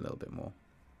space a little bit more.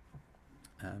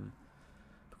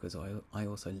 Because I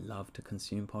also love to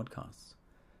consume podcasts.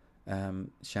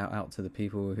 Shout out to the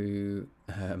people who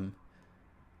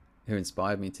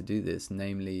inspired me to do this,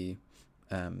 namely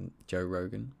Joe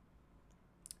Rogan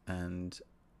and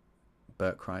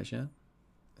Bert Kreischer.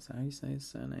 Is that how you say his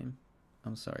surname?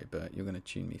 I'm sorry, Bert, you're going to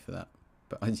tune me for that.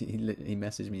 But he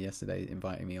messaged me yesterday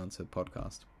inviting me onto his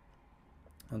podcast.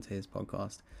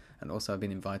 And also I've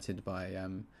been invited by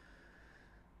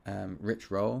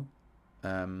Rich Roll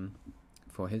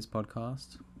for his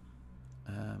podcast.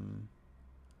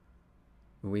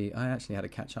 I actually had a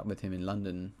catch up with him in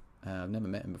London. I've never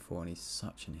met him before, and he's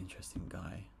such an interesting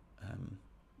guy.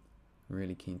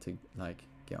 Really keen to like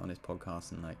get on his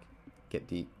podcast and like get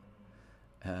deep.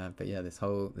 But yeah, this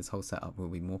whole setup will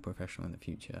be more professional in the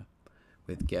future,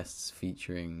 with guests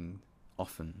featuring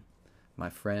often my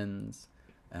friends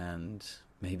and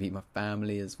maybe my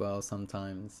family as well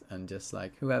sometimes, and just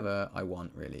like whoever I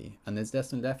want really. And there's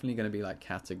definitely going to be like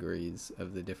categories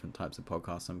of the different types of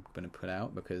podcasts I'm going to put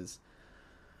out, because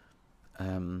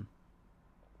I'm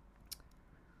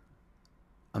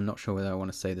not sure whether I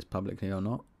want to say this publicly or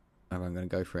not, or I'm going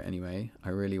to go for it anyway. I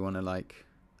really want to like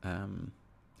I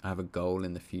have a goal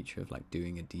in the future of like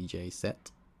doing a DJ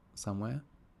set somewhere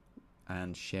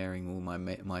and sharing all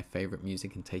my favorite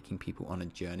music and taking people on a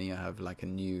journey. I have like a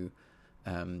new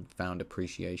found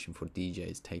appreciation for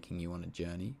DJs taking you on a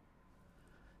journey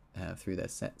through their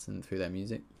sets and through their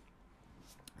music.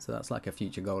 So that's like a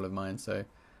future goal of mine. So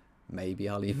maybe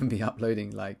I'll even be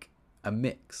uploading like a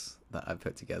mix that I've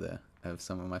put together of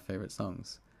some of my favorite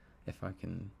songs, if I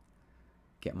can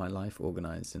get my life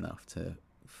organized enough to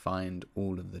find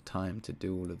all of the time to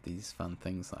do all of these fun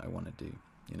things that I want to do,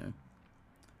 you know.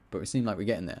 But we seem like we're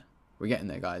getting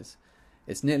there, guys.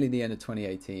 It's nearly the end of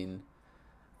 2018.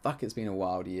 Fuck, it's been a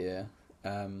wild year.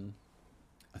 I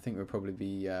think we'll probably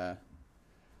be I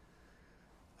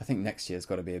think next year's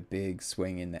got to be a big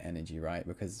swing in the energy, right?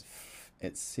 Because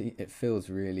it feels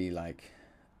really like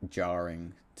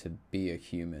jarring to be a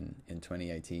human in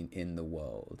 2018 in the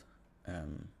world.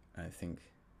 I think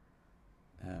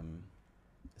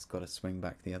it's got to swing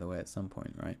back the other way at some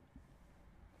point, right?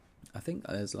 I think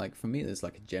there's like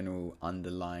a general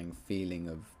underlying feeling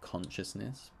of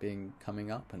consciousness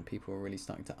coming up, and people are really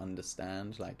starting to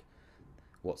understand like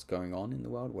what's going on in the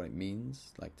world, what it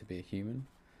means like to be a human.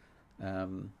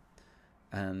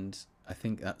 And I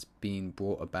think that's being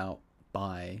brought about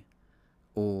by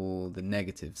all the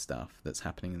negative stuff that's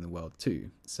happening in the world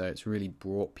too. So it's really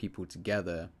brought people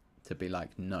together to be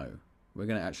like, no, we're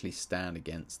going to actually stand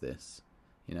against this,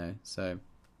 you know. So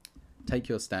take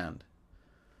your stand,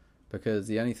 because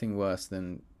the only thing worse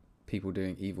than people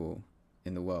doing evil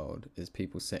in the world is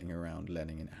people sitting around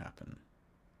letting it happen.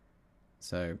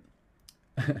 So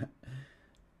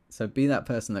so be that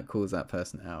person that calls that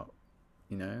person out,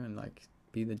 you know, and like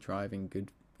be the driving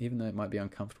good, even though it might be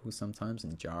uncomfortable sometimes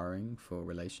and jarring for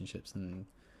relationships, and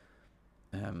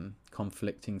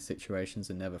conflicting situations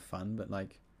are never fun, but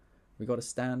like we got to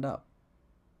stand up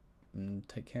and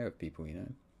take care of people, you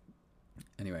know.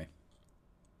 Anyway,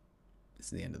 this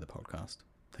is the end of the podcast.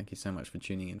 Thank you so much for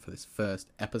tuning in for this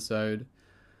first episode.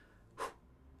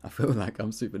 I feel like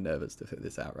I'm super nervous to put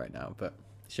this out right now, but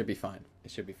it should be fine.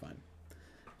 It should be fine.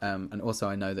 And also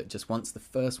I know that just once the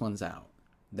first one's out,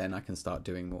 then I can start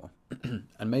doing more.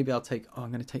 And maybe I'm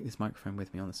going to take this microphone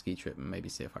with me on the ski trip and maybe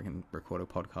see if I can record a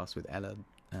podcast with Ella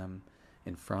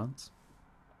in France.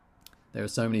 There are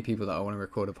so many people that I want to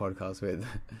record a podcast with.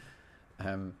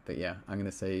 But yeah, I'm going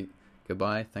to say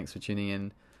goodbye. Thanks for tuning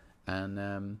in.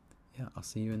 And yeah, I'll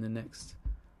see you in the next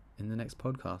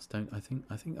podcast.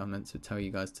 I think I'm meant to tell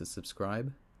you guys to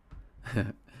subscribe.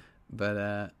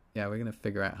 But yeah, we're going to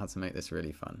figure out how to make this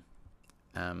really fun.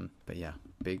 But yeah,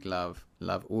 big love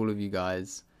all of you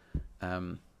guys,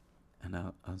 and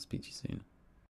I'll speak to you soon.